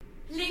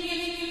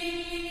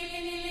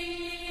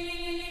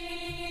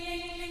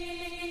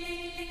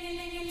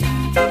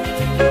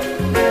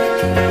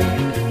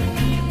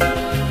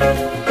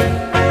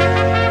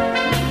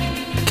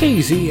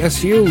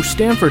KZSU,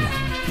 Stanford,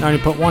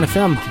 90.1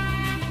 FM.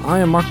 I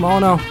am Mark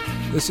Molyneux.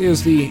 This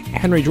is the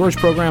Henry George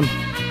program.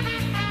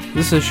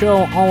 This is a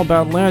show all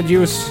about land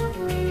use,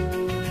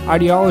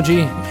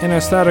 ideology, and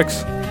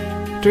aesthetics.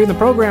 During the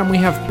program, we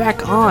have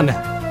back on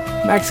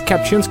Max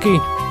Kapczynski,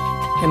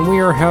 and we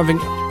are having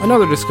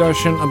another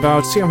discussion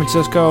about San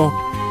Francisco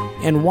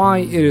and why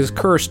it is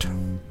cursed.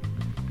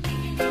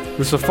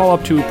 This is a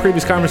follow-up to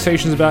previous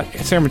conversations about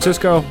San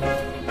Francisco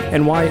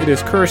and why it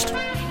is cursed.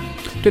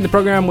 During the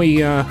program,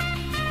 we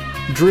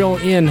drill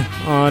in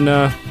on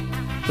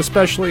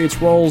especially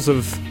its roles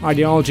of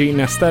ideology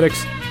and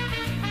aesthetics.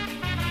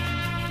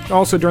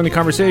 Also, during the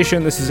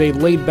conversation, this is a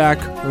laid-back,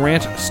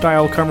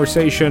 rant-style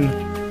conversation,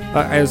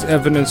 as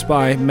evidenced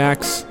by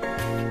Max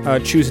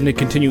choosing to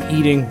continue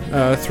eating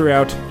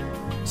throughout.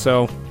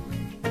 So,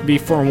 be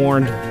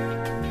forewarned.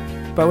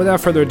 But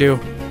without further ado,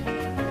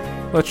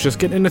 let's just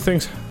get into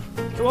things.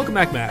 So, welcome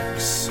back,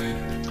 Max.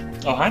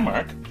 Oh, hi,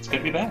 Mark. It's good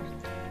to be back.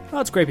 Oh,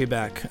 it's great to be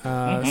back.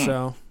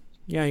 So,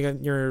 yeah,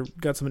 you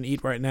got something to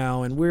eat right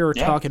now, and we're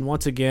talking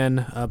once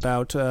again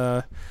about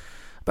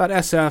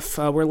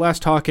SF. We're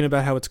last talking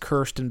about how it's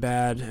cursed and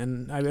bad,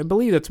 and I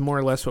believe that's more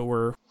or less what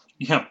we're...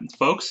 Yeah,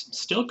 folks,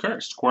 still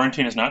cursed.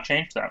 Quarantine has not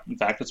changed that. In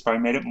fact, it's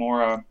probably made it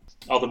more,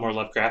 all the more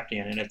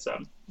Lovecraftian in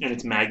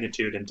its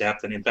magnitude and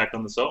depth and impact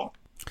on the soul.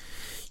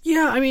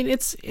 Yeah, I mean,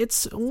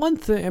 it's one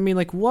thing. I mean,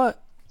 like,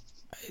 what...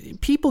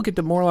 People get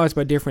demoralized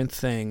by different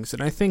things,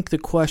 and I think the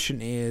question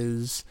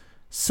is...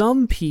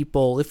 Some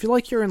people, if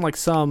you're in like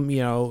some,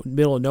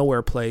 middle of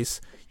nowhere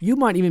place, you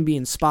might even be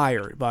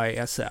inspired by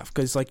SF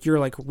because like you're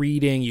like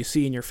reading, you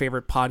see in your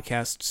favorite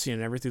podcasts,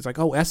 and everything's like,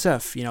 oh,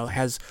 SF,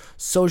 has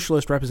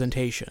socialist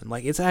representation.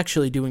 Like it's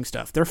actually doing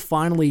stuff. They're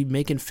finally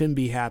making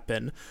FIMBY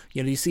happen.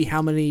 You see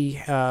how many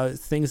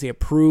things they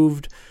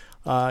approved.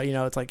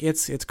 It's like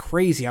it's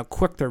crazy how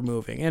quick they're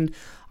moving. And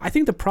I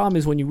think the problem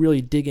is when you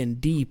really dig in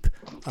deep,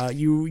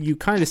 you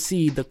kind of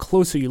see the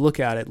closer you look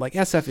at it, like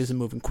SF isn't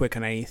moving quick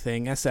on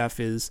anything. SF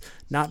is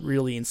not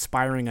really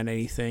inspiring on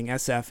anything.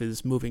 SF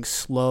is moving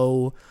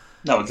slow.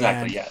 No,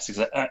 exactly. And, yes,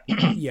 exactly.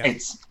 Yeah.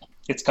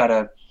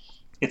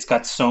 It's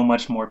got so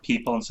much more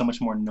people and so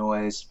much more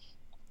noise.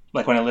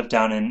 Like when I lived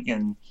down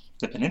in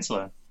the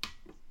peninsula,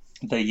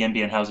 the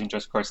YIMBY and housing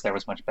discourse there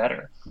was much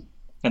better.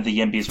 And the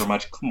YIMBYs were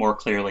much more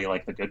clearly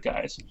like the good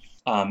guys,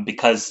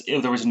 because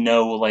there was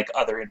no like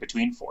other in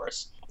between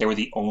force. They were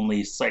the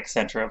only like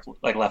center of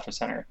like left of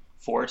center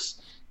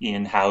force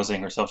in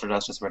housing or social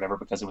justice or whatever,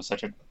 because it was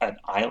such an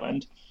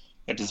island,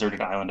 a deserted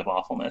island of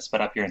awfulness.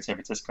 But up here in San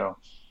Francisco,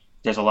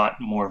 there's a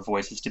lot more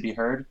voices to be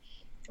heard,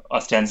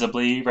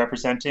 ostensibly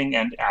representing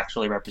and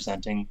actually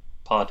representing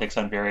politics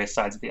on various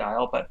sides of the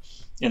aisle. But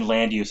in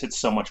land use, it's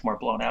so much more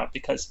blown out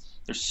because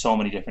there's so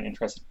many different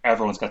interests.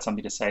 Everyone's got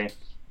something to say.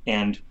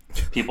 And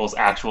people's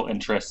actual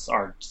interests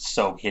are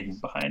so hidden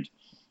behind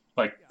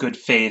like good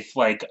faith,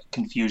 like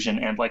confusion,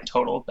 and like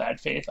total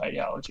bad faith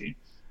ideology.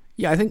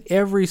 Yeah, I think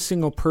every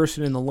single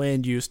person in the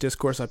land use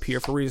discourse up here,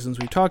 for reasons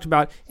we talked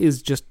about,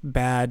 is just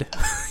bad,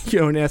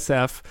 in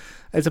SF,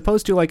 as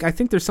opposed to like I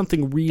think there's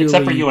something really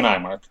except for you and I,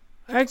 Mark.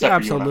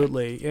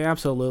 Absolutely, yeah,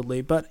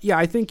 absolutely. But yeah,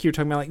 I think you're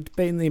talking about like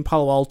in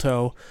Palo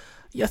Alto.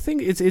 Yeah, I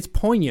think it's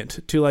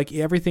poignant to like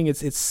everything.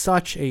 It's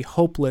such a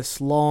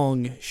hopeless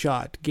long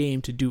shot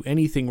game to do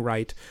anything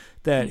right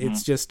that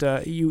it's just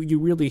you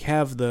really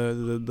have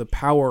the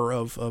power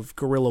of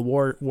guerrilla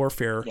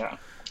warfare. Yeah,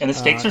 and the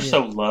stakes are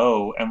so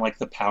low, and like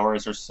the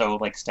powers are so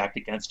like stacked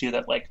against you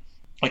that like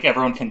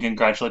everyone can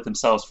congratulate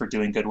themselves for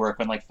doing good work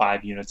when like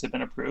 5 units have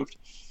been approved,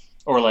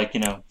 or like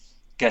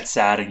get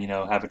sad and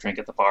have a drink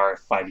at the bar if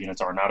 5 units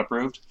are not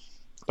approved.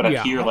 But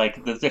up here,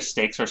 like the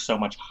stakes are so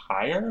much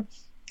higher.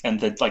 And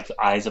the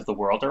eyes of the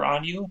world are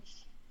on you,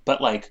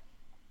 but like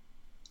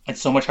it's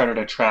so much harder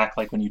to track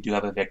like when you do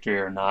have a victory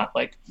or not,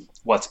 like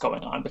what's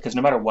going on, because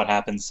no matter what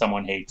happens,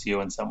 someone hates you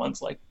and someone's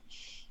like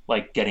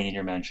getting in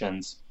your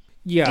mentions.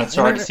 Yeah, and it's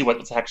so hard to see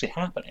what's actually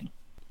happening.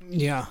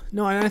 Yeah,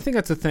 no, and I think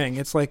that's the thing.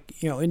 It's like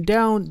in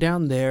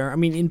down there. I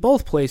mean, in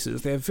both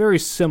places, they have very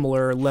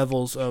similar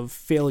levels of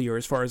failure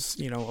as far as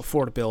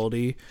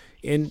affordability.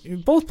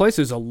 In both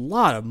places, a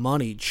lot of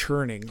money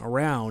churning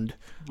around.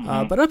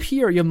 But up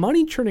here, you have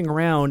money churning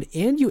around,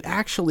 and you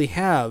actually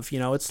have,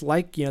 it's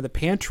like, the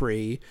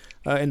pantry,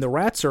 and the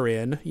rats are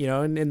in,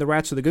 and the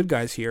rats are the good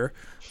guys here.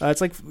 It's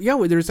like,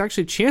 there's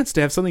actually a chance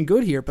to have something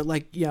good here, but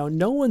like,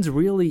 no one's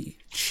really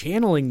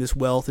channeling this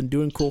wealth and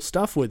doing cool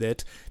stuff with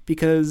it,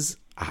 because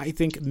I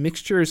think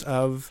mixtures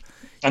of...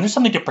 And there's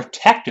something to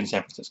protect in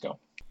San Francisco.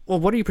 Well,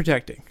 what are you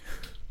protecting?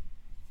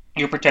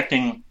 You're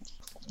protecting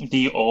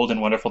the old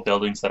and wonderful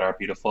buildings that are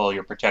beautiful.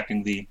 You're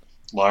protecting the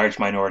large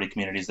minority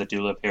communities that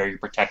do live here. You're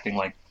protecting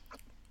like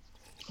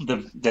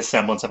the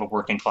semblance of a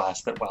working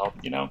class that, well,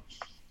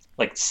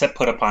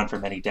 put upon for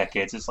many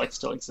decades is like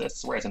still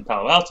exists. Whereas in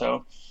Palo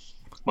Alto,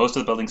 most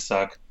of the buildings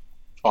suck.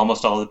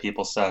 Almost all of the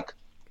people suck.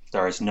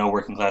 There is no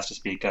working class to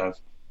speak of.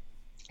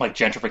 Like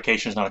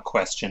gentrification is not a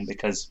question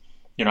because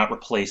you're not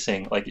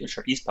replacing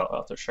sure, East Palo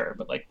Alto, sure,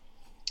 but like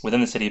within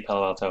the city of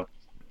Palo Alto,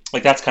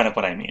 like that's kind of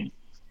what I mean.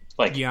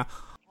 Like, yeah.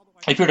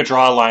 if you were to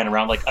draw a line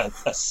around like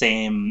a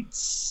same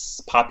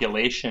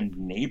population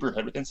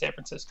neighborhood within San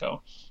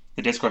Francisco,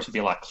 the discourse would be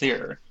a lot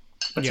clearer.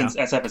 But since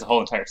SF is a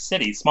whole entire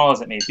city, small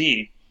as it may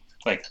be,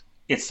 like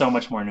it's so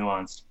much more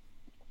nuanced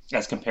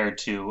as compared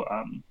to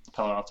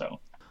Palo Alto.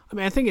 I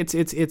mean, I think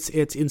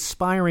it's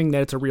inspiring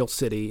that it's a real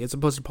city as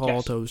opposed to Palo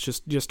Alto is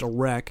just a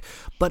wreck.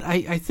 But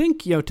I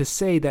think, to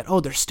say that,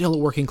 there's still a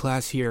working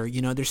class here,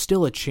 there's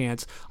still a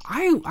chance.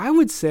 I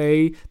would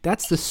say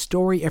that's the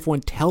story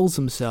everyone tells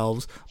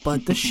themselves,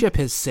 but the ship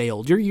has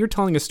sailed. You're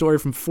telling a story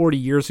from 40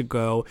 years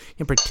ago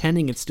and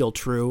pretending it's still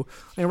true.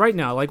 And right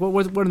now, like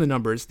what are the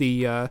numbers?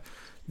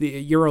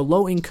 You're a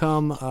low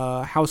income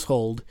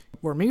household,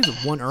 or maybe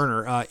it's one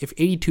earner, if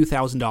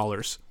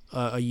 $82,000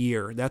 a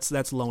year,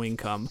 that's low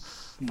income.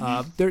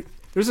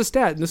 There's a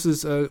stat, and this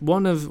is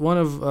one of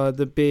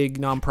the big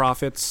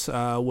nonprofits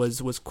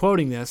was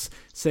quoting this,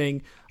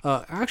 saying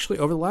actually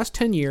over the last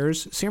 10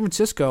 years, San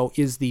Francisco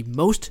is the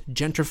most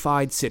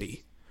gentrified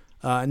city,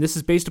 and this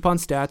is based upon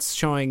stats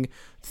showing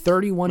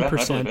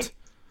 31%.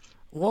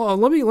 Well,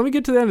 let me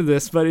get to the end of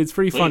this, but it's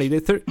pretty funny.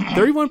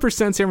 31%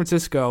 San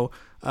Francisco.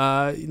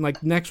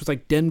 Like next was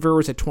like Denver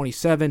was at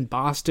 27,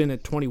 Boston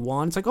at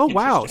 21. It's like, oh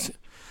wow.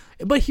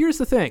 But here's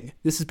the thing: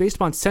 this is based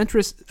upon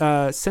census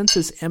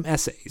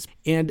MSAs,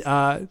 and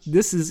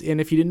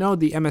and if you didn't know,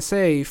 the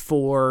MSA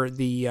for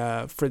the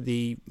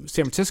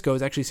San Francisco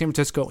is actually San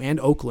Francisco and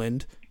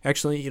Oakland.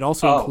 Actually, it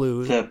also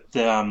includes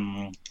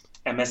the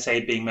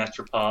MSA being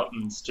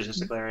metropolitan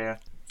statistical area.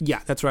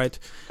 Yeah, that's right.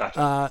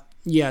 Gotcha.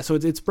 So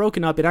it's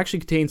broken up. It actually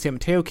contains San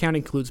Mateo County,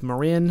 includes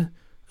Marin.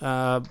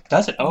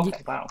 Does it? Oh,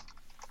 okay, wow.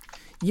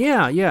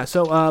 Yeah.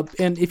 So,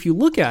 and if you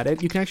look at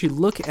it, you can actually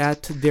look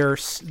at their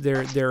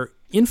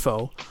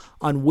info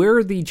on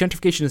where the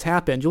gentrification has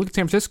happened. You look at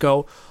San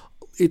Francisco,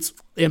 it's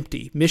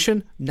empty.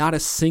 Mission, not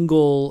a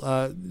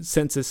single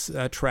census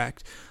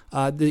tract.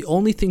 The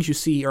only things you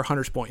see are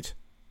Hunters Point.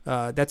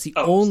 That's the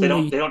only.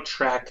 So they don't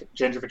track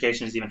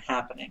gentrification is even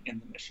happening in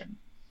the Mission.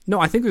 No,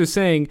 I think they're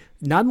saying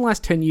not in the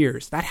last 10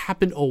 years. That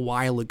happened a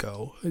while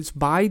ago. It's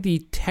by the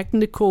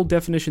technical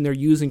definition they're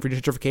using for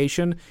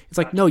gentrification. It's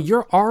like, no,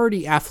 you're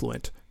already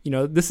affluent.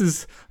 This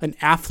is an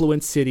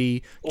affluent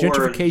city.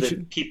 Gentrification. Or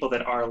the people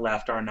that are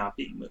left are not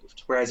being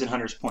moved. Whereas in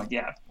Hunters Point,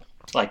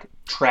 like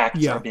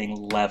tracts are being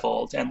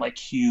leveled and like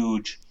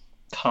huge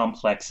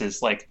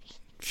complexes, like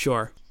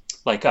sure,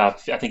 like I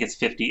think it's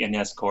 50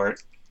 Inez Court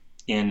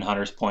in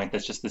Hunters Point.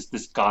 That's just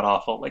this god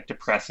awful, like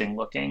depressing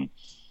looking,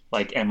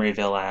 like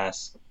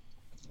Emeryville-ass.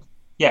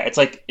 Yeah, it's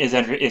like, is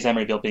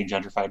Emeryville being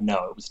gentrified?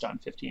 No, it was done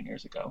 15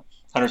 years ago.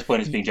 Hunters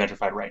Point is being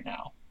gentrified right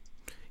now.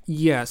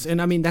 Yes,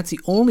 and I mean, that's the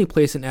only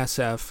place in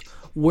SF,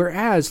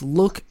 whereas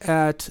look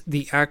at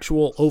the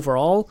actual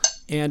overall,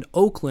 and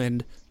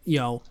Oakland,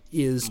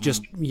 is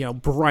just,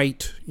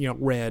 bright,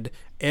 red,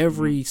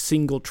 every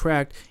single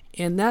tract,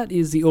 and that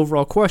is the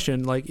overall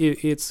question. Like,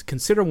 it's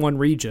considered one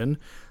region,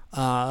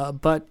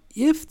 but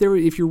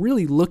if you're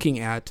really looking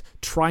at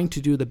trying to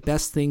do the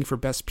best thing for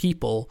best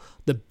people,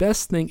 the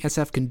best thing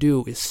SF can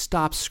do is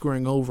stop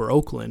screwing over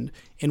Oakland.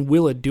 And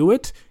will it do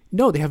it?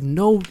 No, they have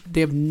no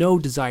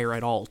desire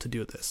at all to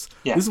do this.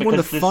 Yeah, this is one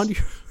of the fun.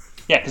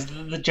 Yeah, because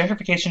the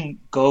gentrification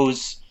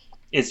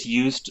is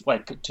used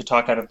like to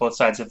talk out of both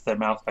sides of their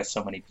mouth by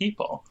so many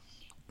people.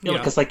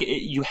 Because like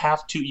you would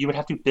have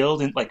to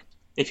build in, like,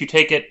 if you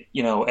take it,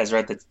 as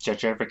read that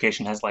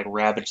gentrification has like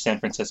ravaged San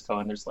Francisco,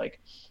 and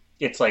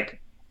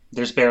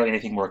there's barely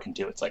anything more it can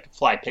do. It's like a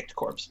fly-picked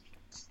corpse.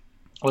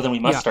 Well, then we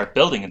must start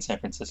building in San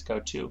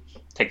Francisco to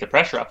take the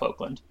pressure off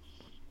Oakland.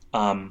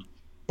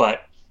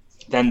 But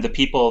then the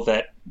people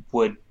that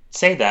would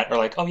say that are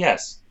like, oh,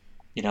 yes,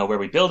 where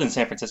we build in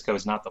San Francisco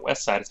is not the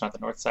west side, it's not the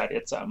north side.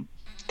 It's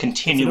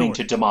continuing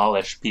to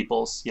demolish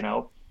people's,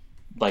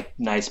 like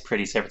nice,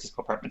 pretty San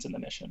Francisco apartments in the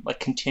Mission. Like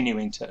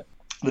continuing to...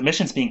 The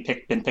Mission's been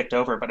picked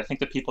over, but I think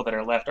the people that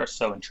are left are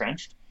so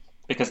entrenched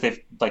because they've,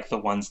 like, the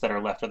ones that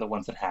are left are the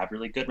ones that have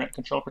really good rent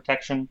control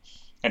protection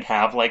and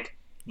have, like,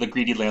 the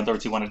greedy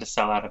landlords who wanted to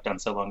sell out have done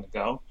so long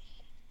ago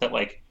that,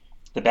 like,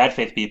 the bad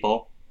faith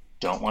people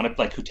don't want to,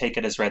 like, who take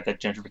it as read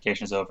that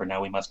gentrification is over,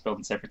 now we must build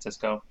in San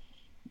Francisco.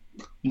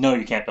 No,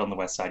 you can't build on the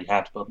west side, you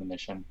have to build in the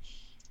Mission.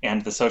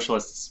 And the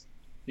socialists,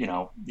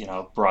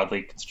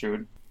 broadly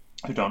construed,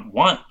 who don't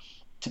want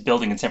to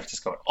building in San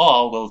Francisco at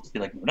all will be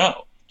like,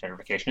 no,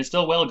 gentrification is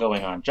still well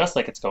going on, just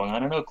like it's going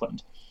on in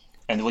Oakland.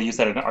 And we'll use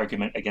that as an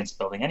argument against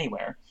building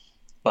anywhere.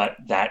 But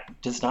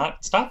that does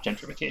not stop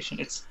gentrification.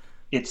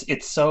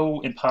 It's so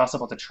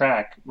impossible to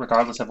track,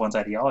 regardless of one's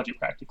ideology,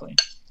 practically.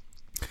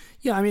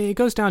 Yeah, I mean, it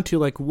goes down to,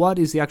 like, what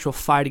is the actual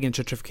fight against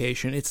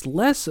gentrification? It's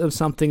less of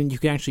something you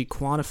can actually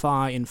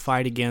quantify and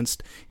fight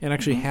against and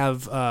actually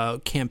have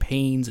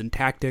campaigns and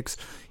tactics.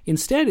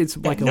 Instead, it's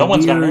like no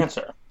one's got an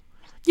answer.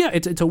 Yeah,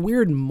 it's a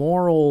weird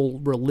moral,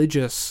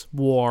 religious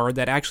war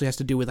that actually has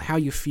to do with how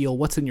you feel,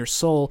 what's in your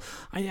soul.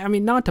 I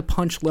mean, not to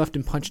punch left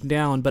and punch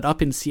down, but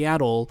up in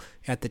Seattle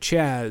at the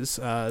Chaz,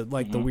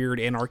 the weird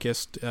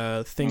anarchist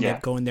thing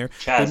that go in there.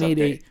 Chaz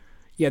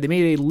they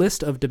made a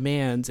list of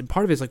demands, and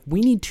part of it is like,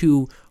 we need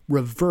to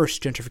reverse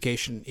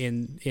gentrification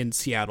in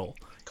Seattle.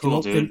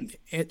 Cool, dude.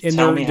 And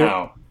tell me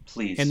how,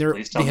 please. And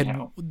please tell me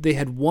how. They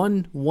had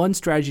one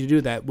strategy to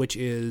do that, which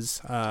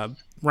is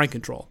rent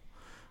control.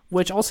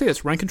 Which I'll say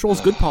this: rent control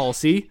is good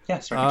policy.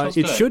 Yes, rent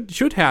control is good.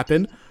 Should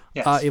happen.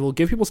 Yes. It will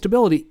give people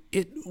stability.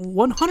 It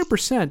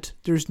 100%.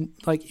 There's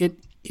like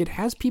it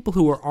has people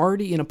who are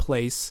already in a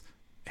place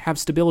have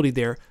stability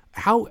there.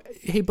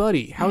 Hey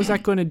buddy, how is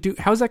that going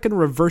to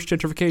reverse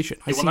gentrification?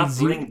 It will not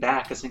bring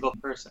back a single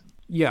person.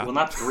 Yeah. It will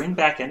not bring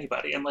back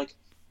anybody. And like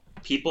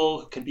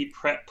people can be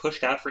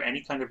pushed out for any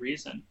kind of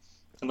reason.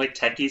 And like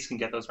techies can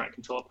get those rent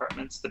control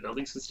apartments. The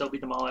buildings can still be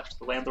demolished.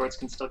 The landlords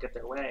can still get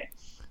their way.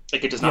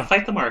 Like it does not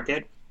fight the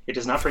market. It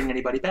does not bring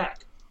anybody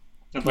back.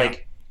 And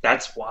like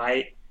that's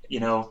why,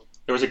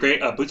 there was a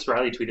great Boots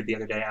Riley tweeted the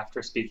other day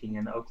after speaking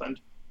in Oakland.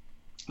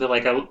 They're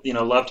like, I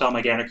love to all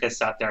my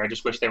anarchists out there. I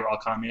just wish they were all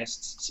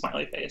communists.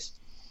 Smiley face.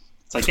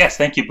 It's like, yes,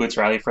 thank you, Boots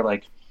Riley, for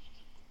like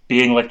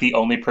being like the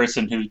only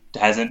person the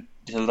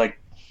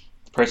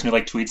person who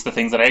like tweets the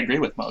things that I agree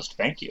with most.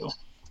 Thank you.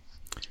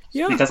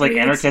 Yeah. Because like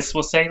anarchists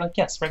will say like,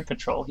 yes, rent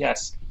control.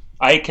 Yes,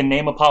 I can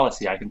name a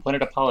policy. I can point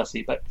at a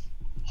policy, but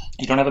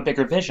you don't have a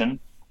bigger vision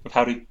of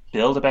how to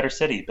build a better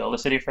city, build a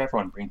city for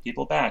everyone, bring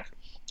people back,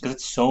 because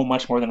it's so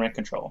much more than rent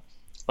control.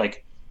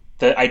 Like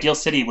the ideal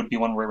city would be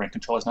one where rent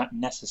control is not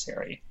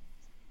necessary.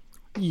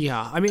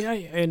 Yeah, I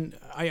mean,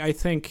 I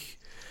think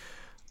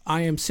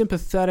I am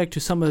sympathetic to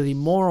some of the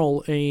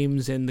moral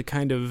aims and the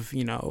kind of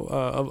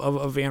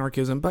of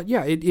anarchism, but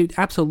yeah, it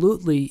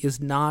absolutely is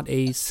not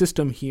a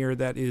system here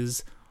that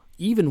is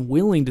even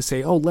willing to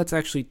say, oh, let's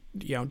actually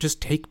just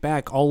take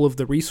back all of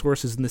the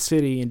resources in the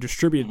city and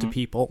distribute it to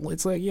people.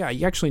 It's like, yeah,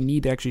 you actually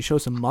need to actually show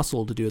some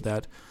muscle to do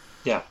that.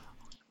 Yeah,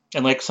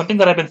 and like something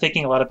that I've been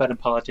thinking a lot about in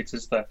politics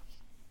is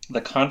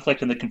the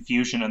conflict and the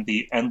confusion and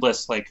the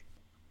endless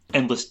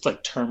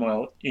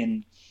turmoil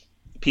in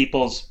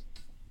people's,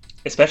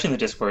 especially in the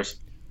discourse,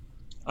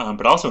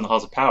 but also in the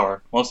halls of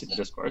power, mostly in the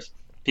discourse,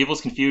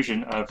 people's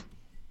confusion of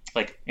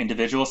like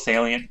individual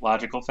salient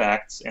logical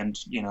facts and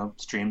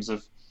streams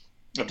of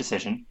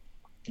decision,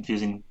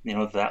 confusing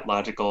that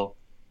logical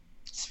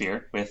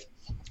sphere with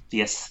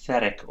the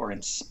aesthetic or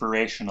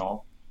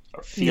inspirational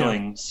or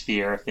feeling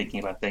sphere of thinking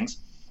about things,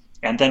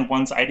 and then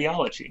one's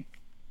ideology.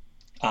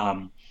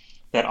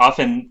 That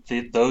often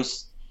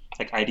those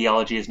like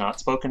ideology is not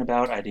spoken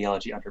about.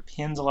 Ideology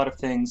underpins a lot of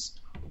things,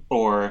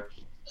 or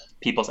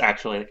people's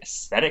actually like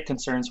aesthetic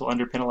concerns will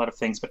underpin a lot of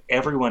things. But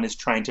everyone is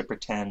trying to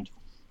pretend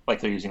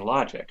like they're using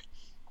logic,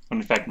 when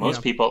in fact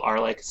most people are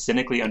like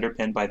cynically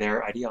underpinned by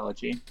their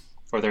ideology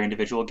or their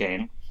individual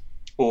gain,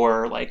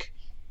 or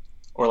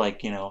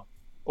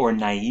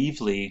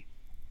naively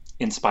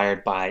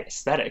inspired by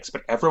aesthetics.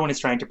 But everyone is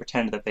trying to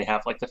pretend that they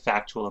have like the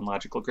factual and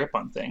logical grip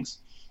on things,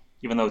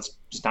 even though it's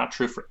just not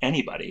true for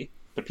anybody.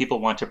 But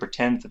people want to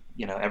pretend that,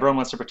 everyone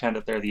wants to pretend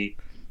that they're the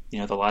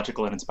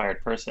logical and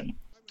inspired person.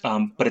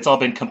 But it's all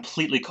been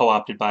completely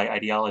co-opted by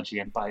ideology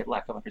and by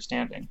lack of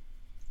understanding.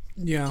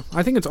 Yeah,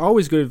 I think it's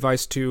always good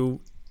advice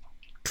to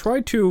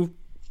try to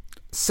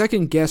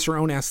second guess your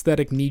own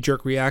aesthetic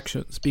knee-jerk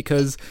reactions,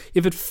 because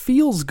if it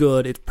feels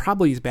good, it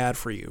probably is bad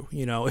for you.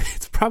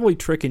 It's probably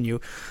tricking you.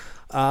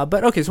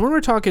 But okay, so when we're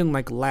talking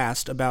like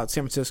last about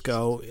San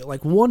Francisco,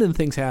 like one of the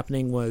things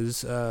happening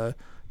was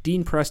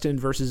Dean Preston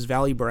versus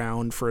Valley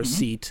Brown for a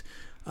seat,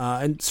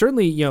 and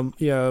certainly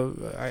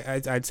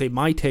I'd say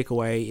my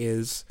takeaway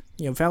is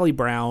Valley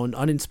Brown,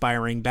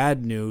 uninspiring,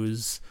 bad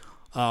news,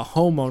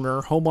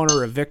 homeowner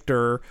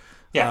evictor,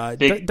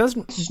 big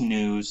doesn't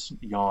snooze,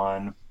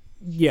 yawn.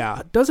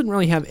 Yeah, doesn't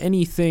really have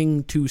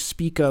anything to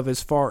speak of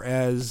as far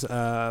as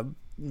I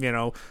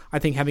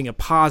think having a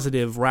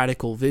positive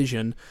radical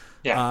vision.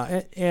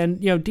 Yeah, and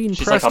Dean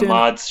she's Preston,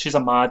 like she's a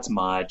mod's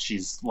mod.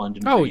 She's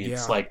London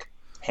breeds, like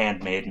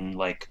handmaiden.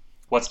 Like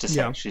what's to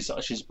say? Yeah.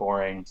 She's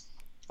boring.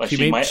 Like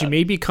she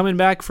may be coming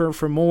back for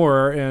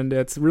more, and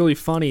it's really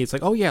funny. It's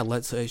like, oh yeah,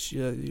 let's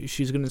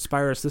she's going to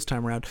inspire us this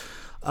time around.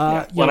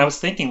 When I was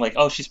thinking like,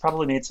 oh, she's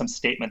probably made some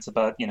statements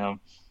about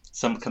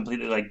some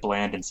completely like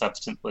bland and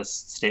substanceless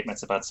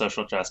statements about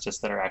social justice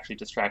that are actually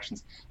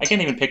distractions. I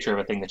can't even picture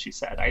a thing that she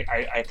said.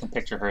 I can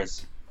picture her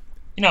as,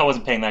 I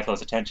wasn't paying that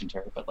close attention to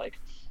her, but like,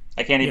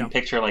 I can't even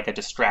picture like a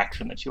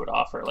distraction that she would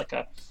offer, like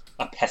a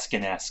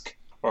Peskin-esque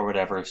or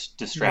whatever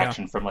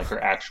distraction from like her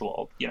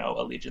actual,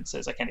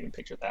 allegiances. I can't even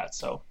picture that.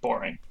 So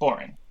boring.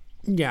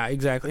 Yeah,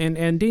 exactly.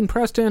 And Dean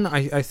Preston,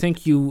 I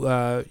think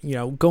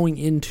going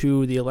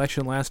into the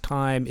election last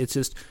time, it's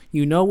just what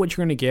you're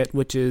going to get,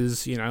 which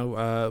is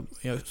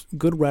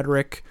good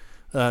rhetoric,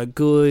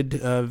 good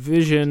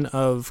vision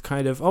of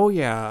kind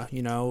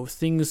of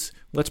things.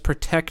 Let's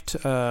protect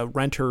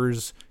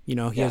renters. He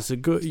has a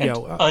good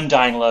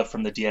undying love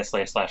from the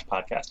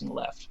DSLA/podcasting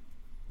left,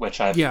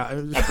 which I've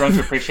grown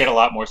to appreciate a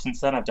lot more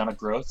since then. I've done a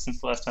growth since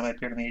the last time I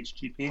appeared on the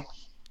HGP,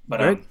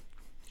 but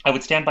I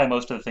would stand by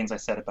most of the things I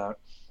said about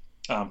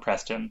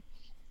Preston,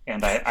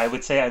 and I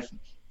would say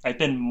I've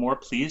been more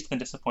pleased than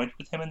disappointed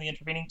with him in the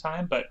intervening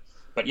time. But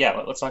yeah,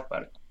 let's talk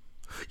about it.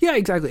 Yeah,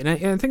 exactly. And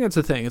I think that's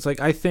the thing. It's like,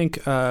 I think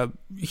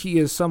he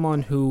is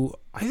someone who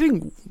I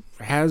think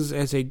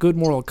has a good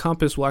moral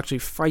compass, will actually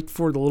fight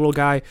for the little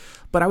guy,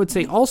 but I would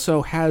say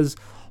also has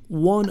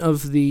one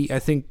of the, I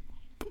think,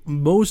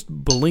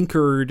 most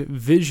blinkered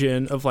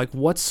vision of like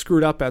what's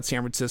screwed up at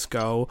San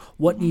Francisco,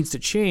 what needs to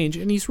change,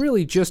 and he's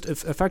really just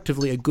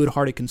effectively a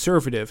good-hearted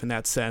conservative in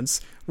that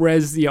sense.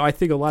 Whereas, I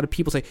think a lot of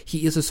people say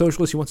he is a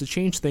socialist, he wants to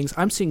change things.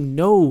 I'm seeing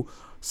no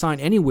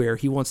sign anywhere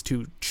he wants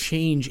to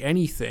change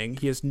anything.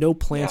 He has no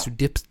plans to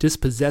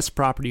dispossess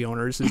property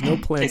owners. There's no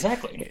plans.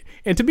 Exactly.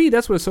 And to me,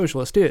 that's what a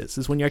socialist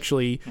is when you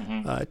actually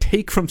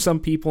take from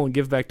some people and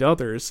give back to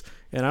others.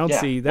 And I don't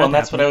see that.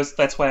 Well,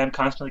 that's why I'm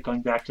constantly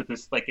going back to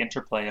this like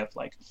interplay of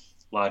like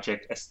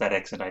logic,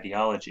 aesthetics, and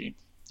ideology.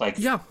 Like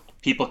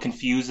people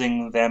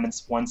confusing them and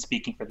one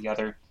speaking for the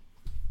other.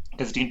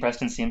 Because Dean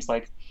Preston seems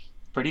like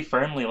pretty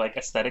firmly like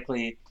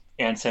aesthetically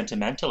and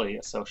sentimentally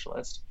a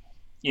socialist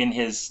in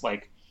his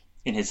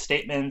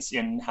statements,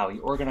 in how he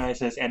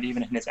organizes, and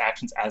even in his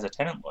actions as a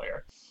tenant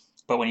lawyer.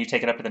 But when you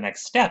take it up to the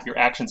next step, your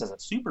actions as a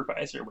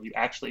supervisor, where you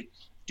actually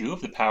do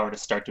have the power to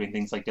start doing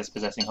things like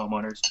dispossessing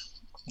homeowners,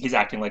 he's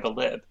acting like a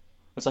lib.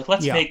 It's like,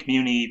 let's make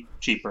muni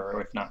cheaper,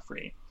 or if not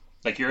free.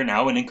 Like, you're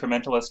now an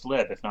incrementalist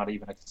lib, if not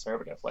even a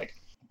conservative. Like,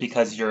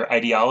 because your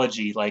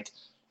ideology, like,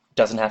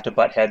 doesn't have to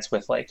butt heads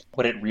with, like,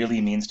 what it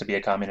really means to be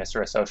a communist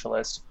or a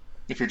socialist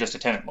if you're just a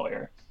tenant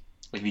lawyer.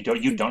 Like,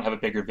 you don't have a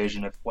bigger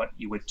vision of what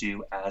you would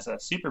do as a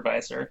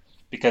supervisor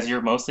because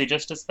you're mostly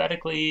just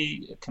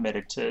aesthetically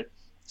committed to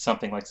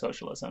something like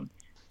socialism.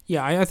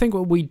 Yeah, I think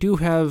what we do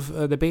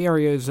have, the Bay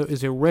Area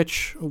is a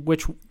rich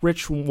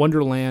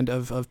wonderland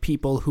of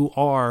people who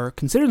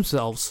consider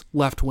themselves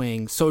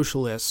left-wing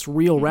socialists,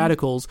 real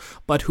radicals,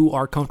 but who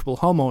are comfortable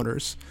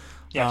homeowners.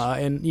 Yes.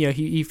 And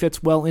he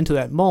fits well into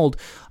that mold.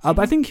 But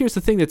I think here's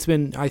the thing that's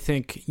been, I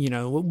think,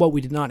 what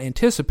we did not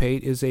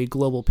anticipate is a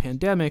global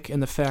pandemic,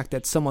 and the fact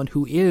that someone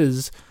who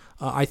is,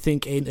 I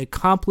think, an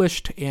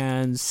accomplished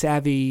and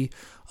savvy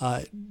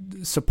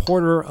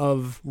supporter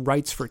of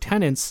rights for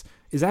tenants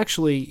is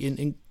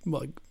actually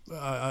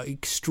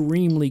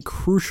extremely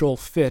crucial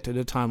fit at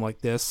a time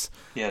like this.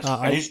 Yes,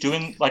 and he's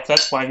doing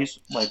that's why he's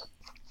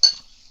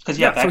because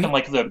he's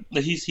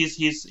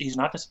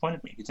not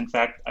disappointed me. He's in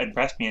fact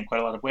impressed me in quite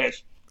a lot of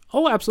ways.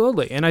 Oh,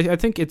 absolutely, and I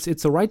think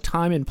it's the right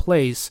time and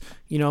place.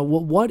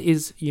 What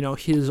is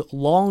his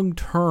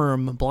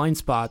long-term blind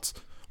spots?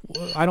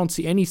 I don't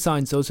see any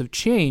signs those have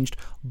changed,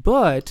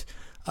 but.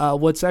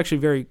 What's actually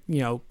very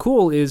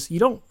cool is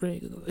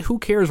who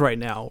cares right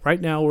now?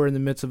 Right now we're in the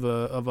midst of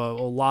a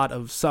lot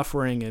of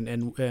suffering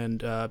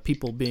and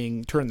people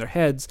being turned their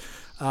heads.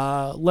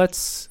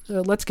 Let's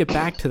get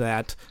back to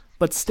that.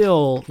 But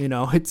still,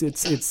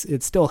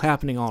 it's still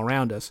happening all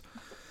around us.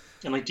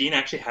 And like Dean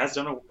actually has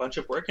done a bunch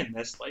of work in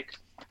this. Like,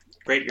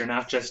 great, you're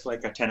not just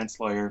like a tenants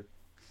lawyer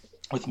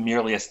with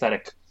merely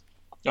aesthetic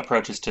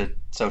approaches to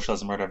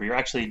socialism or whatever. You're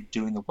actually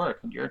doing the work,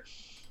 and you're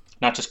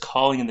not just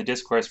calling in the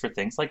discourse for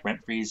things like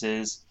rent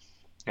freezes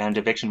and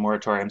eviction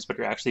moratoriums, but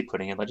you're actually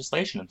putting in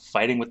legislation and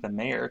fighting with the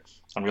mayor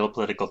on real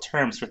political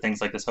terms for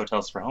things like this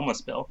Hotels for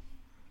Homeless bill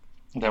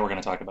that we're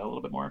going to talk about a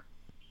little bit more.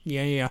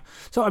 Yeah.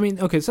 So,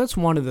 so that's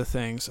one of the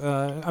things.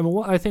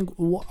 I think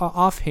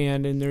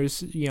offhand, and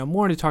there's,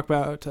 more to talk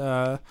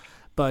about,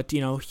 but,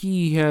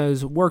 he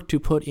has worked to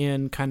put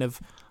in kind of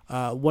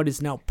what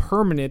is now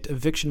permanent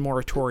eviction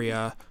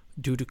moratoria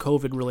due to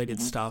COVID-related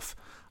stuff.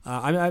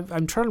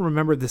 I'm trying to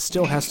remember if this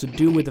still has to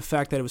do with the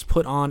fact that it was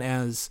put on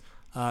as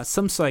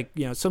some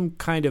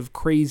kind of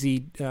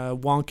crazy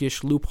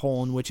wonkish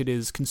loophole in which it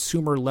is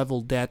consumer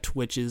level debt,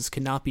 which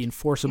cannot be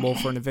enforceable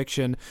for an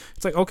eviction.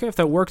 It's like, okay, if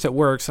that works, it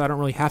works. I don't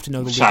really have to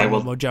know the legal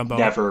mumbo-jumbo.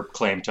 Never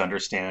claim to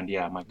understand.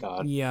 Yeah, my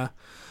God. Yeah.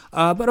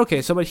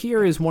 But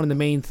here is one of the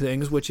main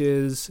things, which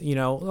is,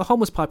 the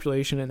homeless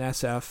population in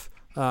SF,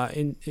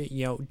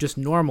 just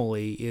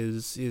normally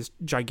is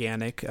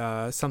gigantic.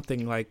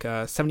 Something like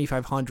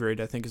 7,500,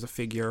 I think, is a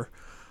figure.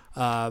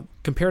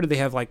 Compared to they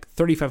have like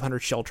 3,500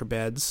 shelter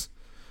beds.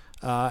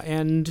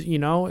 And,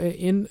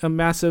 in a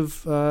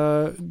massive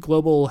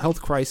global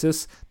health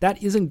crisis,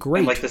 that isn't great.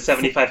 And like the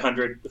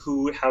 7,500,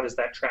 how does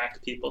that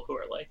track people who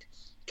are like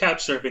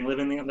couch surfing,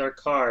 living in their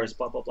cars,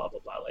 blah, blah, blah, blah,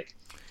 blah. Like,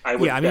 I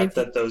would bet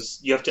that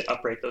you have to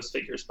uprate those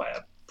figures by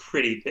a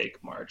pretty big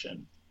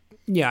margin.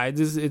 Yeah,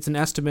 it's an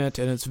estimate,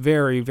 and it's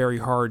very, very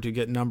hard to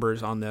get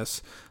numbers on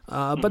this.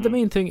 But the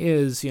main thing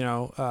is,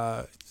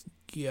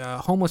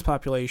 homeless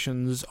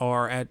populations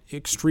are at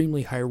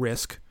extremely high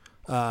risk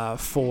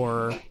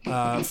for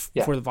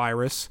the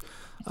virus.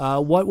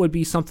 What would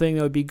be something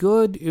that would be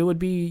good? It would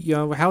be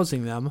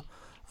housing them.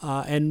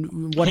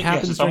 And what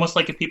happens? It's almost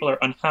like if people are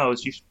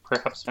unhoused, you should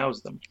perhaps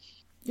house them.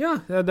 Yeah,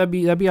 that'd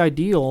be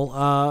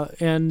ideal.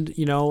 And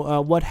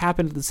what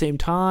happened at the same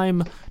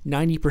time?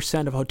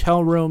 90% of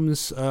hotel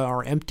rooms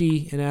are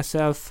empty in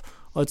SF.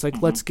 It's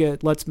like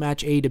let's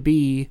match A to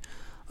B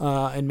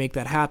and make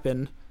that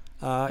happen.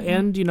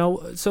 And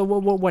so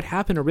what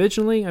happened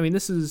originally? I mean,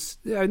 this is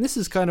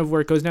kind of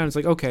where it goes down. It's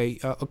like, okay,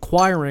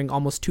 acquiring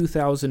almost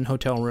 2,000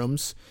 hotel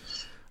rooms,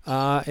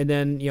 and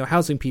then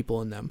housing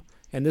people in them.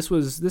 and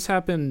this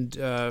happened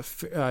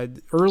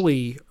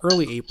early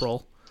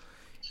April,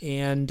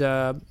 and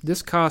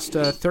this cost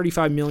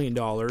 $35 million.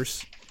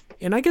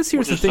 And I guess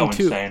here's the thing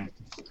too. Insane.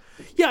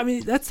 Yeah, I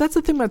mean that's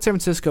the thing about San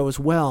Francisco as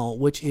well,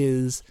 which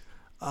is,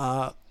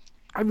 I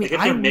mean,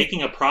 if you're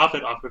making a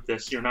profit off of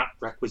this, you're not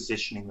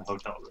requisitioning the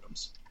hotel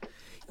rooms.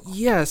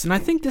 Yes, and I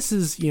think this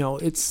is,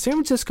 it's San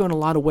Francisco in a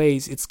lot of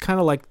ways. It's kind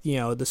of like,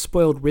 the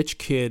spoiled rich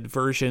kid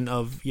version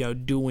of,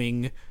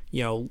 doing,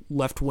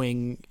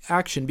 left-wing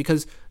action,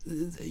 because,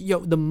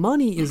 the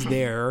money is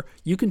there.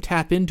 You can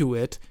tap into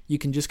it. You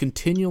can just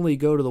continually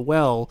go to the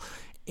well.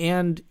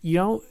 And,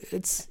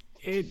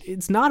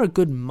 it's not a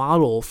good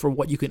model for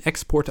what you can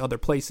export to other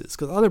places,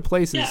 because other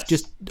places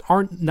just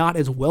aren't not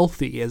as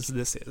wealthy as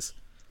this is.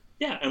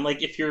 Yeah, and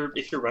like if you're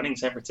running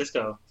San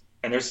Francisco,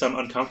 and there's some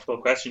uncomfortable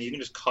question, you can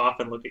just cough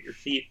and look at your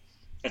feet,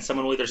 and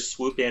someone will either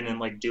swoop in and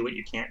like do what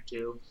you can't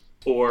do,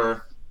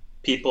 or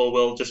people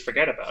will just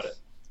forget about it.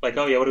 Like,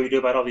 oh yeah, what do we do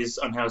about all these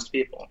unhoused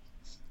people?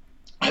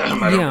 I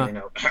don't really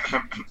know.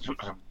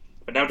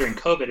 But now during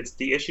COVID, it's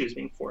the issue is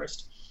being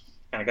forced,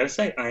 and I got to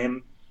say, I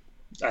am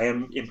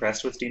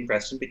impressed with Dean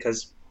Preston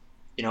because,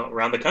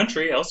 around the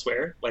country,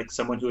 elsewhere, like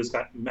someone who has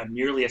got a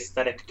merely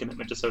aesthetic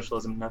commitment to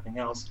socialism and nothing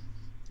else,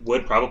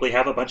 would probably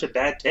have a bunch of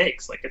bad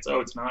takes. Like it's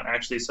not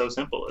actually so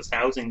simple as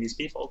housing these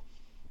people.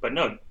 But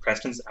no,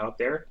 Preston's out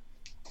there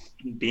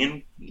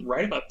being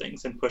right about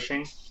things and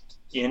pushing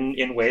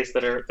in ways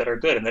that are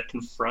good and that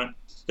confront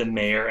the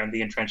mayor and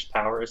the entrenched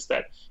powers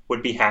that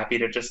would be happy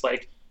to just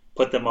like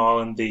put them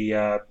all in the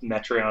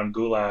Metreon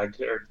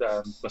gulag or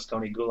the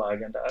Moscone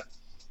gulag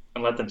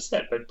and let them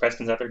sit. But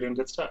Preston's out there doing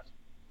good stuff.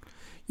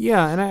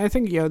 Yeah, and I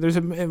think, there's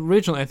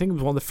originally, I think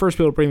one of the first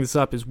people to bring this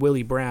up is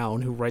Willie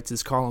Brown, who writes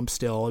his column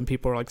still, and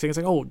people are like saying, it's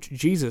like, oh,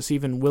 Jesus,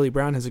 even Willie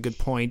Brown has a good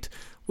point,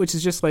 which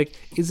is just like,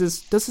 does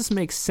this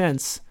make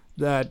sense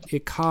that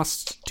it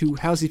costs to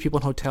house these people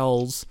in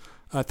hotels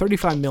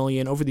 $35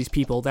 million over these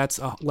people? That's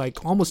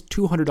like almost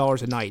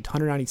 $200 a night,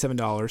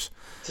 $197.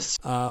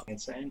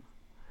 Insane.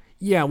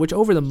 Yeah, which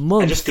over the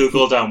month... I just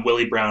Googled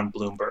Willie Brown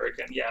Bloomberg,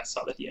 and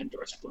saw that he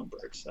endorsed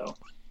Bloomberg, so...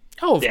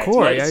 Oh, of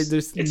course.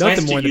 There's it's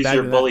nothing nice more to use than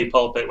your bully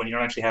pulpit when you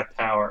don't actually have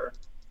power.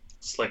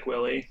 Slick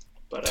Willie.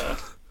 But,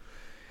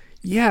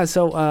 yeah,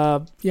 so,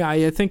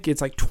 I think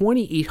it's like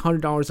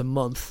 $2,800 a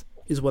month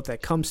is what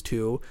that comes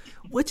to,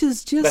 which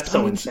is just... That's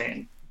so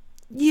insane.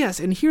 Yes,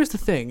 and here's the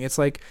thing. It's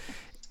like,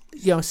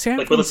 San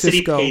Francisco... Will the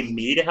city pay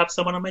me to have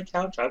someone on my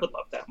couch? I would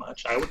love that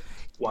much. I would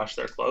wash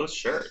their clothes,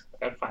 sure.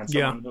 I'd find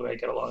someone who I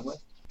get along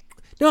with.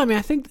 No, I mean,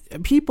 I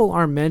think people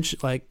are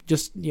mentioned, like,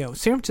 just, San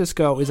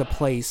Francisco is a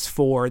place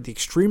for the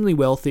extremely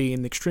wealthy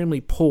and the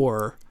extremely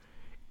poor.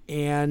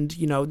 And,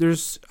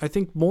 there's, I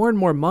think, more and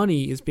more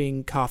money is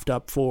being coughed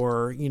up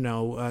for,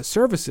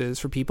 services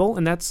for people.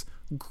 And that's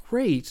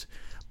great.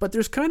 But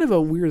there's kind of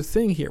a weird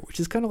thing here, which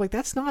is kind of like,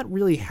 that's not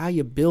really how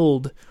you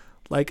build,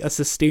 like, a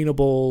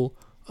sustainable,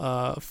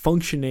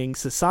 functioning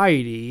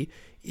society,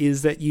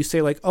 is that you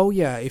say, like, oh,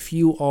 yeah, if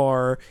you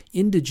are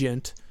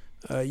indigent,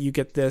 you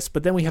get this,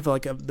 but then we have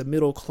like the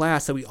middle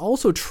class that we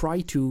also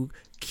try to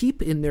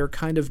keep in their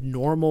kind of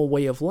normal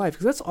way of life,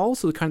 because that's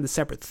also kind of the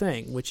separate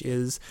thing, which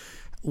is,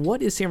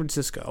 what is San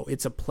Francisco?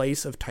 It's a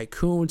place of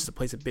tycoons, it's a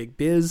place of big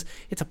biz,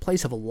 it's a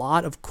place of a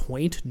lot of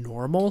quaint,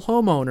 normal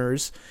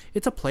homeowners,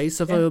 it's a place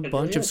of a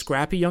bunch of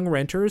scrappy young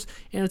renters,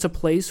 and it's a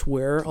place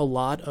where a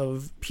lot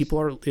of people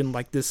are in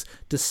like this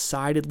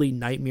decidedly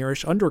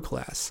nightmarish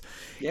underclass.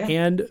 Yeah.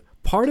 And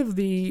part of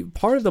the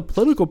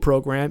political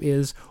program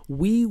is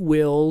we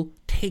will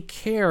take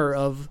care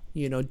of,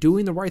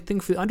 doing the right thing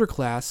for the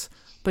underclass,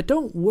 but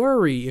don't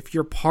worry if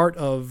you're part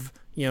of,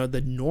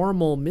 the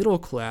normal middle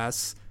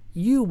class,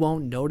 you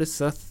won't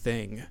notice a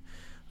thing.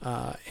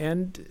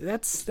 And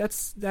that's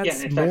yeah,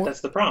 in fact,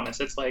 that's the promise.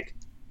 It's like,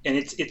 and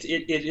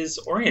it is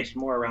oriented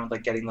more around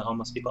like getting the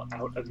homeless people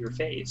out of your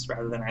face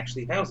rather than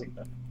actually housing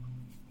them,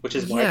 which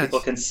is why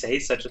people can say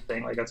such a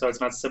thing. Like, so it's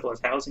not simple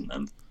as housing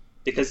them,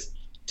 because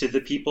to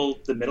the people,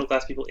 the middle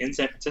class people in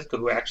San Francisco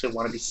who actually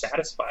want to be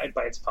satisfied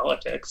by its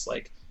politics,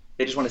 like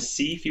they just want to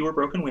see fewer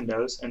broken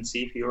windows and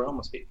see fewer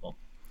homeless people.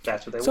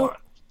 That's what they want.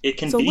 It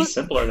can be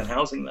simpler than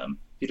housing them.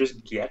 You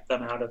just get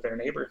them out of their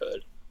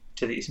neighborhood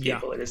to these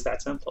people. Yeah. It is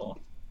that simple.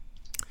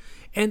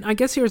 And I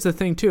guess here's the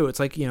thing too. It's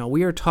like,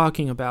 we are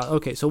talking about,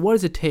 okay, so what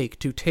does it take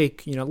to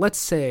take,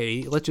 let's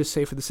just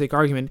say for the sake of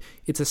argument,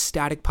 it's a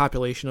static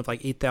population of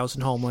like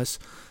 8,000 homeless.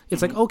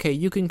 It's like, okay,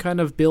 you can kind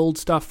of build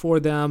stuff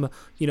for them.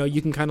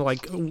 You can kind of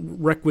like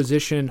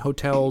requisition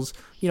hotels.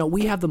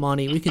 We have the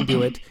money, we can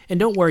do it. And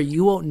don't worry,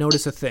 you won't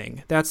notice a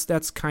thing.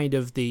 That's kind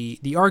of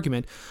the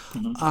argument.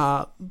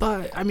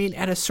 But I mean,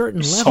 at a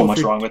certain level, so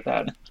much wrong with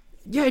that.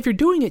 Yeah, if you're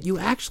doing it, you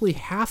actually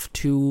have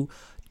to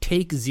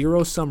take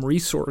zero-sum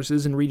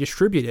resources and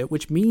redistribute it,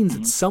 which means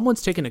that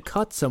someone's taking a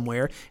cut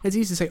somewhere. It's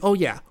easy to say, oh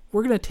yeah,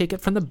 we're going to take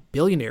it from the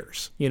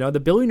billionaires. The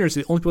billionaires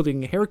are the only people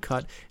taking a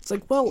haircut. It's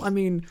like, well, I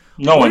mean...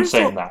 No one's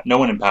saying that. No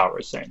one in power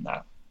is saying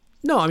that.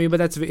 No, I mean, but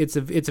it's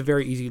a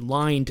very easy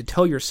line to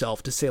tell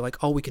yourself, to say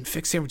like, oh, we can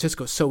fix San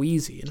Francisco so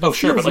easy. And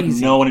sure, but like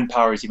easy. No one in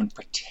power is even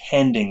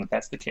pretending that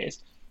that's the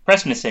case.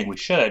 Preston is saying we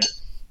should,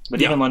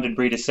 but even London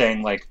Breed is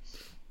saying, like,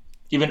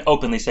 even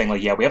openly saying,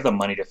 like, yeah, we have the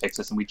money to fix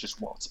this and we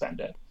just won't spend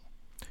it.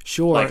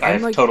 Sure. Like, I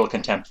have total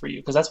contempt for you,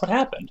 because that's what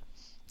happened.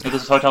 With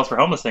this Hotels for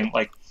Homeless thing,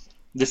 like,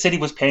 the city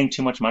was paying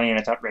too much money and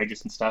it's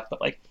outrageous and stuff,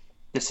 but, like,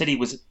 the city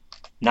was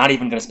not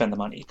even going to spend the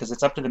money, because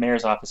it's up to the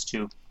mayor's office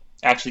to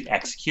actually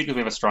execute, because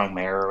we have a strong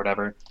mayor or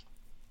whatever,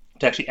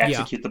 to actually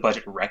execute the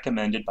budget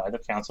recommended by the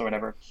council or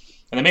whatever.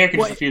 And the mayor can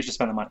just refuse to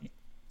spend the money.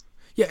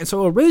 Yeah, and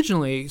so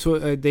originally,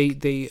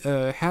 they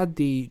had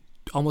the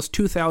almost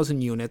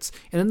 2,000 units,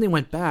 and then they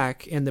went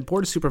back, and the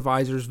Board of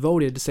Supervisors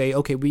voted to say,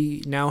 okay,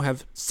 we now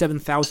have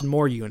 7,000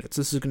 more units.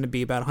 This is going to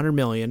be about 100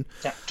 million.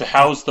 Yeah, to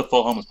house the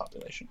full homeless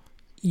population.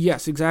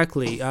 Yes,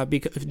 exactly.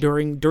 Because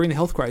during the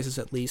health crisis,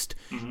 at least,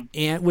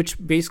 and which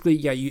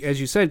basically, as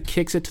you said,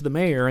 kicks it to the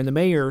mayor, and the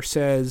mayor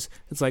says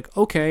it's like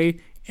okay,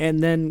 and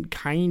then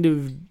kind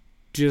of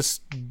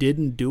just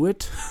didn't do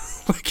it.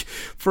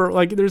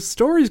 There's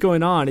stories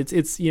going on.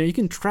 It's you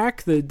can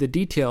track the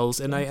details,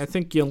 and I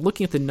think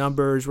looking at the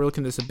numbers, we're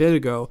looking at this a bit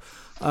ago.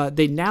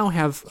 They now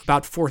have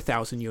about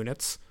 4,000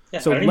 units. Yeah,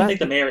 so I don't even think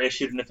the mayor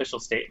issued an official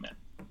statement.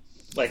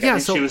 I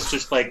think she was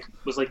just like,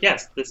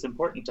 yes, this is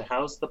important to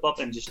house the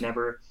public, and just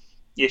never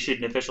issued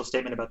an official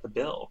statement about the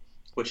bill,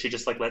 which she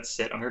just let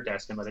sit on her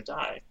desk and let it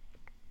die.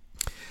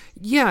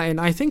 Yeah,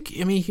 and I think,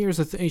 here's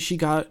the thing. She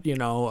got,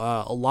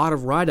 a lot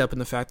of write-up in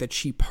the fact that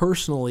she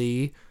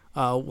personally,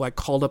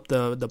 called up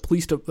the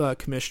police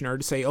commissioner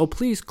to say, oh,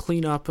 please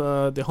clean up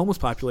the homeless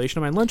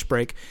population on my lunch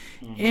break.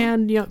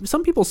 And,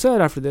 some people said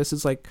after this,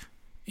 it's like,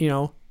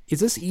 is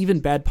this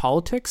even bad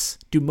politics?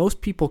 Do most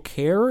people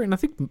care? And I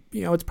think,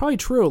 it's probably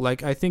true.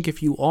 I think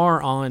if you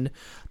are on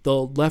the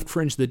left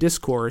fringe of the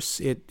discourse,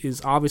 it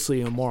is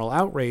obviously a moral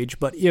outrage.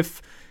 But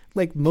if,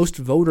 most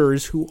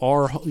voters who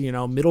are,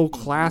 middle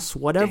class,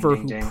 whatever,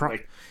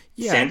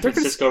 San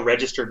Francisco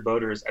registered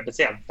voters, I would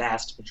say a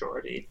vast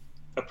majority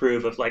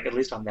approve of, at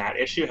least on that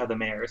issue, how the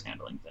mayor is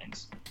handling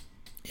things.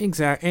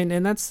 Exactly.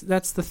 And that's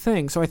the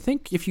thing. So I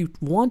think if you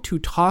want to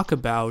talk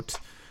about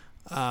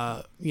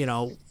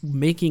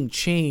making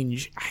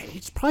change,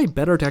 it's probably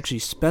better to actually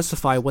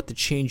specify what the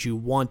change you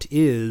want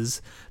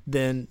is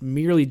than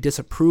merely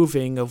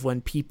disapproving of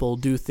when people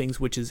do things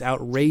which is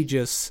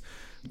outrageously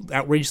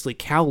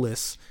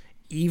callous,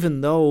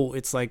 even though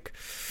it's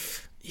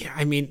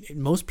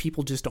most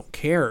people just don't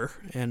care,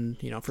 and,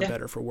 for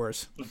better or for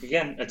worse.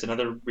 Again, that's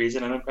another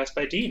reason I'm impressed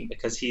by Dean,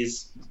 because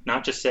he's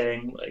not just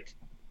saying,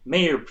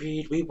 Mayor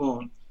Breed, we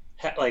won't,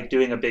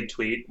 doing a big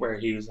tweet where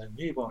he was like,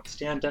 we won't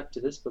stand up to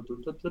this, blah, blah,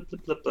 blah, blah, blah,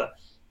 blah, blah.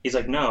 He's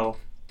like, no,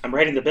 I'm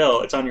writing the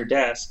bill. It's on your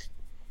desk.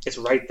 It's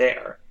right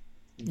there.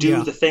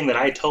 Do the thing that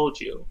I told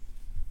you.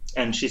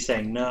 And she's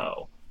saying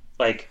no.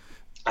 Respect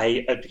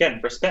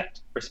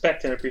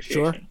and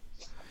appreciation. Sure.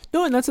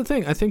 No, and that's the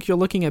thing. I think you're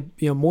looking at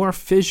more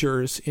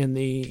fissures in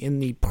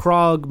the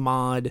prog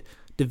mod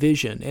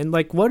division. And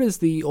what is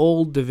the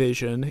old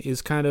division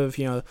is kind of,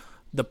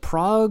 the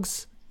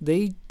progs.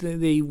 The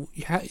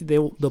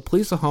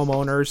police the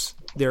homeowners.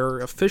 They're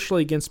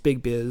officially against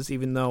big biz,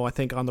 even though I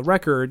think on the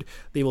record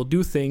they will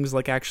do things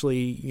like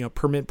actually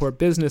permit more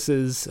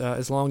businesses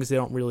as long as they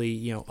don't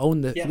really own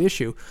the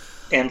issue,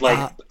 and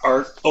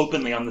are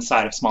openly on the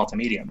side of small to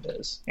medium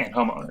biz and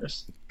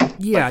homeowners.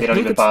 Yeah, they don't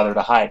even bother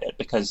to hide it,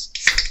 because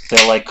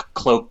they'll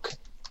cloak.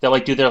 They'll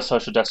do their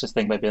social justice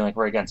thing by being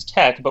we're against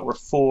tech, but we're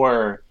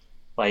for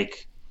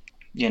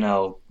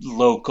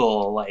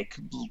local,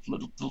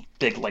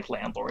 big,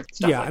 landlord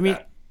stuff.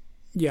 That.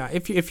 Yeah,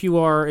 if you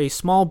are a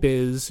small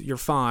biz, you're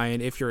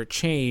fine. If you're a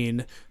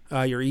chain,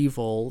 you're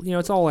evil.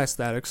 It's all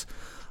aesthetics.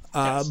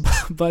 Yes.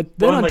 But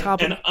then on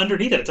top and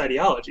underneath it, it's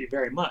ideology,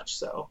 very much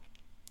so.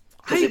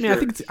 I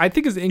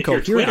think it's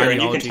incoherent ideology.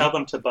 And you can tell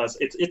them to buzz.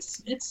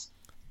 It's.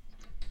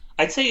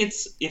 I'd say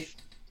if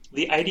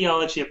the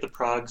ideology of the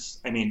progs.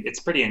 It's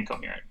pretty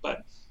incoherent,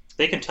 but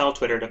they can tell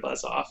Twitter to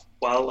buzz off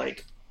while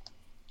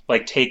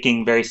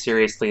taking very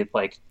seriously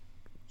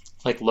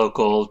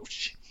local,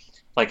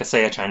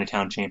 say a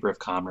Chinatown Chamber of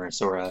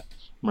Commerce or a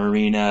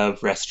Marina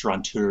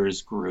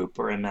Restaurateurs group,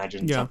 or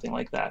imagine something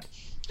like that.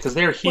 Because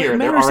they're here,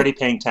 they're already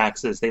paying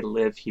taxes, they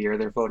live here,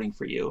 they're voting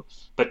for you.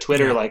 But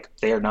Twitter,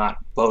 they are not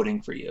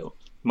voting for you.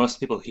 Most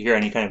people who hear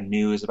any kind of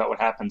news about what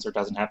happens or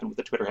doesn't happen with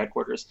the Twitter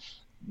headquarters,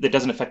 that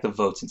doesn't affect the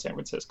votes in San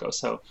Francisco.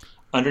 So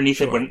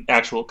underneath it, when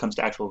comes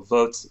to actual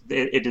votes,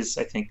 it is,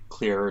 I think,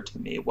 clearer to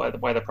me why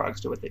the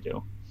progs do what they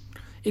do.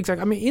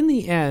 Exactly. In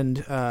the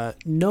end,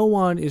 no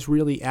one is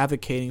really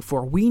advocating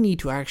for we need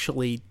to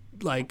actually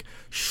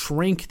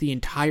shrink the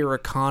entire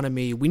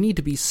economy. We need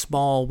to be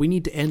small. We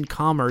need to end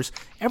commerce.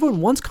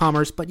 Everyone wants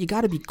commerce, but you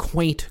got to be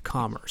quaint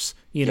commerce.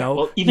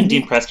 Well, even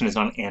Dean Preston is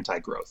not an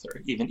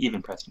anti-growther.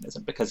 Even Preston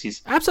isn't, because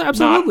he's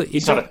absolutely.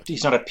 He's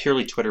not a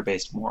purely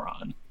Twitter-based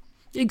moron.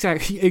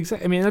 Exactly.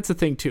 That's the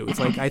thing too.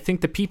 It's I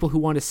think the people who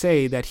want to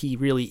say that he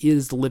really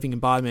is the living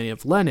embodiment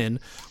of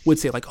Lenin would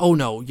say oh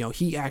no,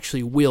 he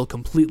actually will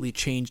completely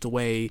change the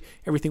way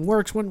everything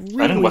works. When really,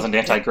 Lenin wasn't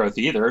anti-growth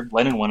either.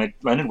 Lenin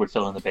would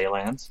fill in the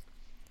Baylands.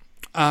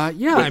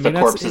 With the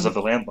corpses of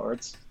the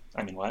landlords.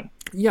 I mean, what?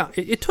 Yeah,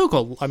 it took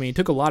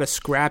a lot of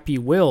scrappy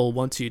will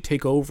once you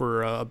take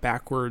over a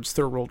backwards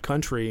third world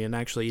country and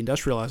actually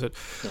industrialize it.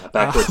 Yeah,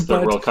 backwards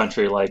third world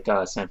country like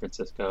San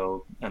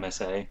Francisco,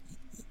 MSA.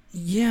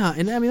 Yeah,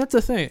 and I mean that's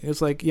the thing.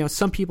 It's like,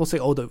 some people say,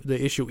 "Oh,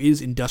 the issue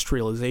is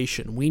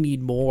industrialization. We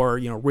need more,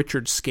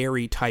 Richard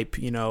Scarry type,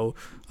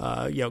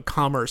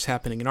 commerce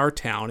happening in our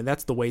town, and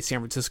that's the way San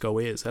Francisco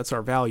is. That's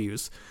our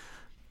values."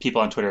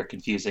 People on Twitter are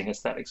confusing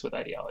aesthetics with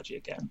ideology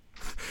again.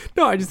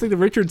 No, I just think the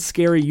Richard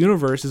Scarry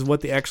universe is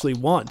what they actually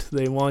want.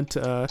 They want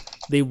a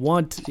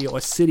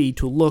city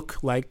to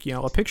look like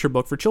a picture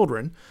book for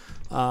children.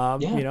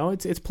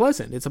 It's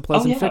pleasant. It's a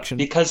pleasant fiction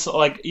because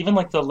even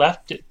the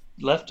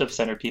left of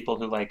center people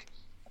who like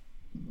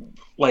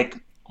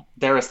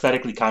they're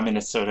aesthetically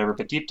communists or whatever,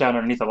 but deep down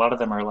underneath, a lot of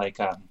them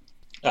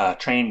are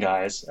train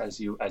guys, as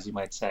you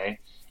might say.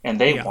 And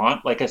they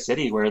want a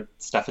city where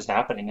stuff is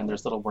happening and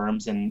there's little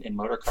worms in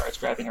motor cars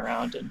driving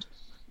around and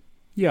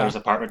there's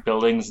apartment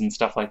buildings and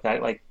stuff like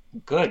that.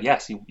 Good,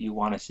 yes, you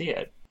want to see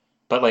it.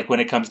 But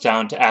when it comes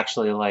down to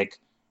actually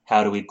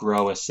how do we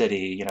grow a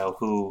city,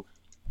 who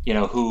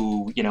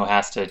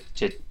has to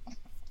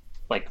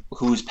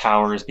whose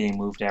power is being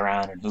moved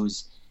around and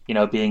who's,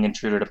 being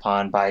intruded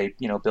upon by,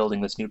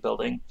 building this new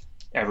building,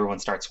 everyone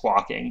starts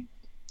squawking.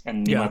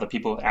 And, the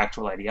people with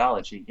actual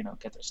ideology,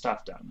 get their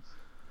stuff done.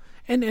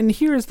 And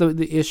here's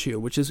the issue,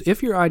 which is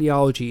if your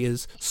ideology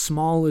is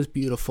small is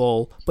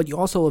beautiful, but you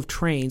also have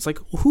trains,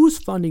 who's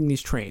funding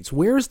these trains?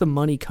 Where's the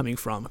money coming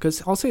from?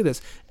 Because I'll say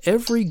this,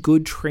 every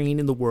good train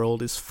in the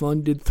world is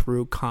funded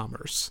through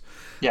commerce.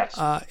 Yes.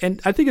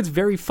 And I think it's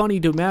very funny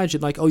to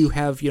imagine, you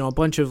have, a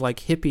bunch of,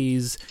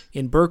 hippies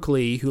in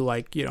Berkeley who,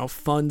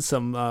 fund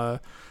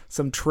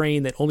some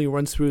train that only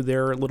runs through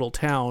their little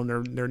town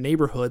or their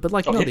neighborhood. But, no,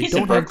 hippies they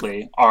don't in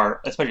Berkeley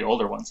are, especially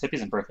older ones,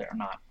 hippies in Berkeley are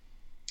not,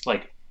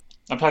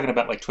 I'm talking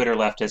about Twitter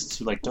leftists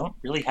who don't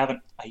really have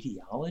an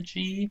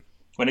ideology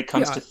when it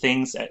comes to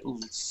things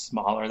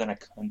smaller than a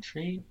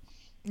country,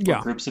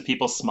 or groups of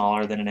people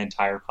smaller than an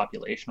entire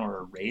population or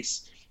a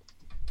race.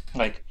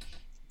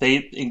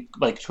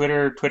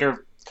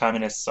 Twitter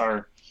communists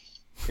are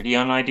pretty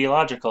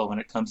unideological when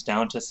it comes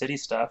down to city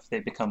stuff. They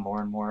become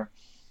more and more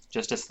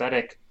just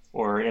aesthetic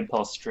or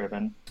impulse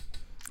driven.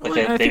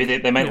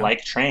 They might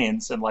like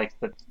trains and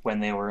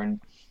when they were in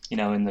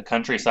the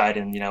countryside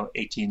in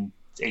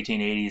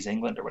 1880s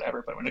England or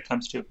whatever, but when it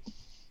comes to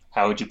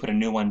how would you put a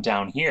new one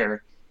down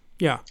here,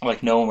 no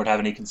one would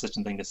have any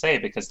consistent thing to say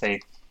because they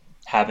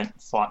haven't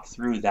thought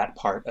through that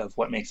part of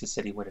what makes a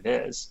city what it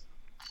is.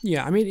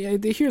 Yeah, I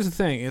mean, here's the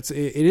thing: it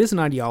is an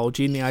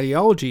ideology, and the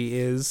ideology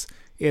is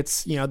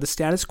the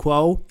status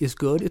quo is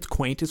good, it's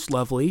quaint, it's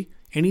lovely.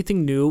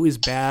 Anything new is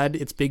bad.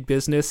 It's big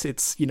business.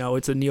 It's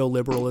it's a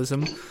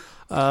neoliberalism.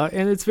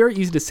 And it's very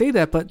easy to say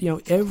that, but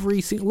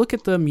look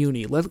at the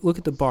Muni, look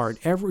at the BART.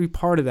 Every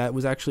part of that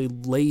was actually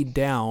laid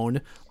down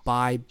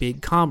by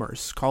big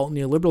commerce. Call it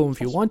neoliberalism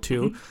if you want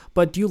to,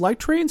 but do you like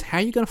trains? How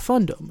are you going to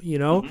fund them?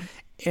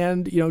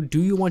 And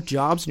do you want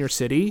jobs in your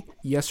city?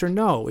 Yes or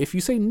no. If you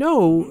say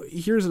no,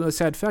 here's a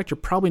sad fact: you're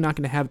probably not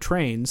going to have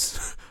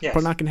trains. Yes.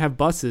 Probably not going to have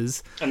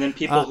buses. And then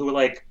people who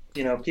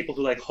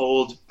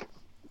hold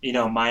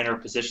minor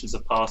positions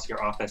of policy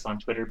or office on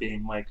Twitter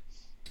being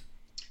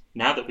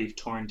now that we've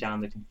torn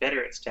down the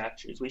Confederate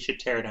statues, we should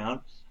tear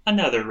down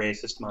another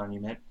racist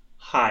monument,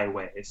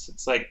 highways.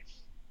 It's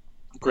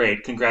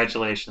great,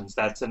 congratulations.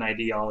 That's an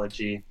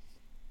ideology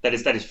that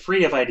is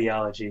free of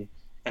ideology,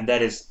 and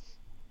that is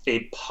a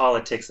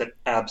politics that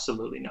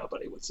absolutely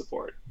nobody would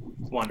support.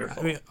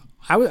 Wonderful. I mean,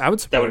 I would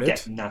support that would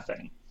get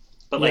nothing.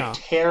 But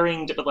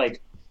tearing,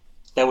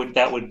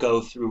 that would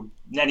go through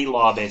any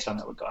law based on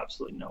that would go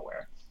absolutely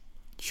nowhere.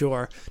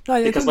 Sure.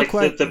 No, because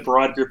the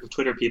broad group of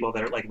Twitter people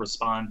that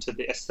respond to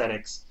the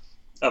aesthetics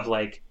of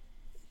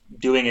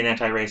doing an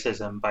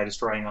anti-racism by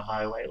destroying a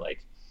highway,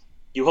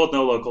 you hold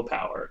no local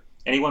power.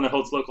 Anyone that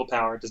holds local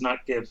power does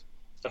not give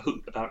a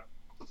hoot about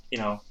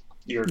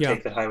your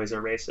take that highways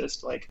are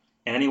racist.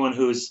 And anyone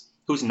who's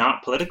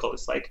not political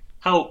is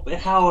how am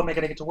I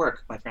going to get to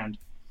work, my friend?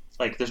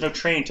 There's no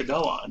train to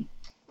go on.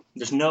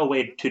 There's no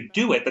way to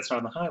do it that's not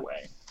on the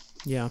highway.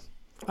 Yeah.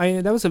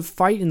 That was a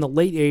fight in the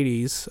late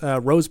 80s.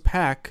 Rose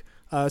Pack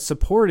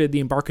supported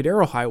the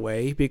Embarcadero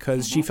Highway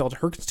because she felt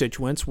her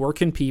constituents,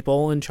 working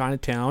people in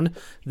Chinatown,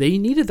 they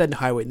needed that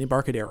highway in the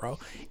Embarcadero.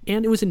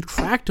 And it was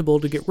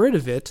intractable to get rid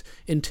of it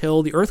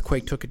until the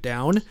earthquake took it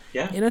down.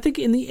 Yeah. And I think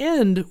in the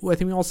end, I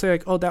think we all say,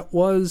 that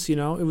was, it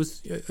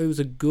was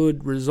a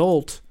good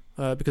result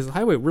because the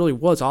highway really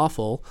was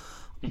awful.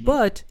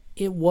 But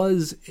it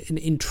was an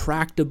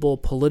intractable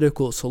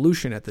political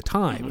solution at the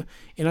time.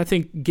 And I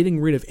think getting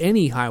rid of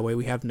any highway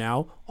we have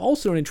now,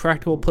 also an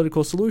intractable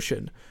political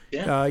solution.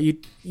 Yeah.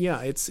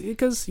 It's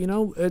because,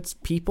 it's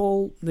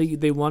people,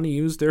 they want to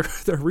use their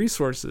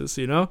resources,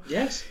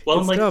 Yes.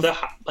 Well,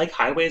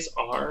 highways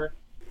are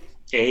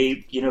a,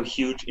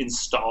 huge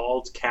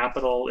installed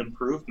capital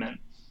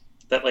improvement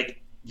that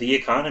the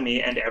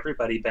economy and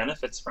everybody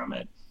benefits from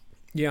it.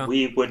 Yeah.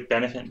 We would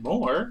benefit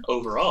more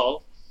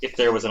overall if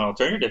there was an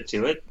alternative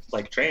to it,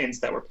 like trains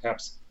that were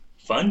perhaps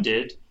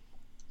funded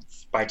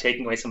by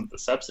taking away some of the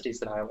subsidies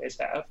that highways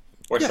have,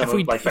 or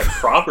by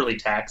properly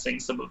taxing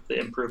some of the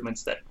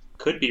improvements that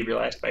could be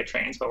realized by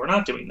trains, but we're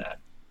not doing that.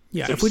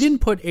 Yeah, so if we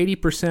didn't put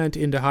 80%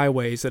 into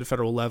highways at a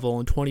federal level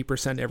and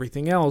 20%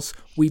 everything else,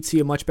 we'd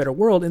see a much better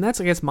world. And that's,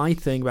 I guess, my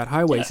thing about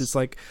highways. Yes. It's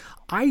like,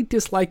 I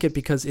dislike it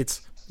because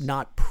it's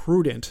not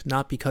prudent,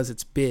 not because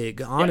it's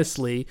big.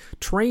 Honestly,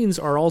 trains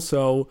are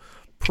also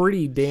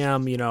pretty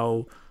damn,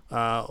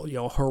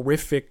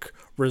 horrific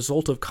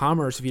result of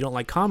commerce if you don't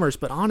like commerce.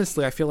 But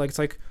honestly, I feel like it's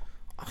like,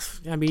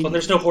 well,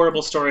 there's no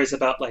horrible stories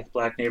about like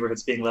black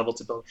neighborhoods being leveled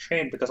to build a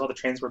train because all the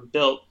trains were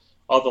built,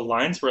 all the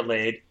lines were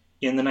laid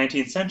in the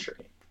 19th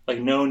century. Like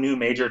no new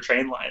major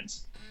train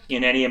lines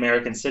in any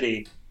American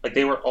city. Like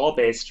they were all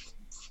built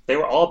in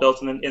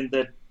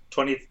the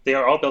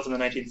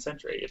 19th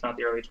century, if not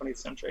the early 20th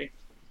century.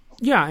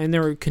 Yeah, and they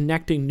were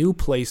connecting new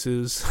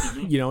places.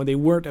 Mm-hmm. They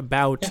weren't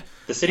about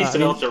the cities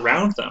developed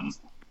around them,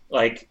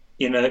 like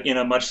in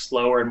a much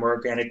slower and more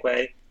organic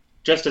way,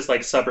 just as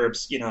like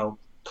suburbs,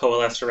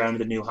 coalesced around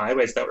the new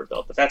highways that were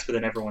built. But that's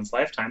within everyone's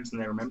lifetimes,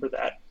 and they remember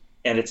that.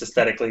 And it's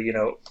aesthetically,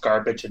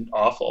 garbage and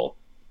awful.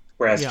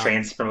 Whereas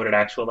trains promoted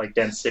actual like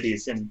dense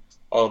cities and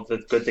all of the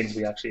good things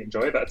we actually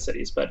enjoy about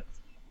cities. But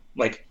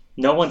like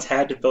no one's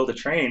had to build a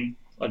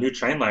new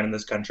train line in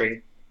this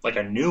country, like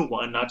a new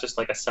one, not just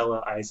like a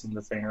Acela-izing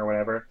the thing or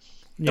whatever.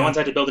 No one's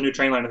had to build a new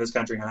train line in this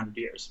country in 100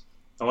 years.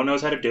 No one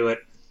knows how to do it.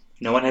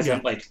 No one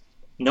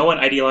no one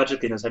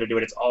ideologically knows how to do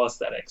it. It's all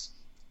aesthetics.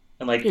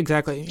 And like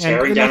exactly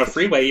tearing down a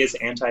freeway is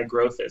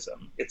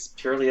anti-growthism. It's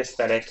purely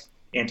aesthetic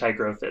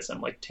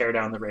anti-growthism. Like tear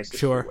down the racist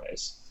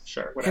freeways.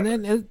 Sure, whatever.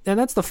 And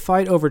that's the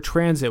fight over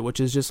transit, which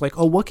is just like,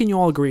 oh, what can you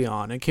all agree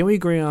on? And can we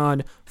agree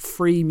on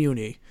free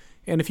Muni?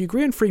 And if you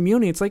agree on free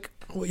Muni, it's like,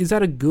 is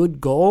that a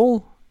good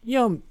goal?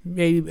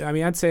 Maybe. I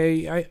mean, I'd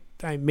say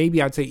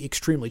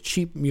extremely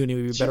cheap Muni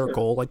would be a better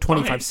goal, like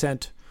 25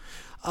 cent.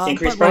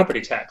 Increase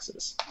property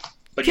taxes.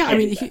 But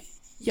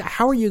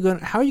how are you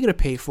gonna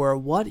pay for it?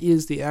 What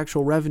is the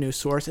actual revenue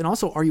source? And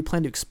also, are you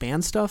planning to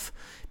expand stuff?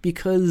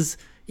 Because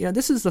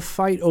this is the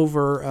fight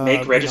over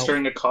make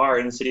registering a car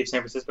in the city of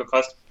San Francisco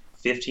cost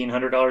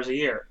 $1,500 a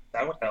year.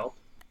 That would help.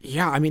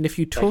 Yeah, I mean, if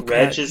you took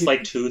reg is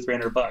like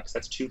 $200-$300.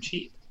 That's too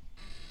cheap.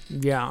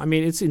 Yeah, I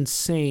mean, it's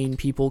insane.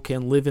 People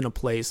can live in a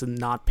place and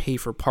not pay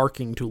for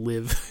parking to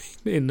live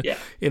in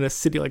a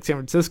city like San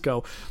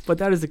Francisco, but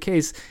that is the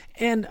case.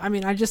 And I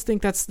mean, I just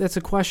think that's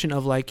a question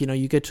of like,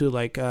 you get to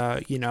like,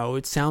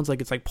 it sounds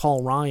like it's like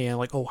Paul Ryan,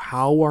 like, oh,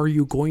 how are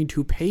you going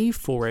to pay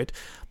for it?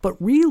 But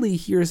really,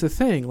 here's the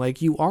thing: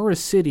 like, you are a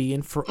city,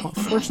 and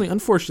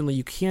unfortunately,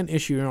 you can't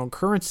issue your own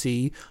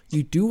currency.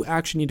 You do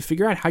actually need to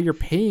figure out how you're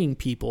paying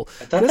people.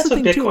 I thought that's what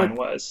Bitcoin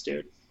was,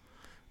 dude.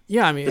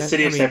 Yeah, I mean, the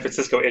city of San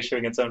Francisco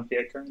issuing its own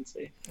fiat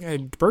currency.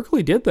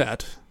 Berkeley did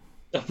that.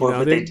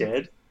 They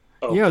did.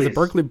 Oh, yeah, the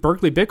Berkeley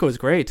Bitcoin was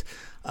great.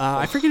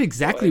 I forget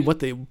exactly what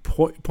the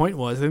point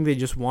was. I think they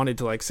just wanted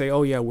to like say,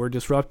 "Oh yeah, we're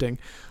disrupting."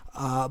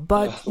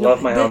 But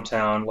love my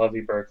hometown. Love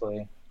you,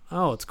 Berkeley.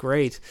 Oh, it's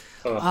great.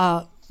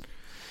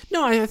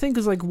 No, I think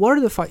it's like, what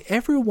are the fight?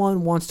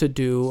 Everyone wants to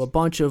do a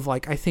bunch of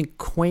like, I think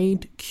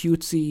quaint,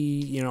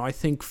 cutesy, I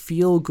think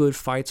feel good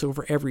fights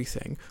over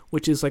everything,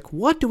 which is like,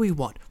 what do we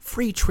want?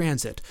 Free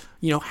transit.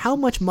 How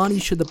much money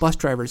should the bus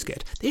drivers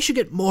get? They should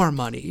get more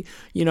money.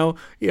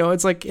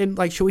 It's like, and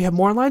like, should we have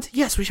more lines?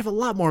 Yes, we should have a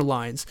lot more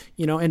lines.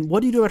 And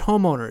what do you do at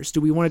homeowners? Do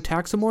we want to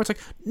tax them more? It's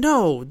like,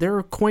 no,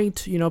 they're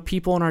quaint,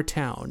 people in our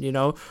town.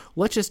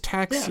 Let's just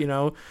tax.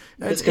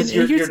 It's because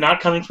you're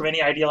not coming from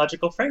any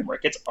ideological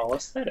framework. It's all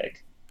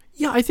aesthetic.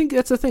 Yeah, I think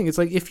that's the thing. It's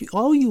like if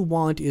all you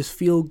want is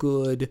feel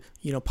good,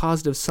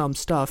 positive sum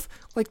stuff,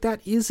 like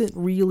that isn't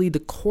really the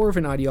core of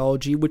an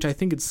ideology, which I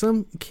think in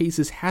some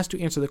cases has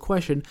to answer the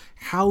question,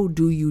 how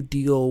do you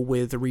deal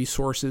with the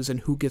resources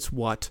and who gets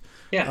what?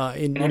 Yeah,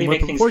 and how do you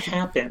make things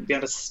happen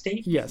beyond a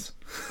statement? Yes.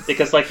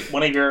 Because like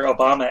one of your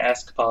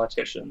Obama-esque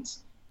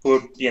politicians who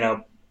would,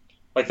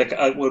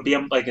 would be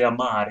like a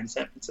mod in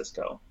San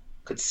Francisco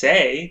could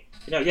say,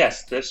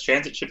 yes, this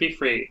transit should be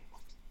free.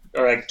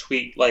 Or like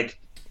tweet like,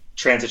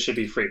 transit should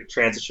be free.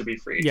 Transit should be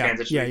free.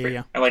 Transit should be free.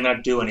 And like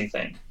not do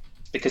anything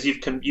because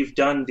you've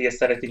done the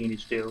aesthetic thing you need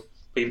to do,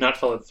 but you've not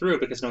followed through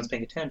because no one's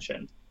paying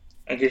attention.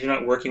 And because you're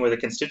not working with a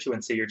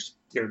constituency, you're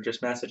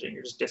just messaging,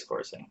 you're just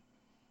discoursing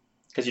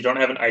because you don't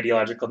have an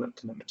ideological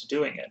commitment to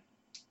doing it.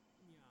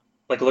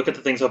 Like look at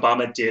the things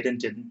Obama did and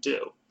didn't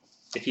do.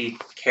 If he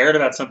cared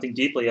about something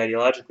deeply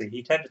ideologically,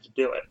 he tended to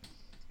do it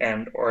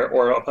and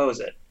or oppose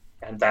it.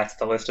 And that's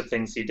the list of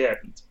things he did.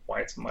 That's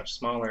why it's much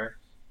smaller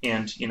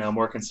and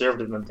more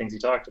conservative than the things he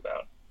talked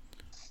about.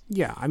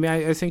 Yeah, I mean,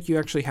 I think you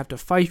actually have to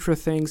fight for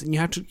things, and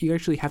you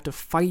actually have to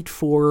fight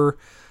for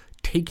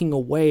taking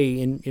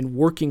away and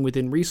working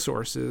within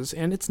resources.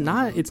 And it's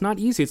not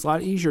easy. It's a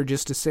lot easier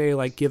just to say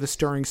like give a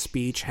stirring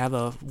speech, have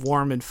a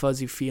warm and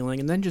fuzzy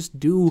feeling, and then just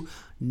do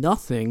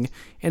nothing.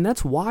 And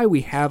that's why we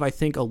have, I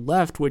think, a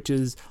left which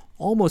is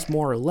almost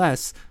more or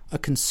less a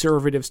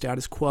conservative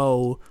status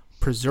quo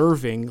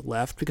preserving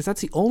left, because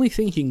that's the only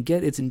thing you can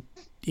get. It's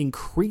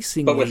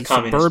increasingly but with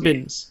suburban.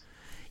 Means.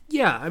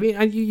 Yeah, I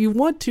mean, you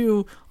want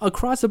to,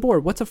 across the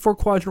board, what's a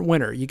 4-quadrant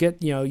winner? You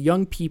get,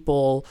 young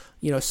people,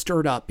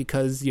 stirred up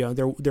because,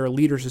 their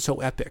leaders are so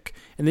epic.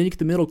 And then you get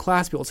the middle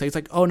class people say, it's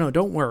like, oh, no,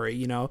 don't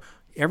worry,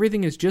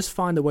 everything is just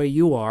fine the way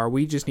you are.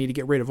 We just need to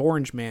get rid of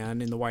Orange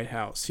Man in the White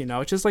House.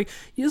 It's just like,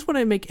 you just want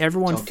to make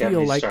everyone don't feel get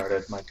me like...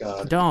 started, my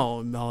God.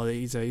 Don't. No,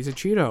 he's a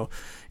Cheeto.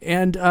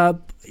 And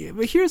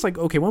here's like,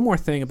 okay, one more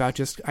thing about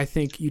just, I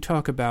think you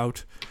talk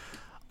about...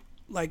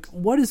 like,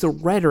 what is the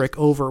rhetoric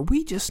over,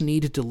 we just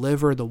need to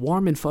deliver the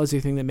warm and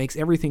fuzzy thing that makes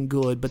everything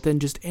good, but then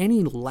just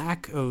any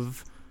lack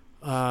of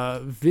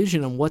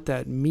vision on what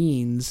that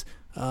means.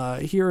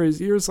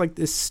 Here's like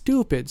this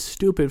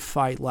stupid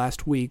fight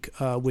last week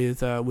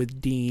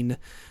with Dean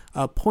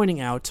pointing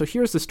out. So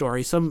here's the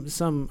story.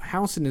 Some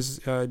house in his,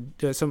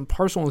 some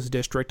parcel in his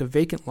district, a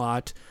vacant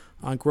lot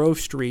on Grove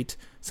Street,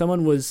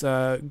 someone was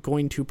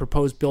going to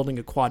propose building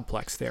a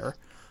quadplex there.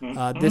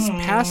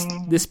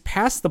 This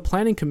passed the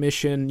planning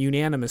commission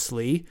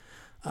unanimously,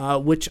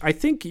 which I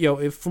think,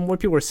 if from what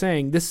people are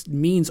saying, this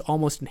means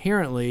almost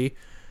inherently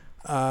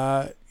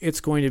it's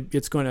going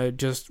to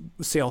just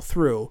sail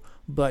through.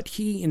 But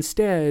he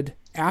instead,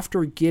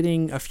 after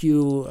getting a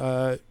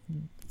few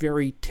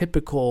very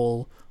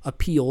typical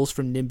appeals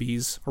from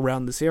NIMBYs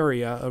around this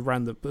area,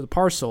 around the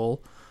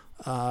parcel,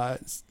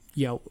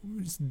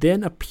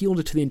 then appealed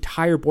it to the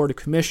entire board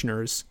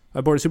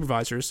of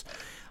supervisors.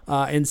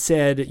 And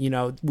said,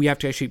 we have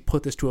to actually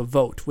put this to a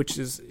vote, which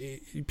is,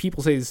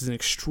 people say this is an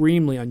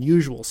extremely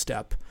unusual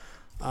step.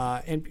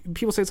 And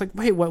people say, it's like,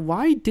 wait,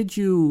 why did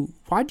you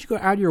go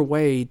out of your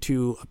way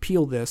to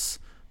appeal this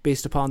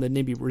based upon the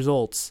NIMBY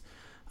results?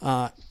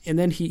 And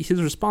then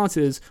his response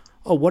is,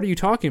 oh, what are you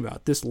talking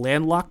about? This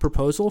landlocked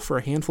proposal for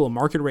a handful of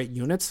market rate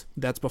units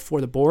that's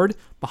before the board,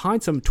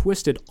 behind some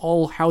twisted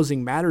all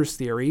housing matters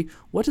theory.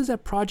 What does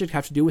that project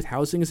have to do with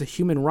housing as a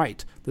human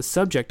right? The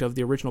subject of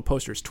the original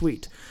poster's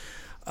tweet.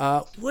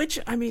 Which,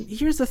 I mean,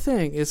 here's the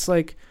thing. It's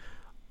like,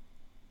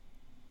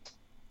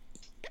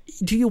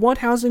 do you want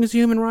housing as a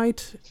human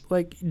right?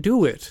 Like,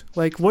 do it.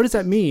 Like, what does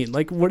that mean?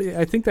 Like, what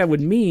I think that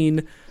would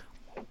mean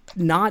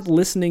not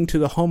listening to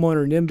the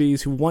homeowner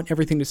NIMBYs who want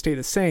everything to stay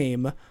the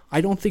same. I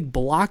don't think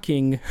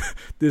blocking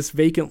this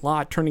vacant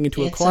lot turning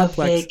into a quadplex. It's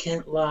a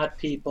vacant lot,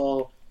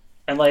 people.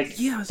 And, like,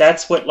 yes.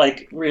 That's what,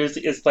 like,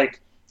 is like,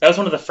 that was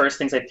one of the first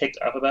things I picked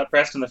up about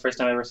Preston the first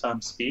time I ever saw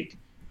him speak.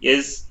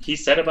 Is he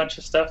said a bunch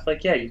of stuff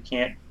like, yeah, you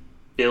can't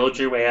build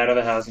your way out of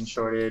a housing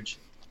shortage.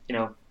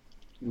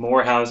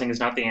 More housing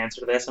is not the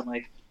answer to this. I'm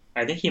like,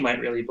 I think he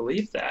might really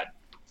believe that.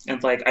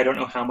 And, like, I don't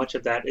know how much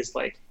of that is,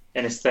 like,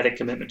 an aesthetic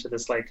commitment to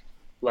this, like,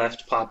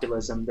 left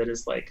populism that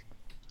is, like,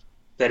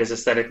 that is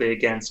aesthetically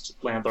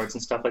against landlords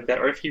and stuff like that.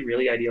 Or if he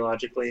really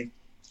ideologically,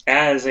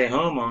 as a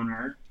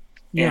homeowner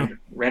and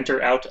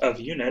renter out of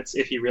units,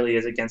 if he really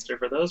is against it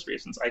for those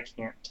reasons. I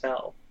can't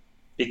tell.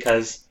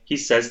 Because he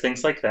says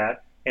things like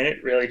that. And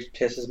it really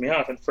pisses me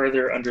off and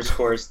further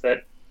underscores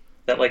that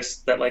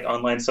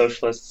online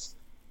socialists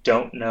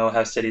don't know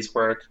how cities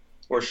work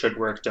or should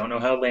work, don't know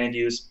how land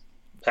use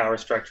power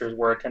structures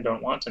work, and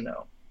don't want to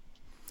know.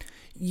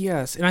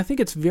 Yes, and I think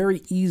it's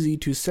very easy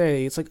to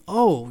say, it's like,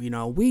 oh,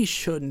 we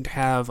shouldn't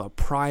have a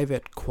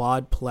private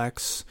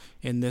quadplex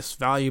in this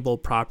valuable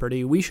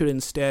property. We should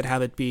instead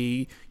have it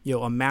be,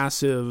 a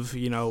massive,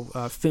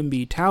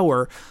 Fimby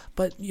tower.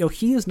 But,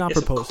 he is not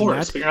proposing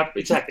that.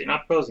 But you're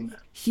not proposing that.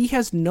 He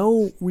has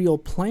no real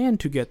plan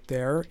to get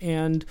there.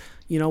 And,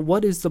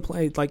 what is the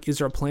plan? Like, is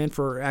there a plan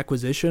for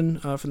acquisition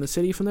from the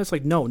city from this?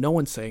 Like, no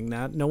one's saying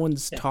that. No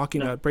one's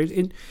talking about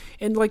it.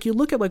 And, like, you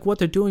look at, like, what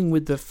they're doing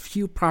with the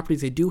few properties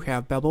they do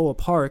have, Balboa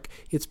Park,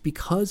 it's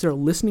because they're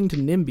listening to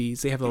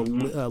NIMBYs. They have a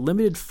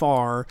limited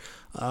floor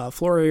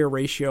area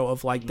ratio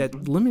of, like, that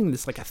limiting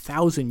this, like,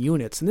 1,000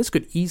 units. And this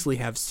could easily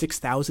have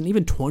 6,000,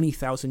 even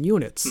 20,000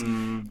 units.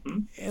 Mm-hmm.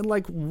 And,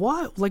 like,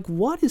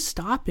 what is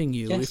stopping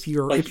you if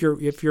you're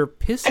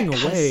pissing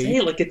away? Say,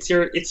 like, it's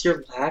your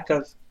lack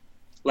of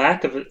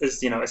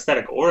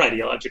aesthetic or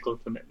ideological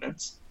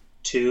commitments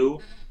to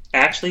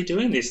actually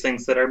doing these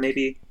things that are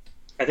maybe,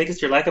 I think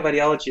it's your lack of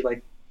ideology,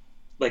 like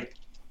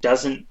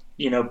doesn't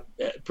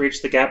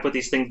bridge the gap with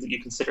these things that you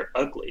consider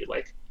ugly,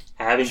 like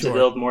having to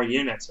build more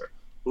units, or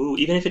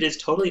even if it is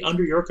totally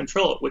under your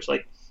control, which,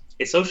 like,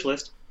 a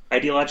socialist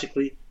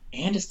ideologically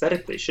and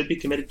aesthetically should be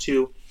committed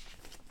to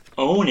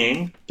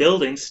owning,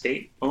 building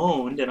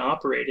state-owned and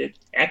operated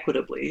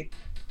equitably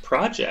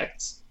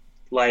projects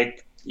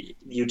like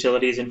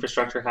utilities,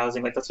 infrastructure,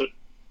 housing. Like, that's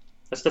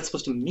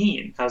supposed to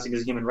mean. Housing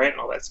is a human right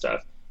and all that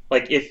stuff.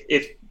 Like,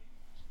 if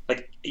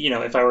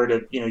I were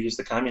to use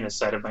the communist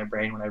side of my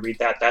brain when I read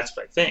that, that's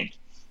what I think.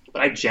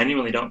 But I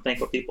genuinely don't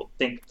think what people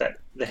think that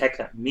the heck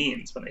that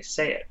means when they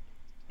say it.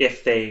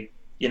 If they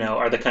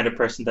are the kind of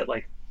person that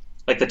like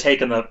the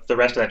take on the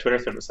rest of that Twitter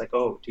thread was like,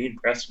 oh, Dean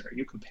Preston, are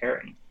you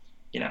comparing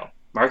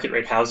market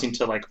rate housing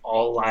to, like,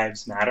 all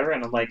lives matter?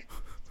 And I'm like,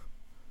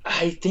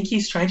 I think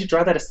he's trying to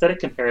draw that aesthetic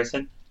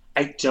comparison.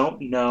 I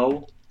don't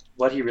know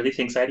what he really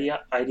thinks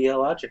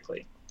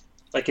ideologically.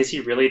 Like, is he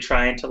really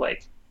trying to,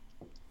 like,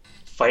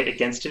 fight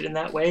against it in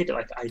that way? To,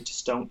 like, I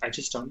just don't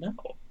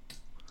know.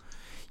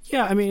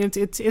 Yeah, I mean,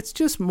 it's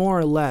just more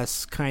or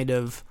less kind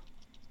of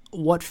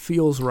what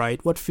feels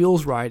right. What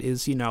feels right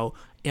is,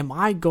 am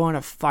I going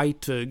to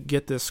fight to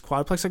get this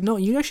quadplex? Like, no,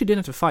 you actually didn't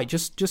have to fight.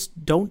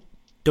 Just don't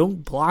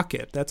block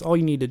it. That's all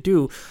you need to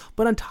do.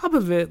 But on top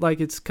of it, like,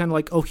 it's kind of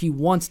like, oh, he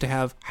wants to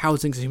have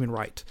housing as a human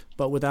right,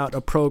 but without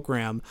a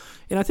program.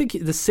 And I think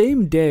the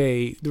same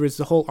day there was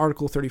the whole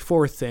Article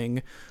 34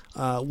 thing,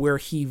 where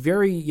he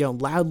very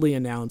loudly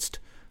announced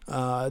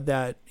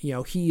that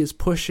he is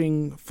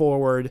pushing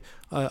forward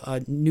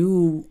a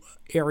new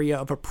area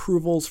of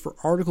approvals for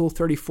Article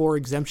 34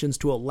 exemptions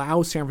to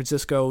allow San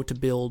Francisco to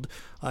build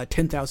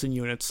 10,000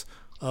 units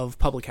of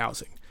public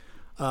housing.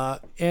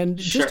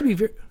 And sure.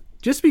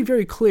 Just to be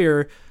very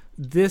clear,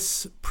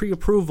 this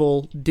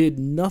pre-approval did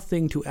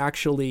nothing to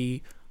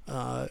actually,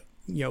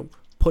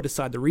 put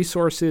aside the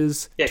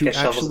resources to get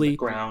shovels in the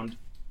ground.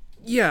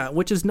 Yeah,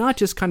 which is not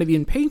just kind of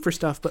in paying for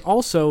stuff, but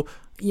also,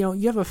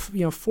 you have a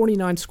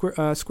 49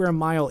 square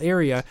mile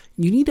area.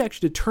 You need to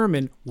actually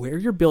determine where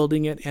you're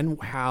building it and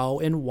how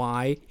and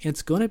why. And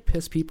it's going to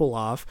piss people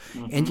off,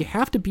 and you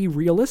have to be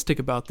realistic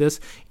about this.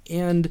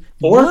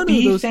 Or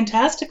be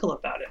fantastical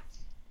about it.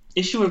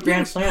 Issue a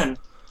grand plan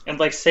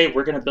and say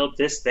we're going to build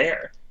this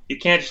there. You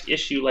can't just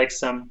issue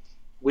some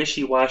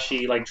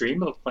wishy-washy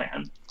dream-of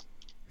plan.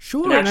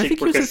 Sure, and I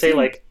think we're going to say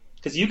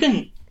because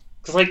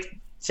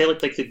say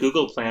the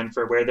Google plan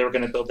for where they were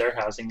going to build their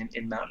housing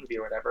in Mountain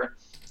View or whatever,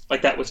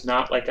 that was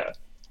not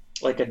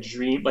a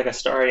dream, a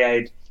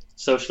starry-eyed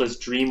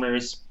socialist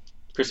dreamer's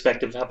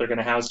perspective of how they're going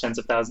to house tens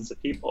of thousands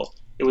of people.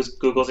 It was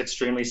Google's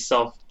extremely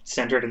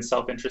self-centered and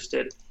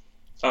self-interested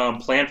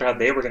plan for how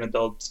they were going to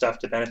build stuff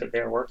to benefit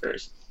their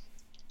workers.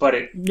 But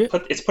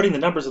it's putting the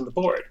numbers on the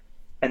board,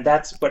 and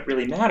that's what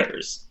really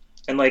matters.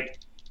 And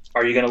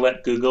are you going to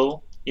let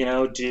Google,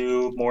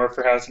 do more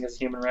for housing as a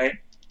human right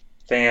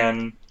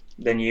than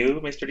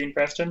you, Mr. Dean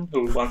Preston,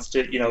 who wants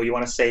to, you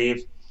want to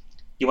save,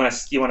 you want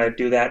to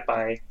do that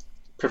by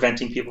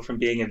preventing people from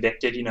being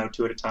evicted,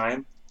 2 at a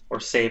time,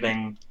 or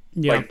saving,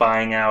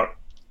 buying out,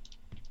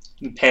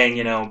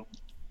 paying,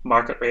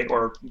 market rate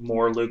or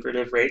more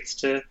lucrative rates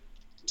to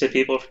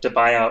people to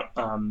buy out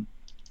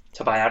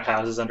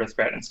houses under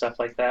threat and stuff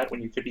like that,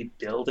 when you could be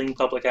building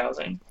public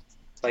housing.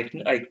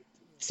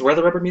 It's where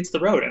the rubber meets the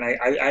road, and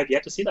I've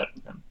yet to see that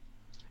from him.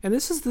 And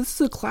this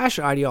is a clash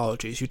of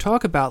ideologies. You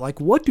talk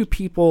about what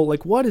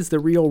is the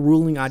real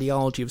ruling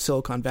ideology of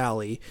Silicon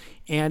Valley?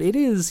 And it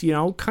is,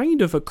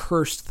 kind of a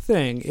cursed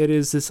thing. It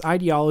is this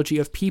ideology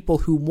of people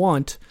who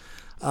want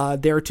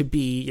there to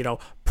be,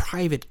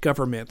 private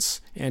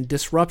governments and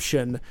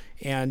disruption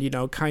and,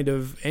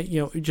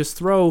 just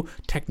throw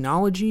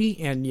technology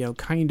and,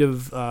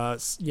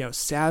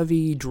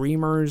 savvy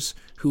dreamers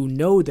who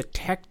know the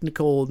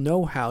technical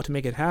know-how to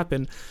make it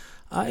happen.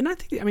 And I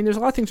think, there's a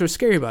lot of things that are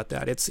scary about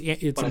that. It's.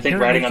 But I think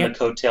riding on the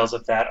coattails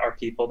of that are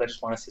people that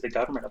just want to see the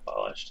government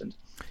abolished, and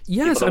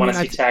yes, people that want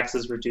to see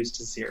taxes reduced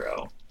to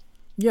zero.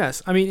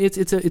 Yes,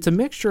 it's a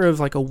mixture of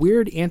a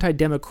weird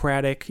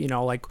anti-democratic,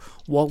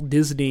 Walt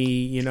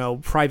Disney,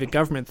 private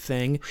government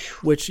thing,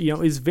 which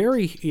is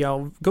very,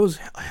 goes,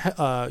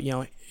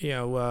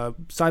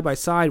 side by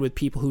side with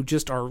people who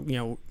just are,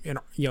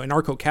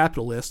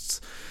 anarcho-capitalists,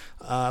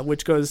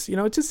 which goes,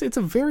 it's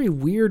a very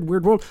weird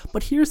world.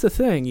 But here's the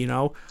thing,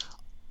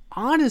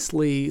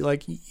 honestly,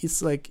 what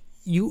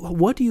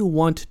do you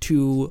want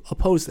to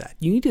oppose that?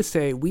 You need to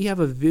say, we have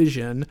a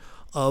vision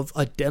of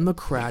a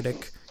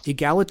democratic,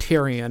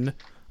 egalitarian,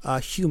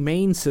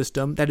 humane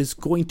system that is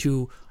going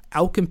to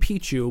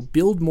outcompete you,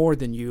 build more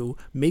than you,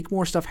 make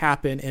more stuff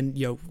happen, and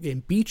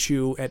and beat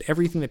you at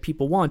everything that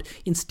people want.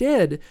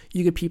 Instead,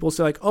 you get people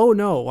say oh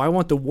no, I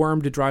want the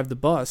worm to drive the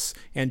bus,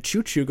 and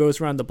choo-choo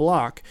goes around the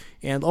block,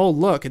 and oh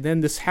look, and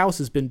then this house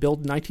has been built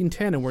in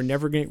 1910 and we're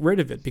never getting rid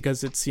of it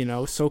because it's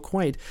so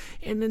quaint.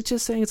 And it's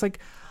just saying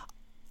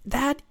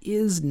that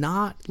is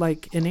not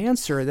an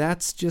answer.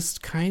 That's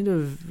just kind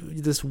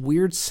of this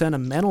weird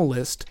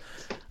sentimentalist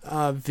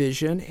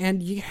vision,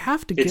 and you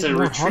have to get it's a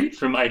retreat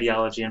from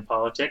ideology and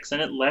politics,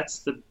 and it lets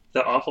the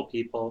awful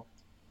people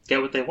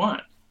get what they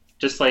want.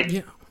 Just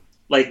if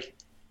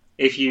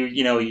you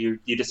you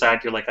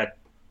decide you're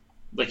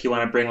you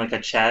want to bring a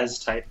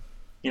Chaz type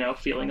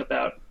feeling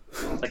about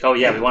oh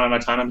yeah, we want an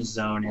autonomous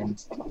zone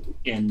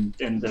in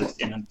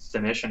the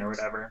mission or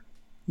whatever.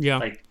 Yeah,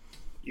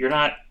 you're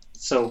not.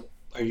 So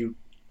are you?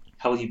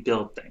 How will you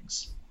build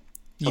things?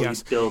 How will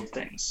you build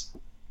things?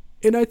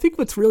 And I think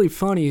what's really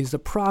funny is the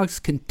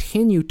progs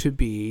continue to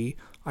be,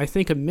 I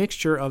think, a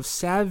mixture of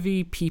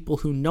savvy people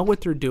who know what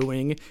they're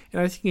doing,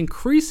 and I think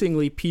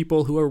increasingly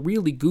people who are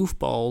really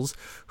goofballs,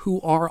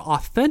 who are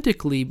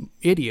authentically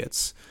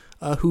idiots,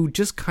 who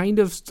just kind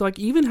of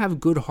even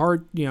have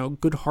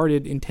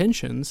good-hearted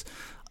intentions,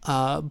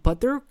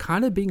 but they're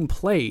kind of being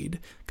played.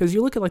 Because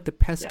you look at the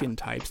Peskin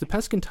types. The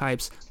Peskin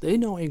types, they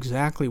know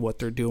exactly what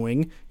they're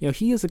doing.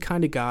 He is the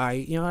kind of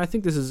guy. I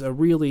think this is a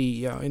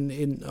really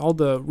in all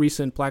the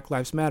recent Black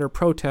Lives Matter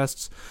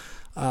protests.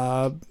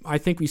 I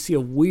think we see a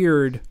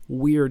weird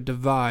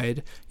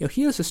divide.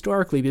 He has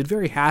historically been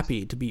very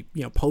happy to be,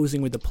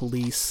 posing with the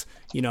police.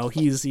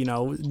 He's,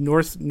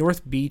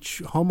 North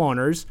Beach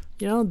homeowners,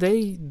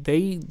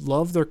 they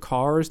love their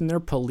cars and their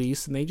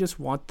police, and they just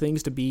want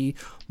things to be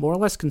more or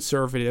less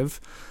conservative.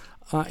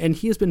 And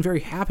he has been very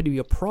happy to be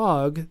a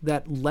prog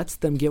that lets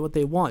them get what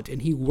they want.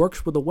 And he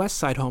works with the West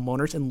Side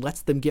homeowners and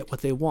lets them get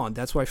what they want.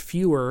 That's why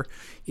Fewer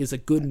is a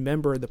good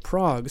member of the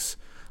progs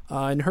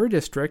in her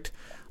district.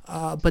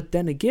 But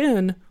then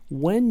again,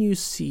 when you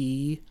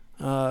see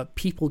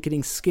people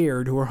getting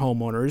scared who are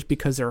homeowners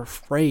because they're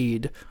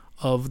afraid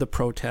of the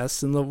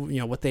protests and the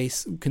what they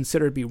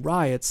consider to be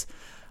riots,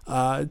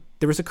 there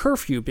was a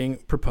curfew being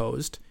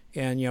proposed,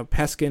 and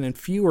Peskin and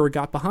Fewer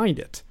got behind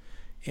it.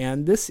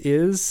 And this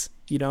is,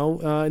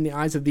 in the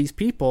eyes of these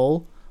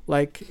people,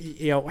 like,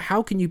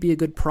 how can you be a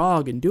good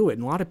prog and do it?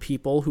 And a lot of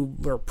people who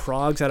are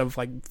progs out of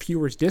like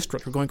Fewer's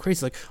district are going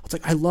crazy. It's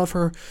like, I love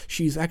her.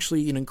 She's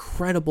actually an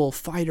incredible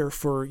fighter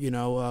for,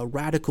 a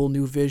radical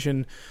new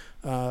vision,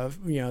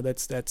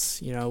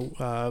 that's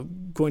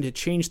going to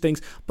change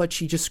things. But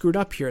she just screwed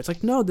up here. It's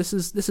like, no, this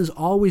has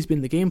always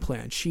been the game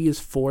plan. She is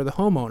for the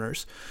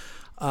homeowners.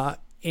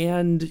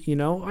 And,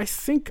 I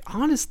think,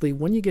 honestly,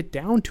 when you get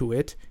down to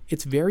it,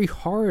 it's very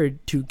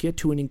hard to get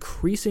to an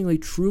increasingly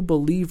true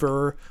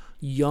believer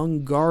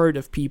young guard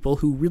of people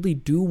who really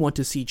do want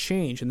to see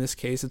change. In this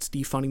case, it's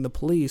defunding the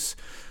police,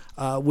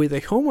 with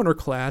a homeowner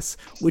class,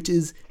 which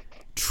is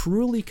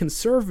truly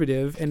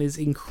conservative and is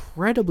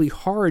incredibly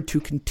hard to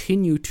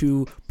continue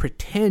to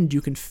pretend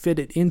you can fit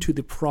it into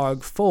the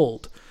prog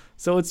fold.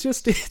 So it's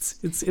just,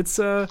 it's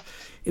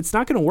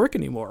not going to work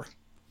anymore.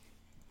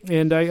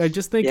 And I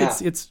just think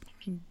it's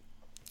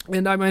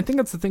and I think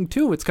that's the thing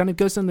too. It's kind of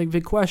goes to the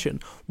big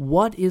question: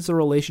 what is the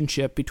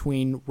relationship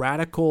between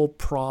radical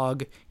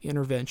prog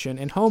intervention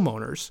and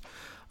homeowners?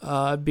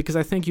 Because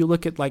I think you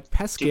look at like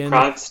Peskin. Do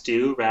progs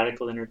do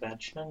radical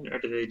intervention, or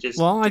do they just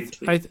do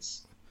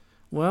tweets?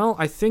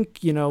 I think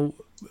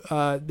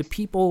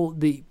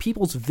the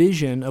people's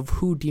vision of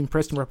who Dean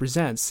Preston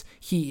represents.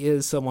 He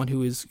is someone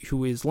who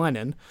is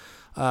Lenin.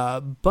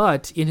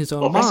 But in his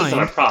own mind, Preston's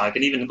not a prog,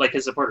 and even like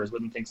his supporters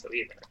wouldn't think so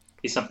either.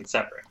 He's something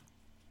separate.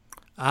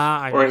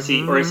 Or is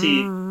he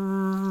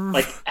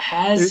like,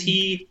 does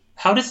he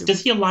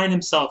align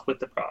himself with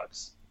the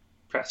progs,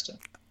 Preston?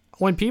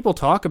 When people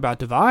talk about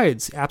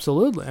divides,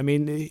 absolutely. I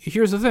mean,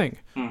 here's the thing.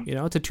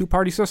 It's a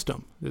two-party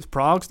system. There's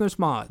progs and there's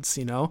mods.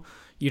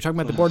 You're talking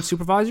about the board of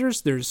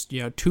supervisors. There's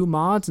 2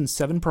 mods and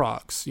 7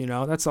 progs.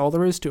 That's all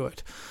there is to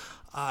it.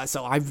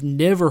 So I've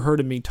never heard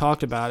him being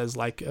talked about as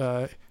like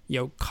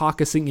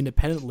caucusing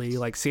independently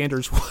like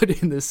Sanders would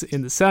in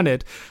the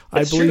Senate.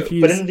 That's true.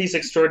 But in these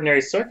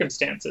extraordinary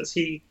circumstances,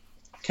 he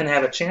can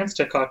have a chance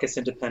to caucus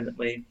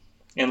independently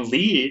and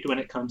lead when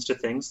it comes to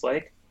things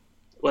like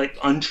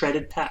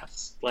untreaded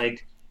paths,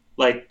 like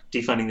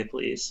defunding the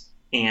police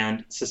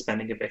and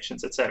suspending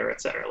evictions, et cetera,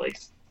 et cetera. Like,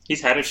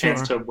 he's had a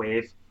chance to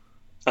wave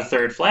a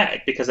third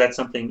flag, because that's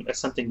something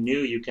new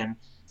you can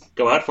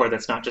go out for.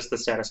 That's not just the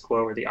status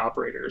quo where the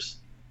operators,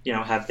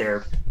 have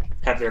their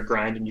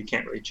grind and you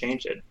can't really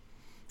change it.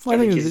 Well, I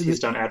think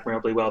he's done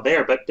admirably well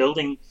there. But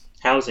building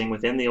housing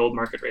within the old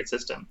market rate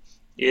system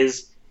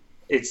it's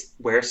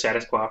where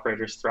status quo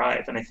operators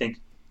thrive. And I think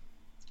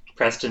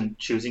Preston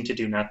choosing to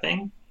do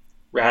nothing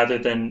rather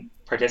than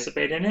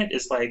participate in it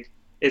is like,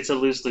 it's a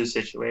lose-lose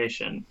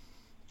situation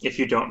if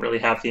you don't really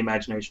have the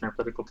imagination or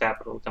political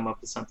capital to come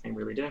up with something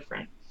really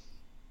different.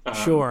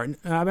 Sure.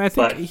 I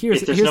think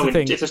here's the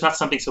thing. If there's not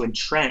something so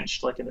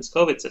entrenched like in this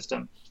COVID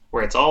system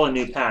where it's all a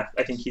new path,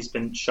 I think he's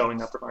been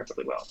showing up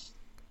remarkably well.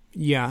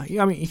 Yeah,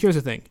 I mean, here's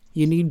the thing.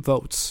 You need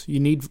votes. You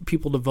need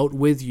people to vote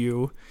with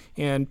you,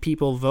 and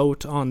people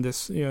vote on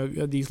this,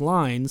 these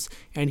lines,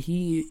 and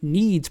he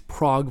needs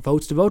prog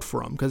votes to vote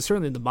for him, because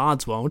certainly the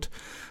mods won't.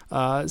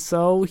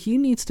 So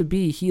he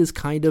is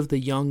kind of the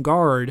young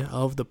guard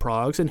of the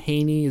progs, and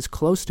Haney is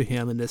close to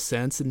him in this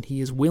sense, and he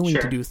is willing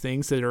to do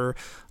things that are,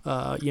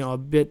 a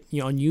bit,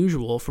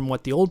 unusual from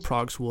what the old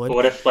progs would. But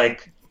what if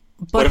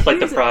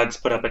the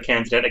progs put up a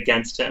candidate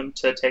against him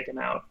to take him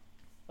out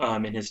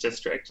in his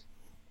district?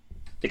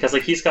 Because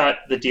like, he's got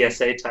the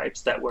DSA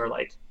types that were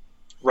like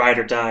ride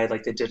or die,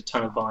 like they did a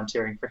ton of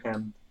volunteering for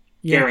him.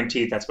 Yeah.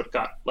 Guaranteed that's what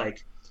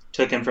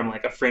took him from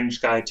like a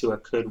fringe guy to a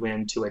could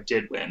win to a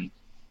did win,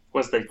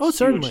 was the huge,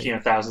 certainly.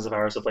 Thousands of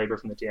hours of labor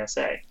from the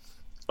DSA.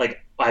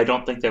 Like, I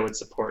don't think they would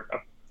support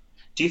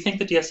do you think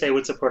the DSA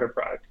would support a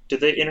prog? Do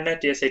the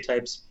internet DSA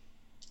types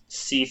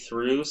see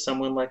through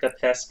someone like a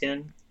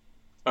Peskin?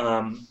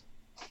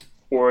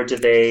 Or do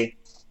they...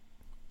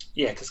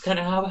 Yeah, because kind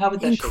of how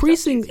would that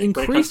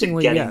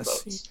increasingly,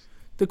 yes. Votes?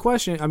 The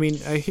question, I mean,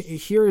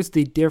 here is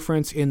the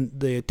difference in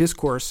the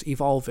discourse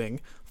evolving.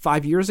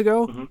 5 years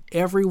ago,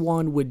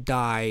 everyone would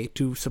die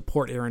to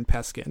support Aaron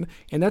Peskin,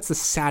 and that's the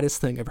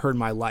saddest thing I've heard in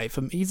my life.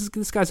 I mean,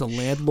 this guy's a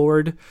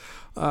landlord,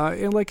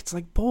 and like, it's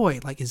like, boy,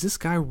 like, is this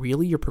guy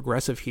really your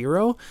progressive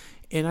hero?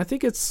 And I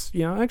think it's,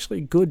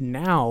 actually good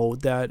now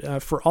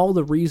that for all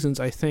the reasons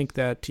I think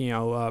that,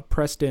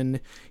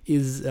 Preston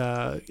is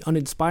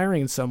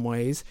uninspiring in some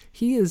ways,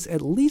 he is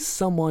at least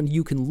someone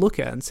you can look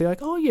at and say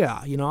like, oh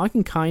yeah, I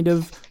can kind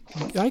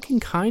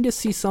of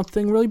see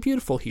something really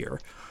beautiful here.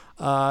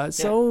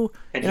 So,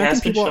 and he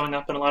has been showing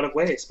up in a lot of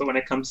ways, but when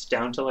it comes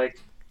down to I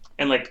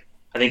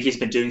think he's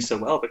been doing so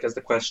well because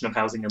the question of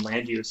housing and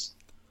land use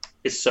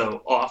is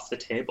so off the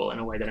table in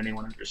a way that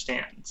anyone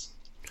understands.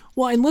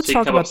 Well, and let's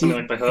talk about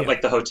something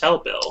like the hotel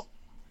bill,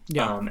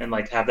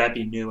 and have that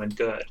be new and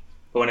good.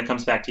 But when it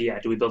comes back to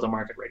do we build a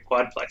market rate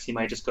quadplex? He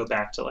might just go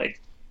back to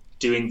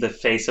doing the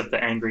face of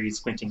the angry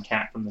squinting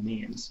cat from the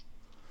memes.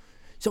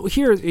 So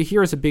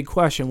here's a big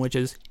question, which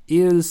is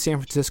San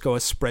Francisco a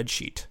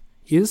spreadsheet?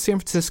 Is San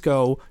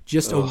Francisco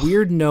just a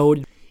weird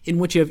node in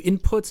which you have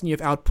inputs and you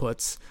have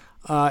outputs?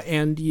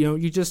 And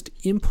you just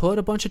input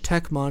a bunch of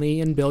tech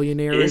money and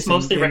billionaires. It is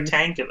mostly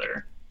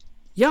rectangular.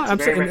 Yeah, it's I'm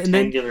saying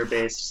rectangular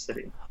based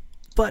city.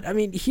 But I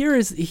mean, here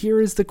is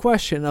the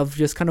question of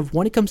just kind of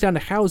when it comes down to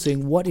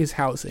housing, what is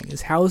housing?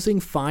 Is housing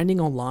finding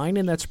a line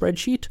in that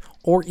spreadsheet,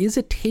 or is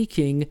it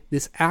taking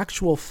this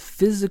actual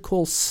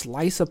physical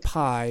slice of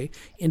pie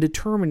and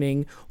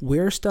determining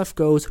where stuff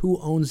goes,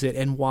 who owns it,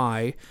 and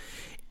why?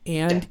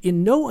 And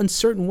in no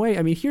uncertain way,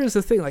 I mean, here's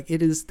the thing: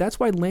 that's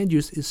why land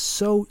use is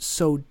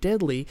so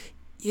deadly.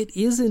 It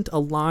isn't a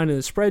line in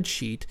a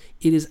spreadsheet;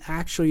 it is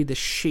actually the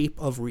shape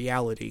of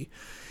reality.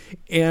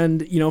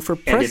 And for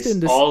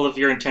Preston, all of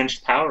your intense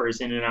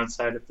powers in and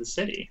outside of the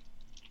city.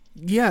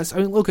 Yes, I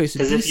mean, okay, so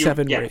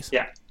D7 race.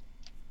 Yeah.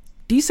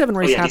 D7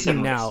 race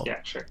happening D7 now. Race.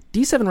 Yeah, sure.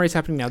 D7 race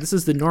happening now. This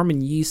is the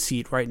Norman Yee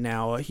seat right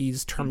now.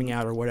 He's terming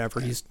out or whatever.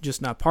 He's just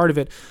not part of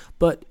it.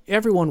 But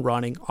everyone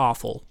running,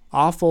 awful.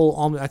 I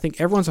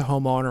think everyone's a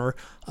homeowner.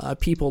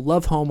 People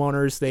love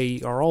homeowners.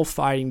 They are all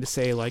fighting to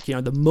say,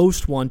 the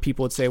most one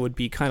people would say would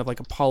be kind of like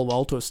a Palo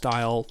Alto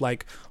style,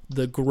 like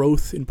the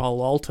growth in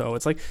Palo Alto.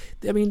 It's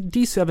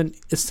D7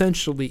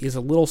 essentially is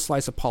a little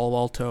slice of Palo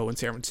Alto in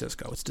San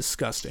Francisco. It's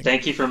disgusting.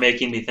 Thank you for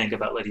making me think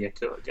about Lydia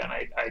Ko again.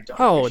 I don't.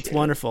 Oh, it's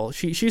wonderful.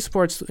 She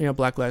supports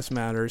Black Lives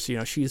Matters.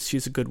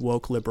 She's a good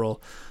woke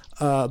liberal.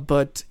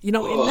 But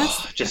and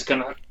that's just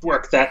gonna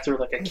work that through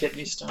like a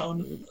kidney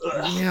stone.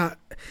 Ugh. Yeah,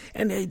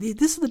 and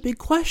this is the big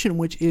question,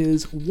 which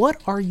is,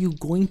 what are you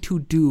going to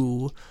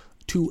do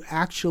to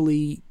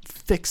actually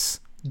fix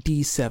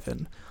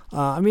D7?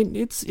 I mean,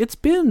 it's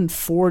been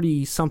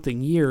 40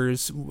 something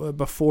years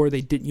before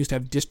they didn't used to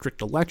have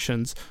district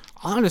elections.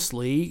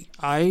 Honestly,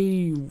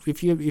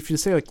 if you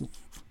say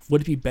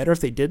would it be better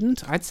if they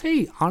didn't? I'd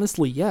say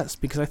honestly yes,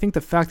 because I think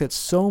the fact that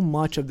so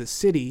much of the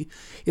city,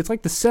 it's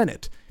like the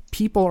Senate.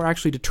 People are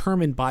actually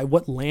determined by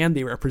what land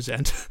they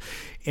represent.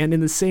 And in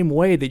the same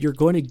way that you're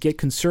going to get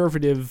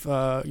conservative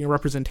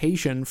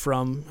representation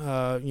from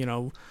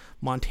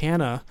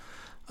Montana,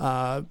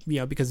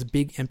 because of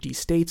big empty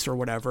states or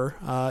whatever,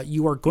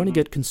 you are going to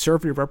get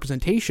conservative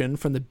representation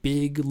from the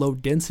big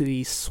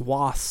low-density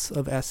swaths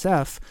of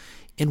SF.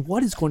 And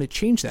what is going to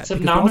change that? So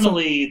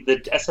nominally, the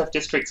SF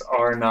districts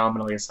are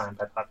nominally assigned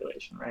by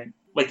population, right?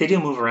 They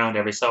do move around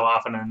every so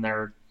often, and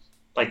they're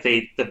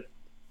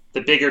the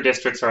bigger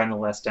districts are in the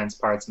less dense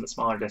parts, and the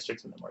smaller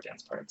districts in the more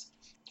dense parts.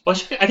 Well,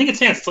 I think it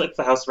stands. It's like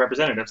the House of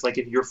Representatives.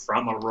 If you're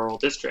from a rural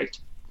district,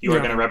 you are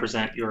going to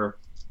represent your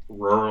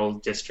rural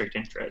district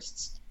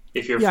interests.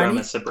 If you're from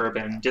a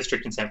suburban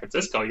district in San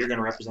Francisco, you're going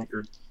to represent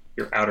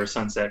your outer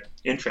Sunset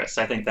interests.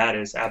 I think that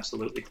is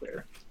absolutely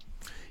clear.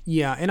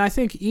 Yeah, and I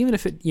think even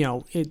if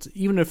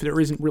even if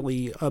there isn't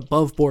really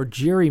above board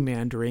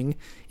gerrymandering,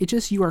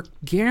 you are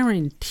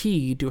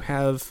guaranteed to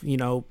have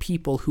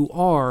people who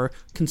are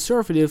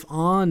conservative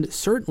on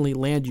certainly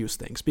land use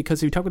things, because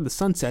if you talk about the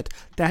Sunset,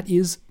 that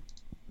is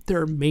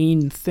their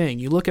main thing.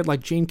 You look at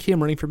Jane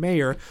Kim running for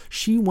mayor;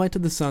 she went to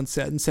the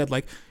Sunset and said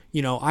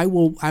I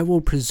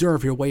will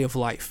preserve your way of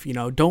life.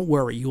 Don't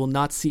worry, you will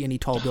not see any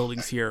tall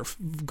buildings here.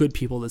 Good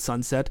people of the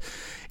Sunset.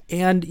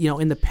 And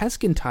in the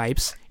Peskin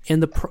types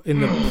and the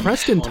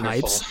Preston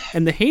types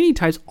and the Haney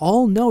types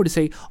all know to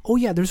say, oh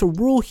yeah, there's a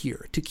rule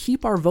here to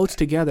keep our votes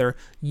together.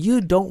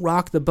 You don't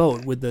rock the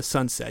boat with the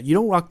Sunset. You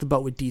don't rock the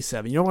boat with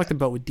D7. You don't rock the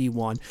boat with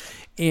D1.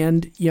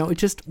 And it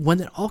just,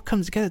 when it all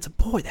comes together, it's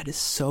boy, that is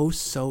so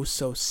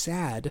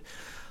sad.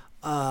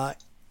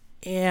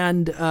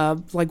 And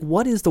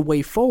what is the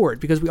way forward?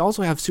 Because we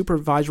also have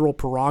supervisory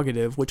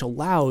prerogative, which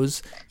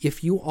allows,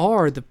 if you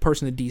are the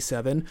person at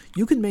D7,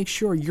 you can make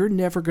sure you're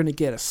never going to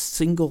get a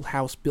single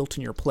house built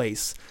in your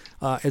place,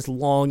 as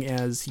long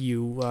as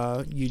you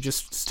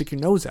just stick your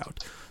nose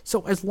out.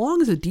 So as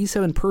long as a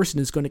D7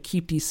 person is going to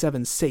keep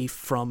D7 safe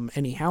from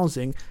any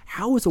housing,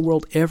 how is the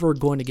world ever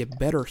going to get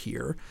better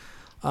here?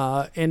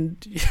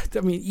 And I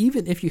mean,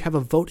 even if you have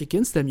a vote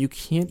against them, you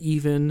can't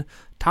even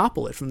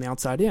topple it from the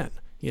outside in.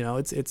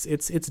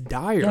 It's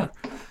dire. Yeah.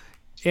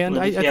 And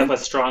if you have a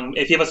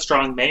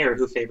strong mayor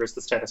who favors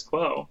the status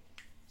quo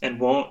and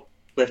won't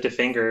lift a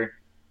finger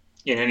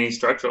in any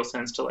structural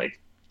sense to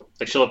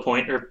she'll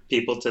appoint her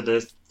people to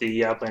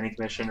the planning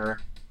commission or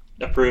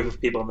approve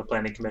of people in the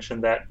planning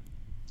commission that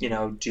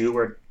do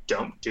or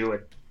don't do a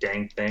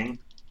dang thing,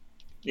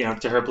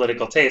 to her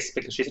political taste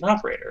because she's an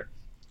operator,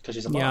 because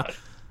she's a mod.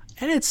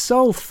 And it's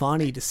so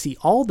funny to see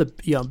all the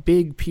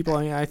big people.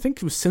 I mean, I think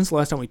it was since the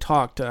last time we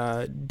talked,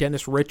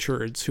 Dennis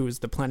Richards, who is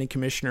the planning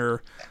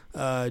commissioner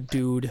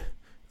dude,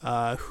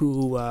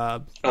 who...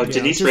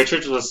 Denise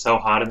Richards was so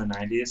hot in the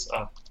 90s.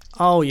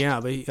 Oh, yeah,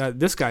 but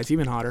this guy's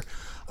even hotter.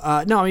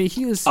 No, I mean,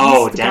 he was...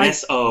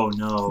 Dennis? Oh,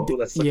 no.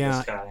 Let's look at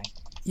this guy.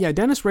 Yeah,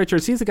 Dennis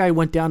Richards, he's the guy who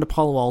went down to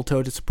Palo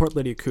Alto to support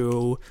Lydia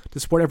Ku, to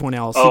support everyone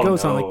else. He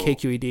goes on like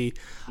KQED.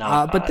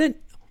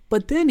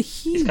 But then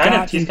he's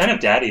kind of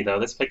daddy though.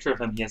 This picture of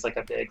him, he has like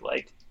a big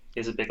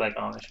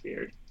Amish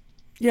beard.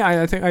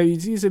 Yeah, I think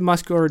he's a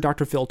muscular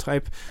Dr. Phil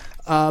type.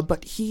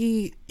 But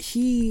he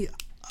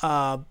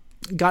got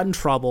in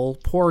trouble.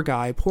 Poor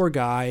guy,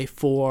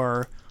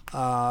 for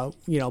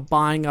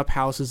buying up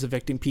houses,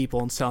 evicting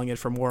people, and selling it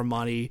for more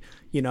money.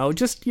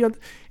 It's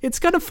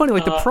kind of funny.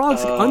 Like the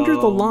progs under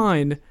the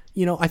line.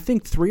 I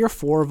think 3 or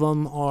 4 of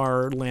them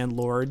are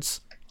landlords.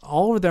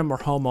 All of them are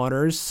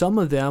homeowners. Some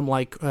of them,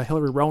 like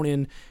Hillary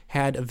Ronan,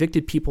 had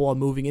evicted people while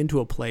moving into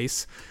a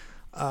place.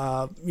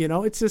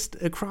 It's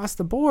just across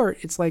the board.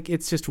 It's like,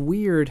 it's just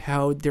weird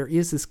how there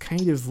is this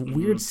kind of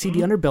weird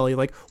seedy underbelly.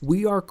 Like,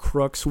 we are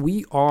crooks,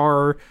 we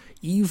are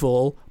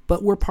evil,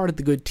 but we're part of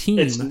the good team.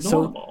 It's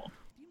normal.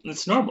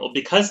 It's normal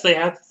because they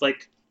have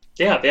this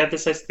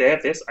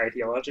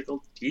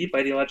deep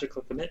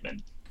ideological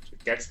commitment.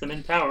 It gets them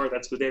in power.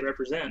 That's who they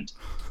represent,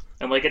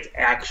 and it's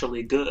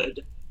actually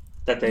good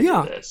that they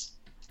do this.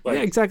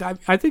 Exactly.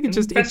 I think it's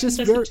just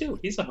very... too.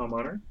 He's a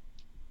homeowner.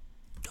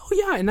 Oh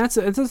yeah, and that's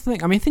the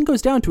thing. I mean, the thing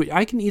goes down to it.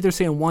 I can either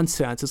say in one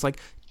sense, it's like,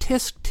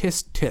 tisk,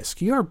 tisk,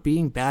 tisk, you are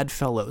being bad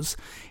fellows.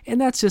 And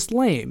that's just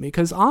lame,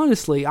 because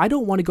honestly, I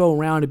don't want to go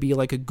around and be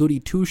like a goody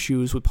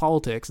two-shoes with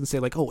politics and say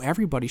like, oh,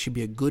 everybody should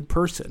be a good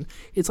person.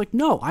 It's like,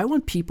 no, I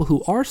want people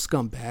who are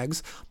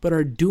scumbags, but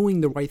are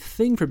doing the right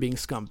thing for being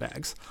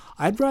scumbags.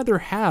 I'd rather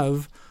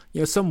have...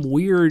 some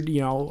weird,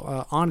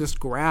 honest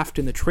graft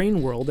in the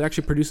train world that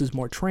actually produces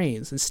more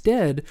trains.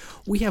 Instead,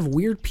 we have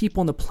weird people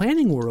in the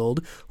planning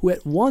world who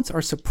at once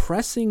are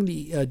suppressing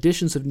the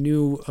additions of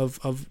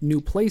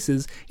new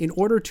places in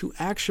order to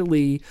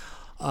actually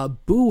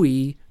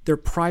buoy their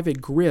private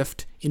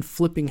grift in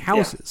flipping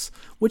houses,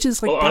 which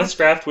is like... Well, honest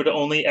graft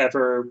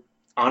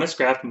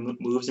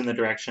moves in the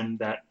direction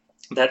that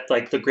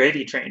like the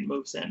gravy train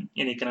moves in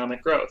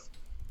economic growth.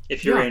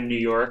 If you're in New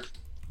York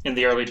in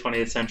the early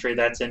 20th century,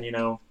 that's in,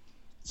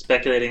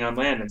 speculating on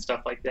land and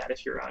stuff like that.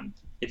 If you're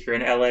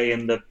in LA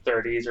in the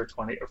 30s or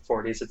 20s or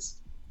 40s, it's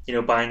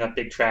buying up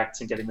big tracts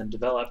and getting them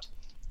developed.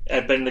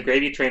 But in the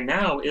gravy train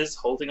now is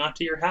holding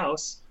onto your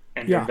house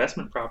and your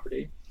investment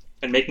property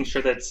and making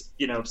sure that's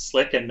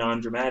slick and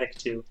non-dramatic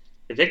to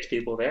evict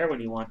people there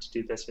when you want to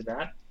do this or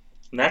that.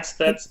 And that's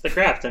the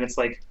graft. And it's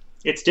like,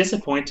 it's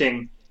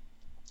disappointing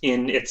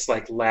in its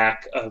like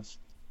lack of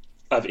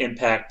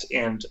impact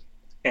and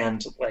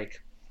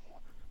like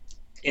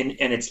in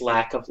its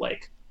lack of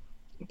like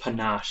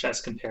panache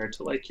as compared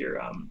to like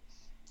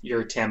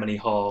your Tammany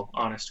Hall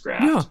honest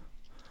graft. Yeah.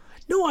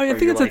 No, I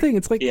think that's the thing.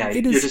 It's like, you're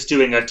just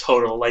doing a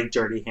total like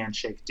dirty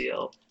handshake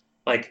deal.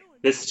 Like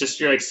this is just,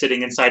 you're like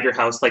sitting inside your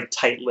house, like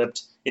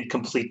tight-lipped in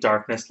complete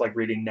darkness, like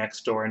reading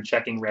Nextdoor and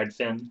checking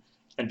Redfin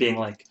and being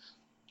like,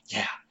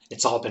 yeah,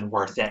 it's all been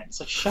worth it. It's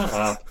like, shut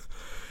up.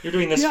 You're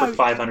doing this for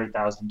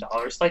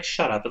 $500,000. Like,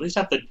 shut up. At least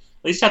have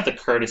the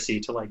courtesy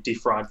to like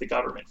defraud the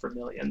government for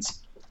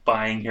millions.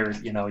 Buying your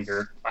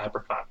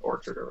apricot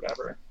orchard or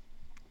whatever.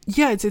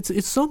 Yeah,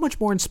 it's so much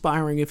more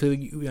inspiring if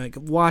you like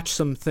watch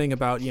something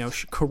about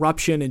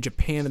corruption in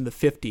Japan in the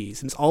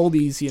 50s, and it's all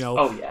these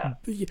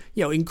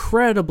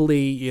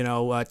incredibly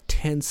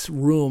tense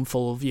room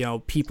full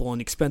of people in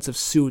expensive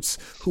suits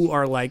who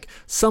are like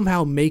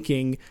somehow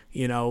making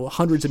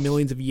hundreds of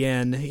millions of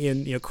yen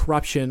in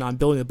corruption on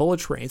building the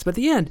bullet trains. But at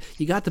the end,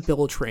 you got the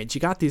bullet trains,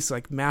 you got these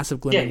like massive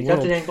glimmering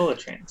got the dang bullet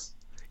trains.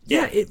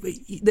 Yeah,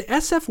 the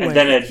SF way.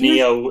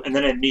 And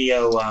then a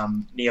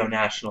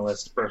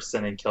neo-nationalist bursts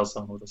in and kills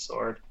someone with a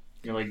sword.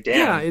 You're like,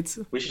 damn,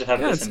 we should have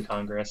this in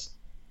Congress.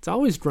 It's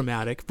always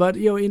dramatic, but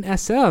in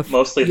SF,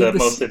 mostly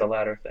the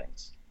latter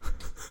things.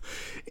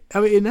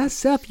 I mean, in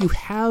SF, you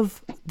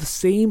have the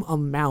same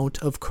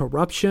amount of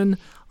corruption,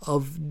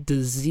 of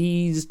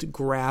diseased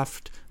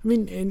graft. I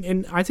mean,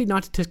 and I say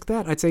not to tick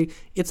that. I'd say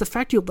it's the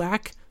fact you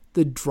lack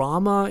the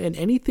drama and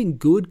anything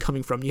good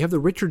coming from. You have the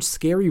Richard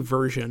Scarry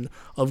version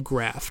of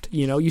graft.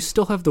 You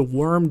still have the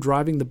worm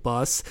driving the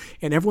bus,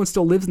 and everyone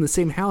still lives in the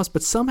same house,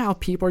 but somehow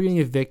people are getting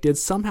evicted.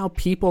 Somehow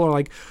people are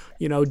like,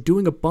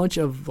 doing a bunch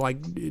of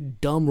like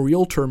dumb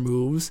realtor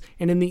moves,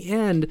 and in the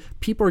end,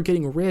 people are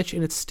getting rich,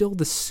 and it's still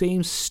the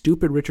same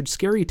stupid Richard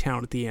Scarry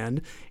town at the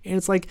end. And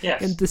it's like,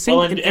 and the same,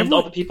 and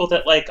all the people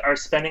that like are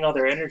spending all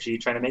their energy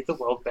trying to make the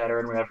world better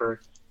and whatever,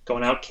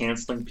 going out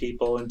canceling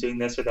people and doing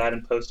this or that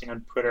and posting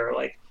on Twitter, are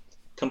like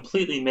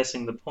completely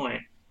missing the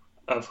point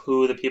of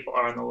who the people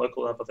are on the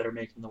local level that are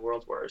making the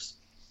world worse.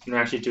 And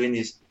they're actually doing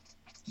these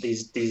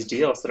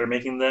deals that are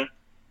making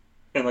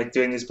and like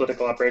doing these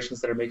political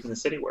operations that are making the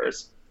city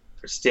worse.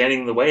 They're standing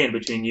in the way in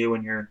between you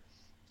and your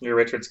your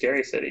Richard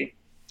Scary City,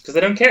 because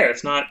they don't care.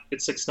 It's not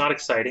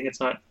exciting. It's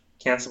not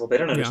cancelable. They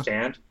don't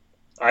understand.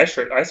 I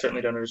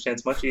certainly don't understand.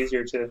 It's much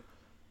easier to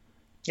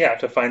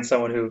find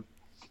someone who,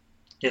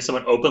 if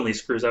someone openly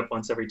screws up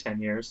once every 10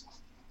 years.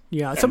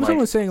 Yeah, someone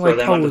was saying like,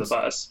 throw them under the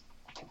bus.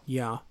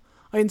 Yeah.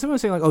 I mean, someone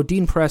was saying like, oh,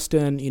 Dean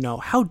Preston,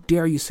 how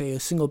dare you say a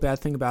single bad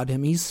thing about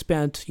him? He's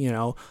spent,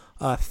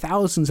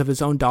 thousands of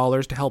his own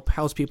dollars to help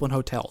house people in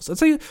hotels.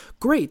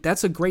 Great.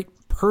 That's a great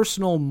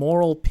personal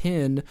moral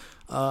pin.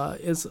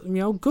 Is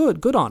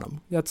good on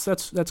him.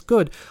 That's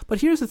good.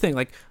 But here's the thing: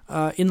 like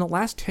in the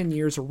last 10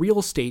 years, real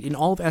estate in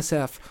all of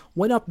SF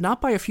went up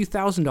not by a few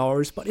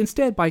 $1,000s, but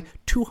instead by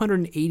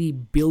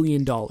 $280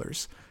 billion.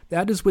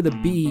 That is with a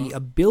B,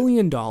 $1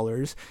 billion.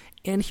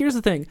 And here's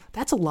the thing,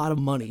 that's a lot of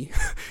money.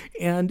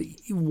 And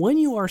when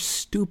you are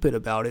stupid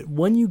about it,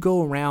 when you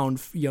go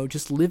around,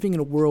 just living in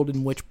a world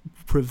in which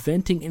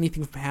preventing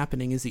anything from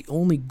happening is the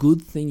only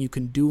good thing you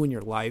can do in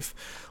your life,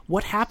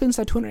 what happens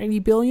at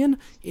 $280 billion?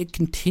 It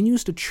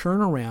continues to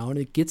churn around,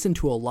 it gets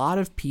into a lot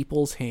of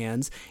people's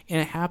hands,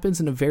 and it happens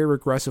in a very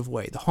regressive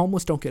way. The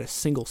homeless don't get a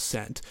single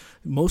cent.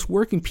 Most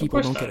working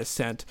people don't get a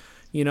cent.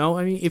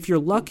 If you're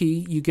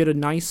lucky, you get a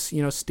nice,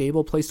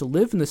 stable place to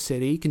live in the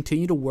city,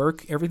 continue to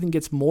work, everything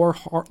gets more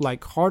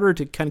harder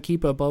to kind of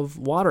keep above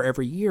water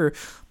every year,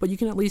 but you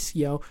can at least,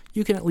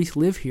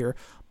 live here.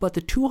 But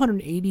the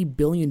 $280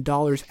 billion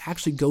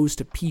actually goes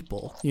to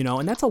people,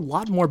 and that's a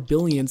lot more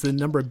billions than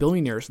the number of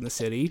billionaires in the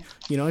city.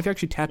 If you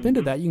actually tap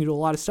into that, you can do a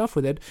lot of stuff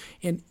with it.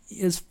 And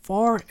as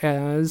far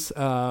as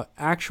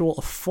actual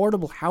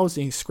affordable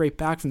housing scraped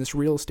back from this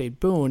real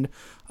estate boon,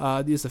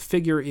 the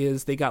figure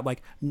is they got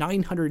like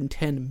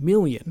 910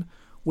 million,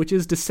 which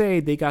is to say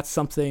they got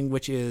something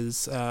which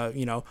is, a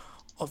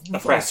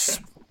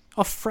fraction.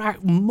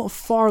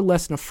 Far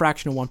less than a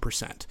fraction of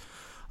 1%.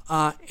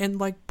 And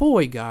like,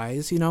 boy,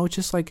 guys, it's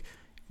just like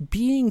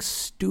being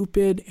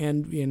stupid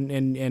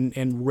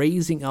and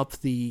raising up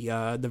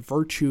the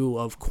virtue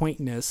of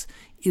quaintness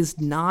is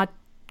not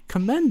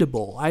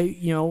commendable.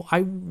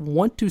 I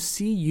want to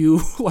see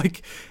you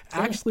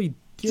actually.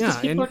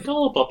 Yeah, people are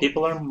gullible.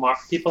 People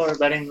are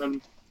letting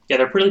them. Yeah,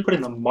 they're really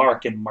putting the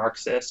mark in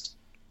Marxist,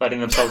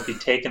 letting themselves be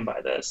taken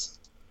by this,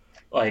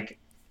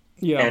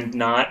 and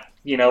not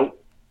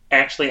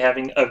actually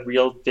having a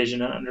real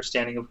vision and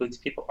understanding of who these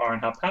people are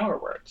and how power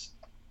works.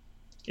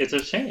 It's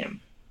a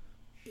shame.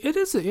 It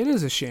is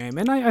a shame.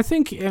 And I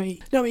think,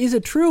 is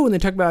it true when they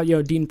talk about,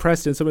 Dean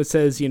Preston, someone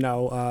says,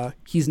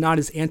 he's not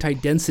as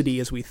anti-density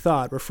as we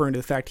thought, referring to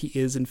the fact he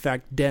is, in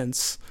fact,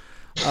 dense.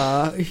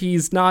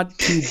 He's not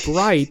too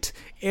bright,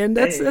 and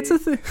that's a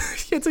thing.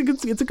 It's a good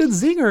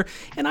zinger.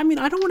 And I mean,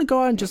 I don't want to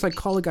go out and just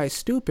call a guy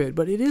stupid,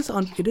 but it is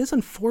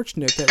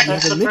unfortunate that we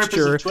have a mixture. That's the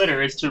purpose of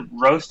Twitter, is to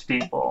roast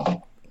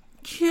people.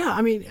 Yeah,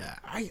 I mean,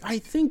 I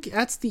think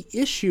that's the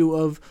issue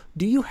of,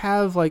 do you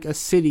have a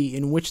city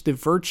in which the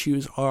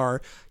virtues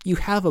are, you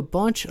have a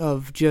bunch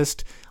of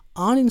just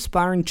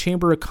uninspiring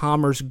Chamber of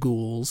Commerce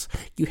ghouls,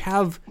 you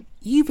have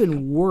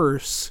even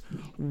worse,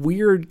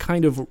 weird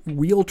kind of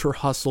realtor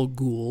hustle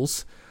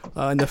ghouls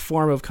in the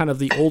form of kind of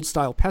the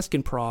old-style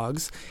Peskin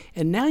progs,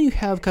 and now you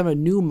have kind of a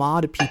new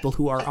mod of people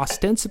who are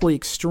ostensibly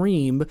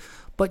extreme,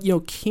 but,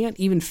 can't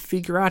even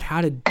figure out how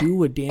to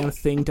do a damn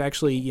thing to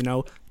actually,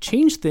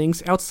 change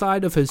things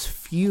outside of his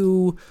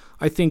few,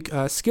 I think,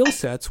 skill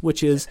sets,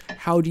 which is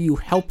how do you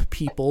help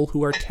people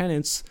who are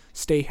tenants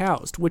stay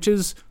housed, which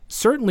is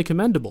certainly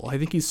commendable. I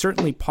think he's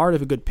certainly part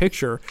of a good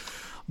picture,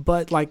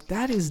 but,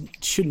 that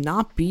should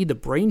not be the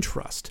brain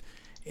trust.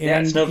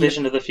 And it's no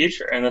vision of the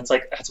future, and that's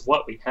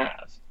what we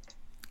have,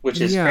 which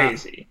is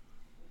crazy.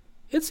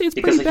 It's because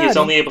pretty bad. He's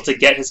only able to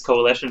get his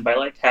coalition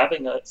by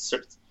having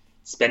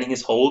spending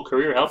his whole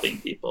career helping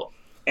people.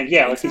 And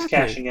he's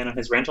cashing in on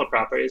his rental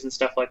properties and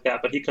stuff like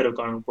that, but he could have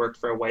gone and worked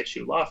for a white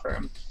shoe law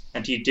firm,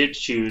 and he did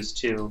choose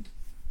to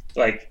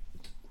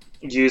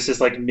use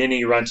his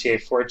mini rentier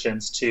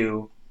fortunes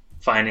to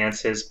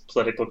finance his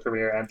political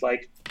career and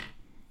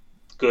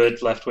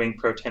good left-wing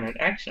pro-tenant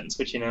actions,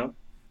 which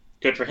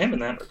good for him in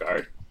that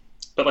regard.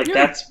 But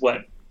that's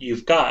what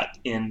you've got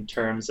in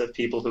terms of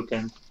people who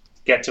can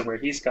get to where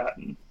he's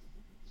gotten.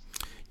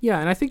 Yeah,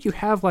 and I think you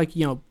have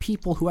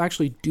people who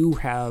actually do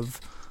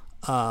have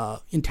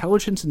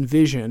intelligence and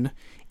vision,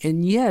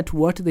 and yet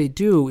what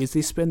do is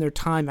they spend their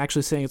time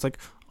actually saying it's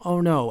oh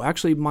no,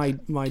 actually my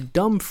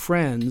dumb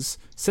friends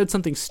said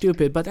something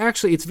stupid, but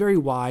actually it's very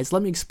wise,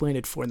 let me explain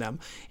it for them.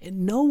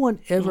 And no one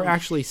ever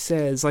actually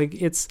says,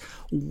 it's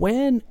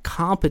when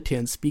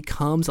competence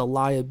becomes a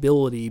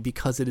liability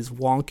because it is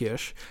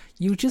wonkish,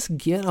 you just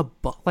get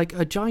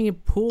a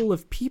giant pool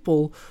of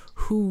people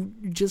who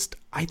just,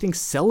 I think,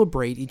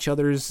 celebrate each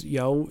other's,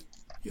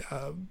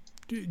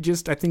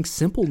 just, I think,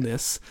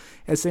 simpleness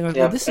as saying,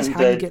 well, this is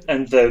how you get...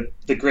 And the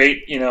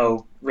great,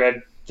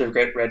 the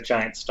great red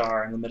giant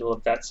star in the middle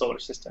of that solar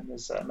system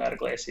is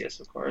Metaglasius,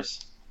 of course.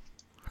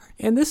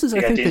 And this is,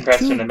 I think, Dean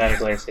Preston and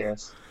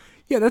Metaglasius.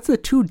 Yeah, that's the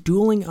two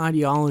dueling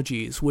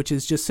ideologies, which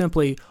is just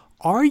simply,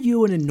 are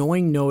you an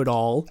annoying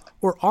know-it-all,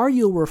 or are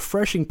you a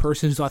refreshing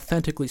person who's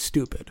authentically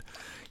stupid?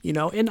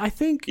 And I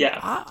think...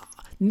 Yeah.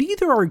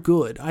 neither are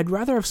good. I'd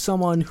rather have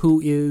someone who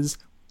is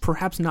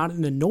perhaps not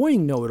an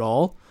annoying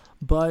know-it-all,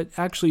 but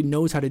actually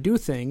knows how to do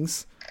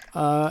things.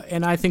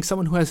 And I think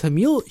someone who has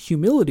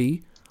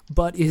humility,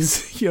 but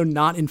is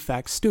not in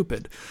fact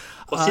stupid.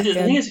 Well, see, the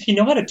thing is, if you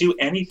know how to do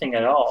anything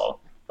at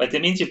all, like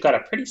that means you've got a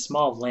pretty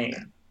small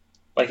lane.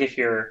 Like if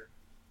you're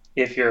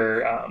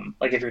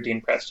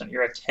Dean Preston,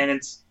 you're a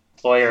tenants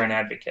lawyer and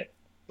advocate.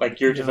 Like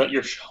you're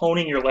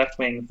honing your left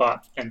wing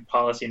thought and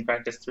policy and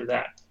practice through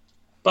that.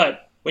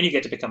 But when you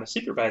get to become a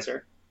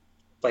supervisor,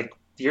 like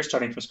you're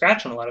starting from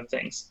scratch on a lot of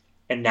things,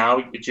 and now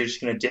you're just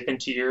going to dip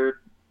into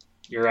your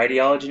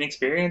ideology and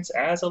experience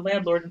as a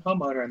landlord and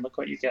homeowner, and look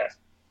what you get.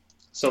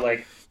 So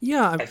I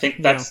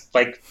think that's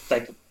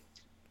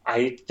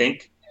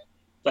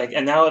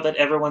and now that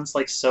everyone's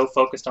like so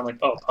focused on like,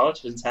 oh,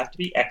 politicians have to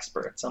be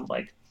experts, I'm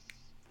like,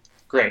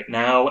 great.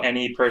 Now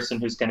any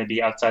person who's going to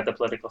be outside the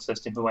political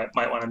system who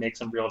might want to make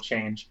some real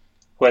change,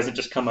 who hasn't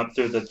just come up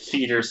through the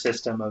feeder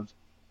system of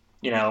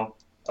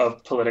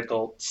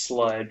political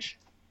sludge,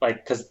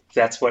 like, because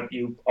that's what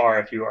you are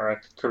if you are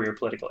a career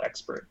political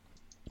expert.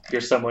 You're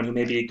someone who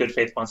maybe in good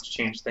faith wants to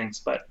change things,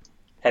 but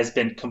has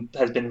been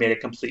made a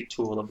complete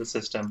tool of the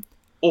system,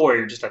 or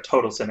you're just a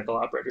total cynical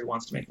operator who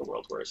wants to make the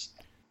world worse.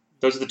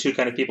 Those are the two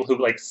kind of people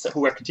who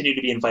are continue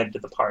to be invited to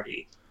the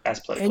party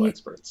as political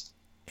experts.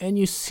 And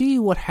you see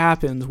what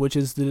happens, which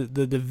is the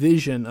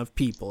division of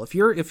people. If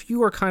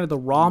you are kind of the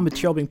raw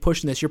material being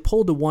pushed in this, you're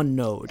pulled to one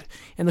node.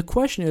 And the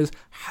question is,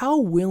 how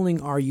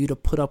willing are you to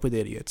put up with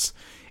idiots?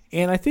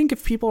 And I think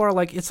if people are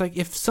like, it's like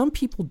if some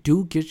people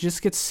do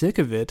just get sick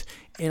of it,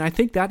 and I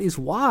think that is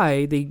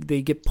why they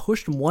get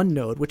pushed in one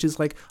node, which is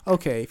like,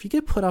 okay, if you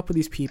get put up with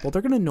these people,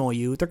 they're going to annoy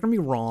you, they're going to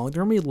be wrong,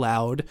 they're going to be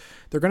loud,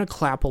 they're going to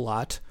clap a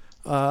lot.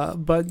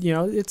 But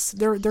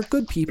they're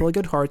good people,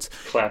 good hearts,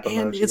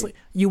 and it's like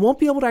you won't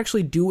be able to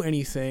actually do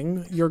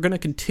anything. You're going to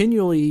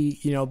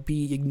continually,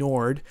 be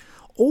ignored,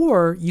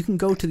 or you can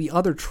go to the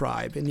other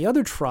tribe, and the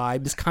other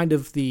tribe is kind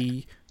of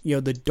the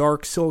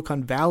dark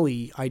Silicon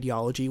Valley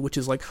ideology, which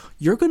is like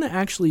you're going to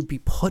actually be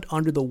put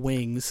under the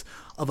wings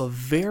of a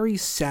very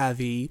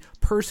savvy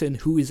person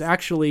who is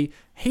actually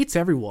hates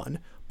everyone,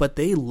 but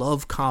they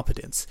love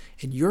competence,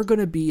 and you're going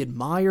to be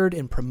admired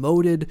and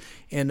promoted,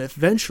 and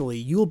eventually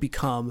you'll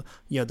become,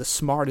 the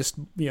smartest,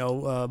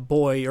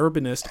 boy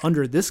urbanist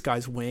under this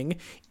guy's wing.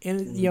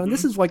 And, and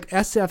this is like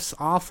SF's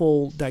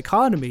awful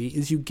dichotomy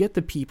is you get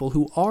the people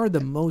who are the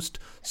most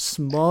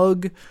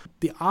smug,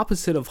 the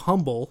opposite of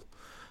humble,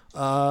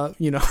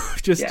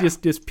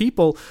 just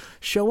people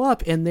show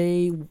up and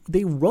they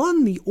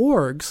run the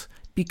orgs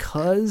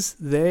because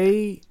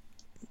they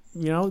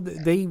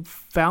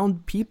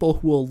found people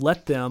who will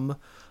let them,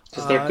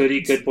 because they're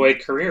good boy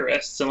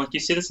careerists, and like you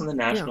see this on the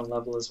national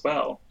level as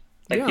well,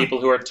 like people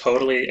who are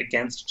totally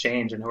against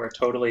change and who are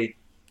totally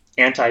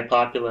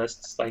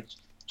anti-populists, like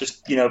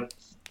just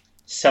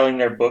selling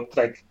their book,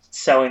 like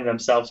selling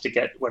themselves to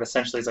get what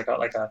essentially is like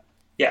a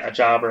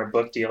job or a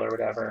book deal or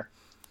whatever,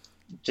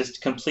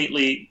 just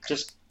completely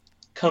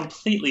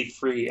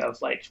free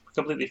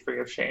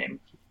of shame,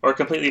 or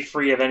completely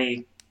free of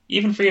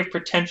even free of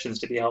pretensions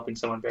to be helping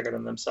someone bigger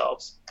than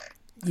themselves.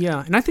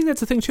 Yeah, and I think that's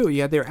the thing too.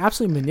 Yeah, they're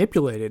absolutely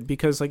manipulated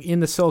because, like, in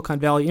the Silicon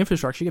Valley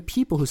infrastructure, you get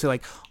people who say,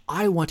 like,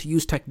 I want to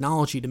use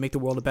technology to make the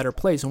world a better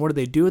place. And what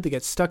do? They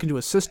get stuck into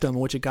a system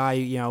in which a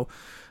guy,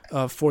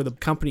 for the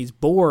company's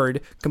board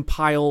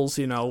compiles,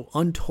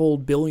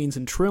 untold billions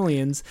and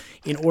trillions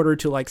in order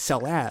to, like,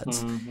 sell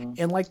ads. Mm-hmm.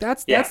 And, like,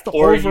 that's the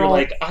or overall... Or you're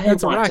like, I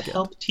want to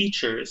help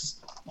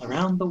teachers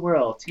around the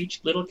world, teach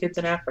little kids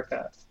in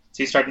Africa.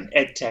 So you start an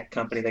ed tech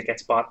company that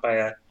gets bought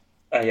by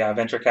a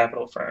venture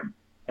capital firm.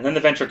 And then the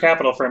venture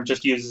capital firm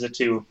just uses it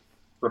to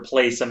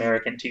replace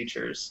American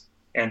teachers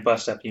and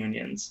bust up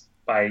unions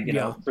by,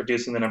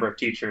 reducing the number of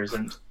teachers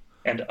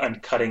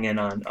and cutting in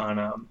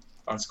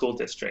on school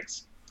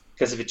districts.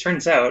 Because if it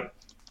turns out,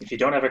 if you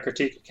don't have a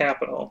critique of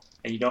capital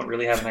and you don't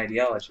really have an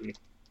ideology,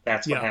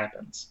 that's what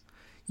happens.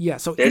 Yeah,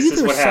 so this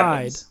is what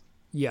happens.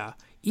 Yeah,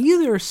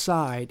 either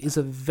side is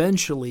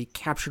eventually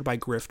captured by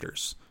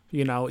grifters.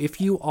 If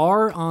you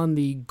are on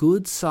the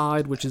good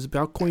side, which is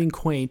about being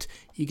quaint,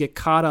 you get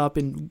caught up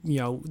in,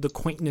 the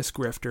quaintness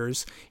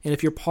grifters. And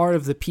if you're part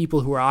of the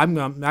people who are, I'm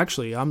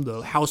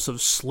the House of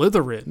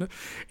Slytherin,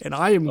 and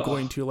I am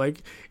going to,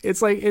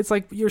 it's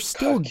like you're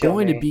still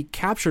going to be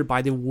captured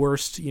by the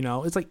worst,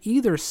 it's like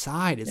either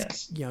side is,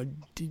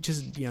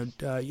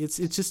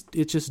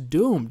 it's just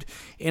doomed.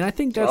 And I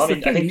think that's I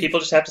think people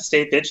just have to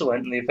stay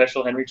vigilant. And the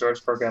official Henry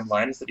George program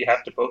line is that you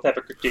have to both have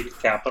a critique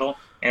of capital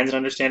and an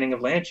understanding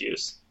of land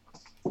use.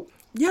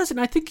 Yes,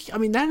 and I think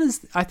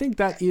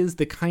that is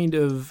the kind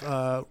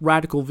of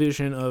radical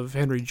vision of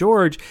Henry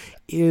George.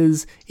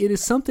 It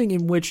is something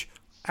in which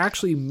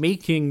actually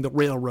making the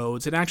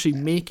railroads and actually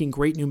making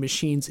great new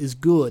machines is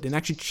good, and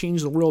actually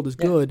change the world is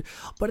good.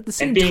 But at the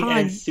same time, and being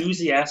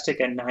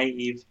enthusiastic and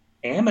naive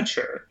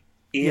amateur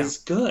is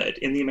good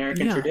in the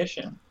American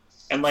tradition.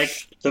 And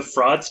like the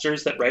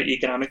fraudsters that write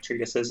economic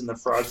treatises, and the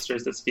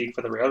fraudsters that speak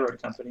for the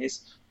railroad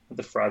companies, and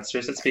the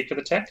fraudsters that speak for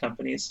the tech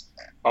companies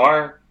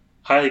are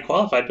highly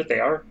qualified, but they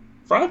are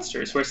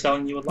fraudsters who are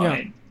selling you a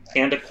line.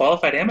 Yeah. And a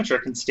qualified amateur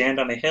can stand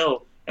on a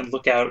hill and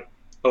look out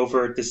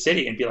over the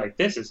city and be like,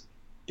 this is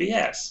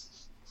BS.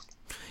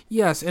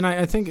 Yes, and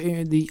I think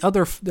the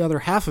other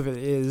half of it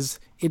is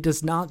it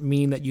does not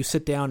mean that you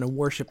sit down and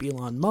worship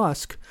Elon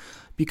Musk,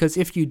 because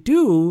if you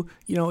do,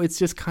 it's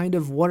just kind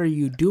of, what are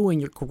you doing?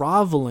 You're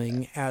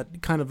groveling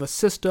at kind of a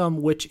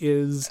system which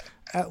is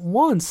at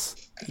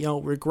once,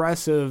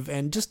 regressive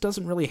and just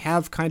doesn't really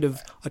have kind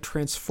of a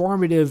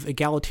transformative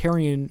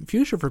egalitarian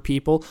future for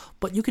people.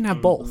 But you can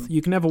have both.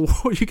 You can have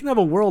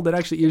a world that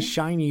actually is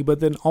shiny, but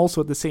then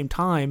also at the same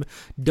time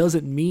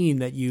doesn't mean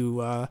that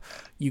you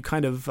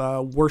kind of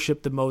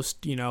worship the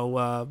most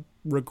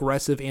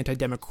regressive,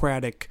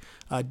 anti-democratic,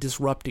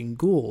 disrupting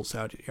ghouls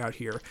out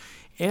here.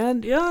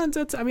 And I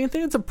think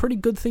it's a pretty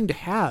good thing to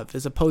have,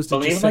 as opposed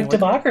to just saying,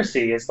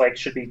 democracy is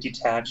should be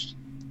detached.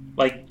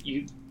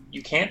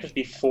 You can't just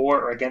be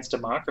for or against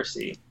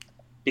democracy,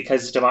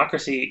 because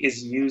democracy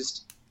is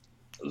used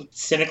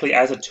cynically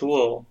as a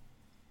tool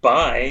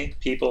by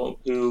people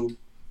who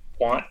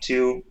want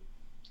to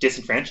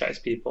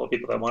disenfranchise people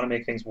that want to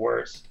make things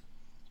worse,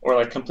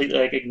 or completely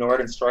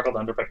ignored and struggled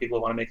under by people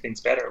who want to make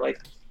things better.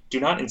 Do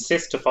not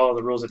insist to follow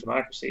the rules of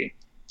democracy.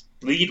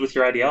 Lead with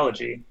your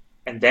ideology,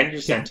 and then your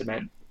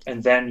sentiment,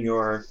 and then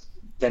your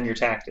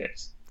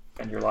tactics,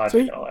 and your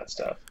logic, and all that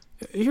stuff.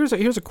 Here's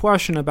a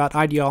question about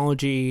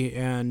ideology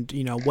and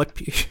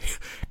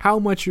how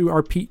much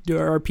are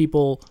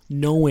people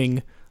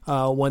knowing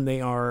when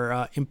they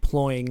are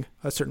employing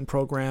a certain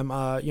program.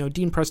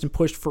 Dean Preston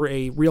pushed for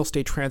a real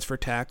estate transfer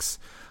tax.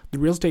 The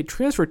real estate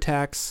transfer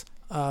tax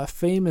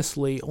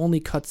famously only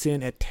cuts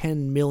in at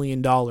 $10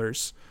 million. Well,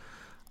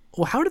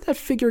 how did that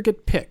figure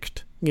get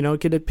picked?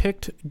 Did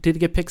it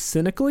get picked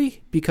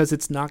cynically because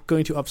it's not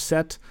going to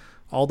upset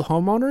all the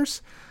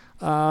homeowners?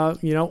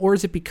 Or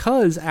is it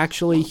because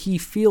actually he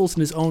feels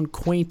in his own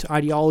quaint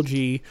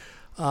ideology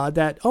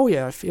that,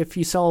 if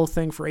you sell a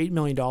thing for $8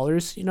 million,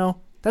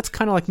 that's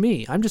kind of like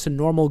me. I'm just a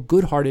normal,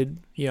 good-hearted,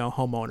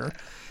 homeowner.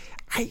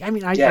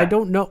 I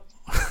don't know.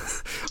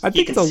 I think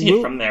you can see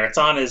it from there. It's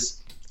on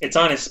his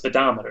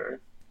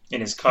speedometer in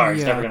his car.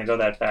 It's never going to go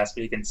that fast,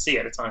 but you can see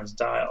it. It's on his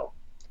dial.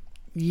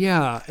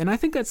 Yeah, and I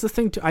think that's the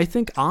thing too. I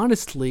think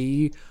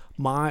honestly,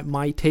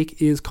 my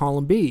take is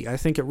column B. I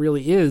think it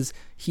really is.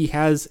 He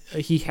has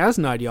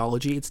an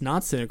ideology. It's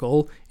not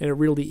cynical, and it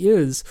really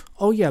is.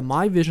 Oh yeah,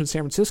 my vision of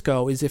San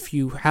Francisco is if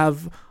you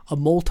have a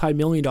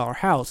multi-million-dollar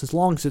house, as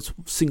long as it's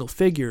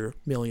single-figure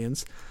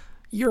millions,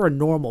 you're a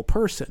normal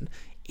person.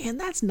 And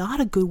that's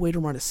not a good way to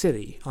run a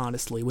city,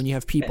 honestly, when you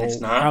have people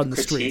out in the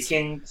streets.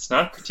 It's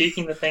not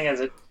critiquing the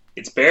thing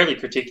it's barely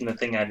critiquing the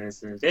thing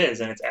as it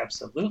is, and it's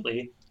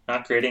absolutely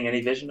not creating any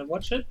vision of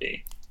what should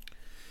be.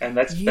 And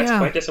that's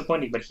quite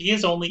disappointing. But he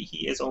is only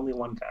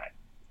one guy.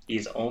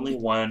 He's only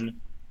one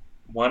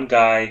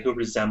guy who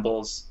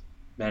resembles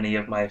many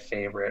of my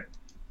favorite,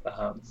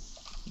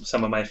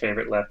 some of my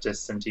favorite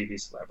leftists and TV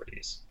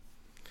celebrities.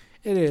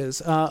 It is.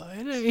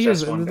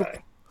 Just one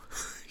guy.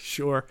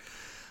 Sure.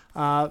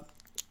 The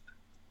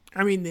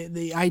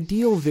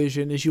ideal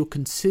vision is you'll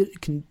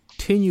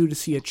continue to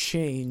see a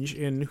change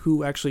in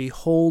who actually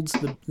holds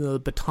the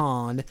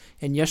baton,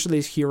 and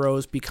yesterday's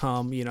heroes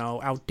become,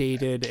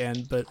 outdated,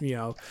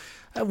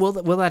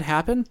 will that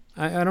happen?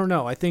 I don't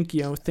know. I think,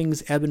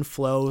 things ebb and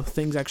flow,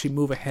 things actually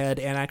move ahead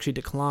and actually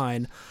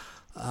decline.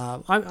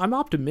 I'm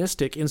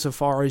optimistic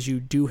insofar as you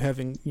do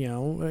having,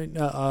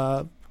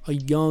 a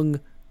young,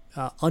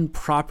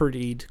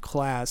 unpropertied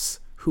class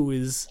who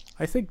is,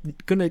 I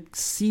think, going to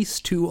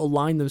cease to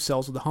align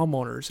themselves with the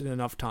homeowners in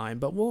enough time.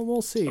 But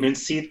we'll see.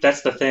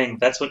 That's the thing.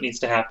 That's what needs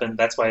to happen.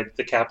 That's why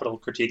the capital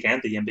critique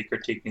and the YIMBY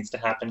critique needs to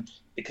happen,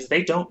 because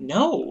they don't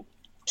know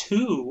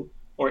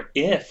or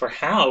if or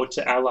how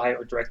to ally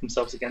or direct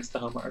themselves against the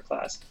homeowner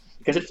class,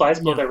 because it flies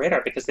below their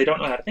radar, because they don't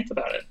know how to think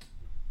about it.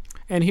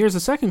 And here's the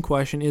second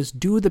question is,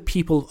 do the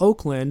people of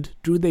Oakland,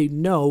 can they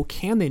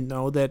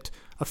know that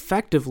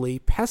effectively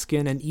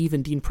Peskin and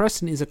even Dean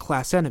Preston is a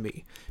class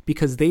enemy?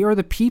 Because they are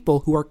the people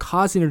who are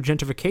causing their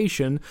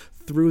gentrification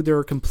through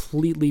their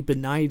completely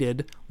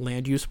benighted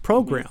land use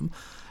program.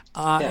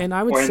 And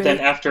I would say... then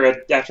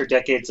after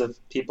decades of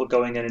people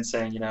going in and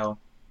saying,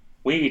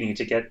 we need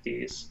to get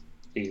these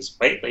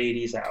white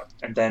ladies out.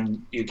 And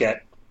then you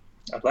get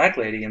a black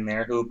lady in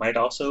there who might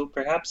also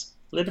perhaps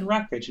live in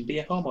Rockridge and be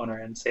a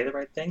homeowner and say the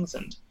right things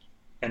and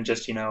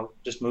just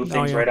move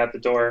things right out the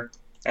door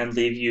and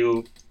leave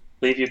you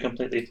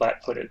completely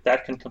flat-footed.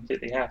 That can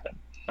completely happen.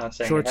 Not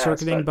saying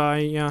short-circuiting by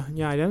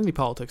identity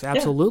politics.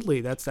 Absolutely,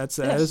 that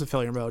is a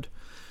failure mode.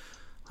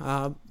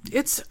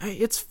 It's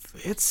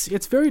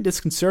very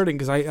disconcerting,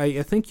 because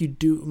I think you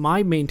do.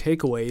 My main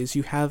takeaway is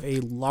you have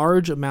a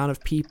large amount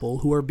of people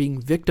who are being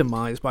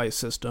victimized by a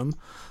system,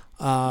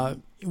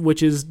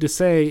 which is to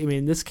say,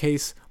 in this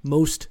case,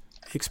 most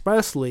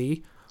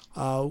expressly,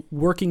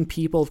 working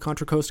people of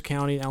Contra Costa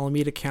County and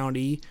Alameda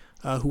County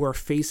who are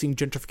facing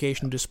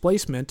gentrification and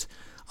displacement.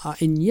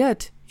 and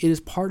yet it is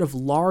part of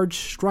large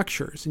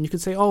structures. And you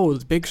could say, oh,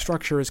 the big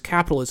structure is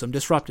capitalism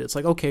disrupted. It's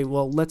like, okay,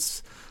 well,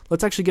 let's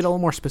actually get a little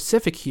more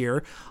specific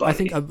here. Buddy. I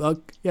think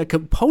a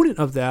component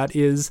of that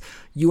is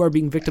you are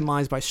being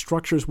victimized by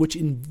structures which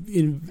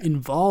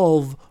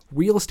involve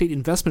real estate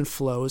investment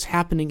flows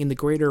happening in the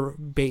greater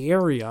Bay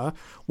Area,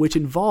 which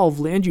involve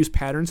land use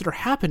patterns that are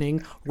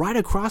happening right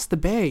across the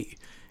Bay.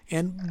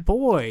 And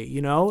boy,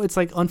 it's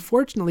like,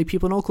 unfortunately,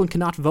 people in Oakland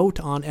cannot vote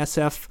on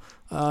SF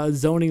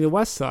zoning the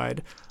West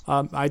Side.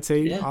 I'd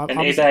say... Yeah. And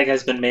ABAG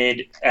has been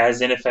made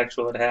as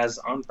ineffectual it has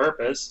on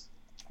purpose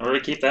in order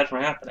to keep that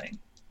from happening.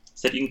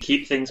 So that you can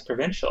keep things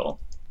provincial.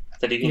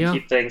 So that you can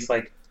keep things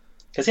like...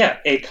 Because,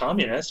 a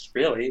communist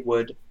really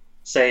would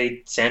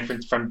say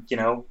from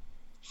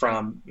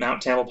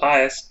Mount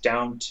Tamalpais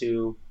down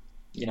to,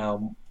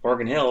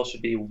 Morgan Hill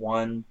should be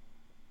one,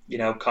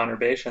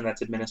 conurbation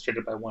that's administered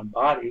by one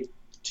body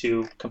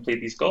to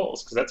complete these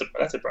goals, because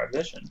that's a broad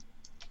vision.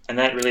 And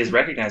that really is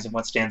recognizing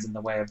what stands in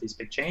the way of these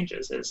big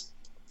changes, is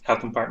how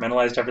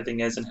compartmentalized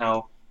everything is and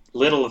how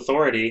little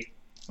authority.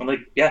 I'm like,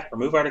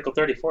 remove Article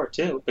 34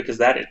 too, because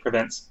that it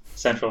prevents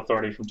central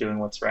authority from doing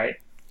what's right.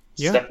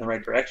 Step in the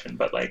right direction,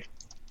 but like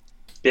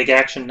big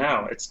action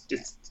now. It's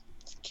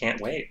can't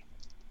wait.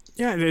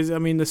 Yeah, it is. I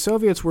mean, the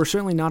Soviets were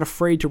certainly not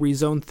afraid to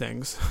rezone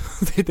things.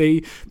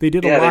 they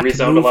did a lot. Yeah, they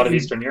rezoned a lot of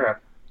Eastern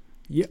Europe.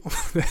 Yeah,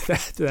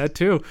 that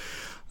too.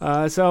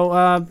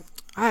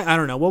 I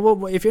don't know.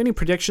 Well, if any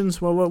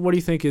predictions, what do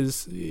you think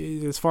is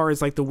as far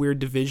as like the weird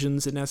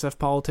divisions in SF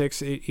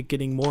politics, it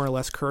getting more or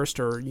less cursed,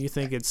 or you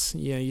think it's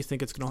going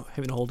to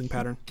have a holding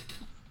pattern?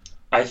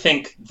 I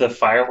think the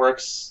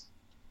fireworks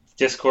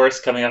discourse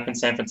coming up in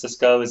San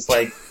Francisco is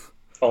like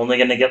only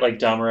going to get like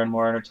dumber and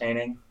more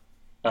entertaining.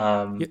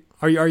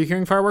 Are you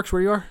hearing fireworks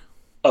where you are?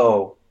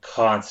 Oh,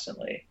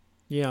 constantly.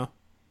 Yeah,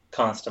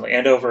 constantly,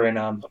 and over in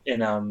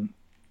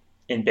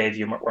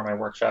Bayview where my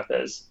workshop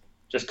is,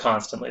 just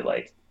constantly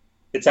like.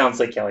 It sounds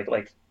like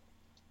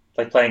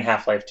like playing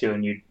Half-Life 2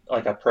 and you'd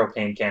like a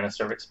propane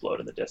canister would explode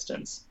in the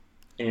distance,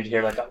 and you'd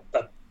hear like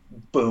a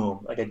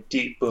boom, like a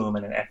deep boom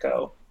and an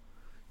echo.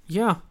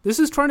 Yeah, this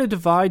is trying to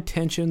divide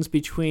tensions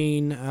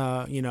between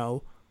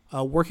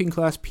working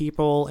class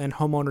people and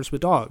homeowners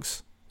with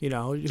dogs. Who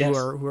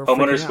are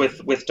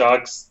homeowners with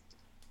dogs,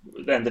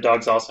 and the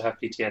dogs also have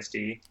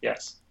PTSD.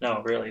 Yes,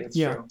 no, really, it's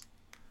true.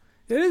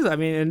 It is. I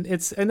mean, and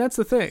that's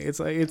the thing. It's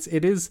like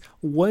it is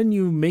when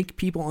you make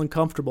people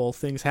uncomfortable,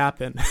 things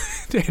happen.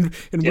 and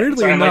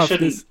weirdly enough,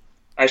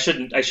 I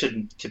shouldn't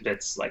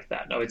kibitz like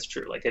that. No, it's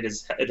true. Like it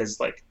is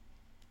like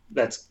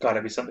that's got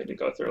to be something to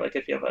go through. Like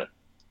if you have a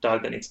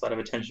dog that needs a lot of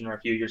attention, or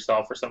if you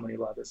yourself or someone you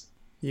love is.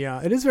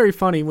 Yeah, it is very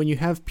funny when you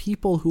have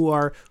people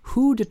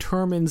who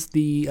determines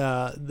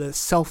the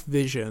self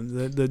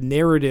vision, the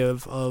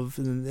narrative of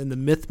and the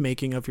myth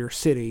making of your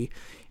city.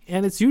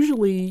 And it's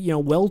usually,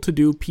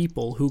 well-to-do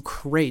people who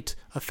create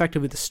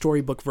effectively the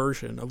storybook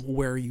version of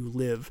where you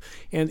live.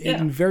 And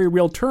in very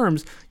real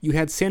terms, you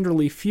had Sandra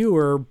Lee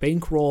Fewer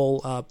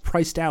bankroll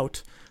Priced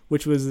Out,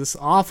 which was this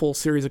awful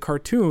series of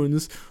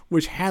cartoons,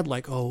 which had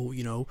like,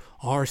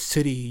 our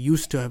city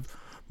used to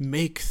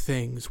make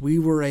things. We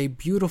were a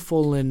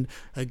beautiful and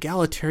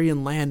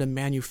egalitarian land of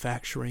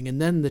manufacturing,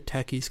 and then the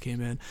techies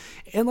came in,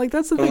 and like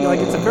that's the thing. Like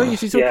it's a very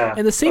easy.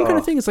 And the same kind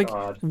of thing is like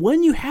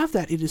when you have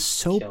that, it is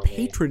so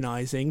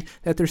patronizing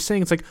that they're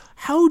saying it's like,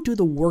 how do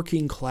the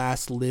working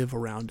class live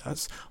around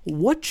us?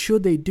 What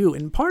should they do?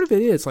 And part of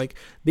it is like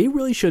they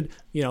really should,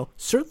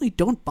 certainly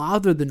don't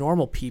bother the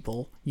normal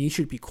people. You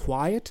should be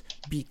quiet,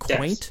 be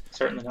quaint. Yes,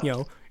 certainly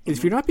not.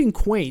 If you're not being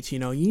quaint, you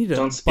need to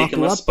don't speak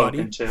buckle up,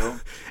 buddy.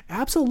 To.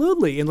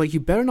 Absolutely, and like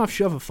you better not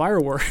shove a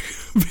firework.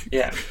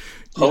 Yeah,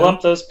 pull up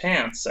those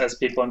pants, as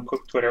people on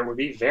Twitter would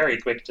be very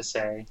quick to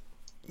say.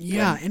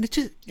 Yeah, and it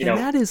just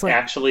that is like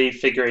actually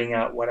figuring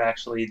out what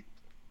actually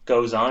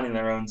goes on in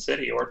their own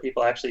city, or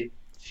people actually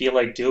feel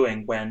like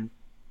doing when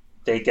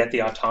they get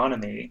the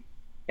autonomy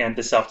and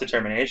the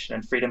self-determination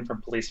and freedom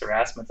from police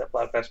harassment that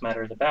Black Lives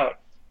Matter is about.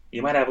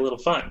 You might have a little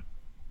fun.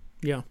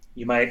 Yeah,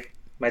 you might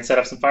set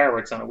up some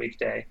fireworks on a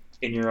weekday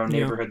in your own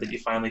neighborhood that you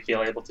finally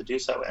feel able to do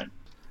so in.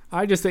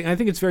 I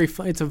think it's very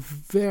fun.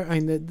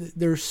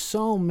 There's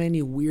so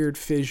many weird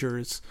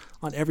fissures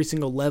on every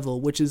single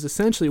level, which is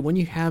essentially when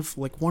you have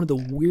like one of the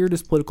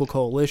weirdest political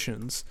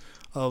coalitions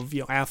of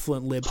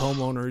affluent lib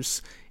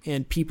homeowners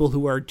and people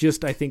who are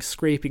just, I think,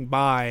 scraping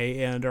by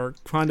and are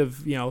kind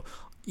of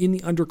in the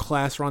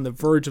underclass or on the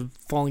verge of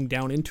falling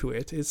down into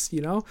it. It's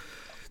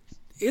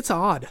it's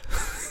odd.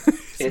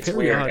 It's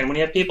weird. Odd. And when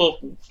you have people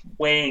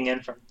weighing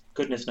in from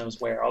goodness knows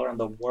where, all around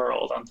the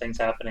world, on things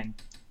happening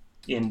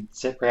in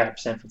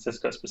perhaps San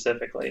Francisco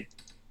specifically,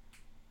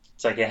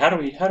 it's like, how do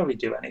we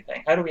do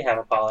anything? How do we have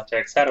a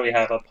politics? How do we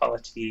have a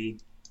polity?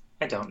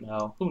 I don't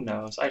know. Who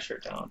knows? I sure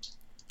don't.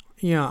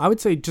 Yeah, I would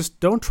say just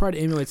don't try to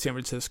emulate San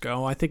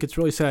Francisco. I think it's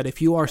really sad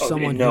if you are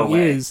someone who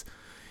is.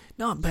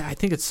 No, but I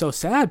think it's so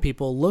sad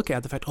people look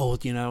at the fact,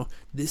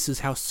 this is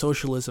how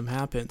socialism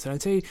happens. And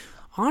I'd say,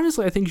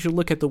 honestly, I think you should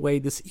look at the way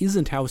this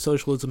isn't how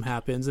socialism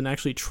happens and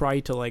actually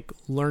try to like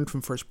learn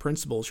from first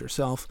principles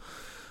yourself.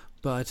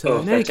 But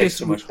in any case,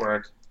 too much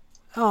work.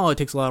 Oh, it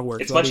takes a lot of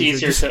work. It's much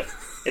easier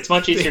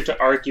to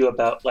argue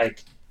about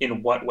like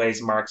in what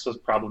ways Marx was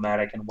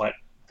problematic and what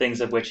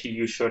things of which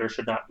you should or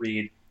should not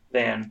read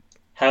than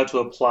how to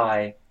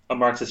apply a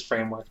Marxist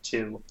framework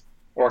to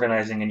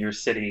organizing in your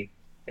city.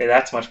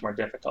 That's much more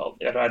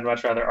difficult. I'd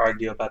much rather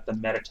argue about the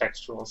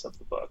metatextuals of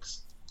the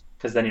books,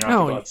 because then you don't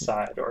have to go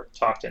outside or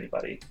talk to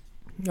anybody.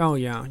 Oh,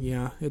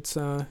 yeah. It's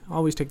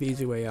always take the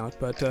easy way out.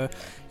 But I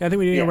think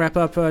we need to wrap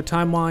up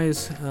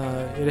time-wise.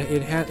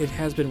 It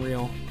has been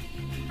real.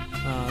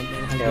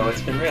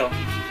 It's been real.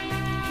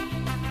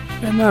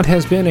 And that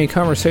has been a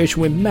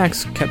conversation with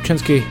Max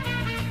Kapczynski,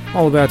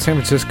 all about San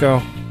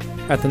Francisco,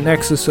 at the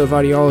nexus of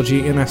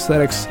ideology and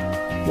aesthetics,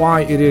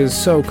 why it is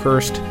so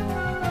cursed.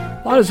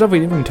 A lot of stuff we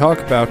didn't even talk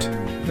about.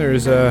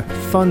 There's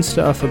fun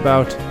stuff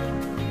about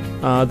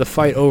the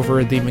fight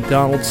over the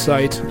McDonald's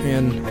site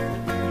in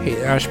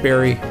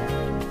Haight-Ashbury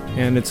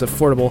and its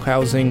affordable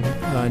housing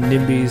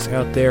NIMBYs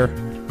out there.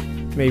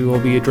 Maybe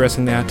we'll be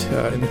addressing that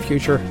in the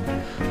future.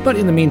 But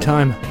in the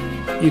meantime,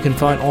 you can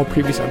find all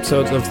previous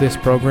episodes of this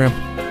program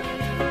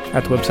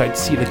at the website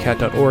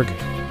seethecat.org.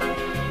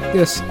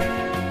 This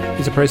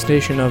is a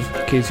presentation of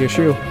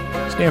KZSU,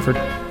 Stanford.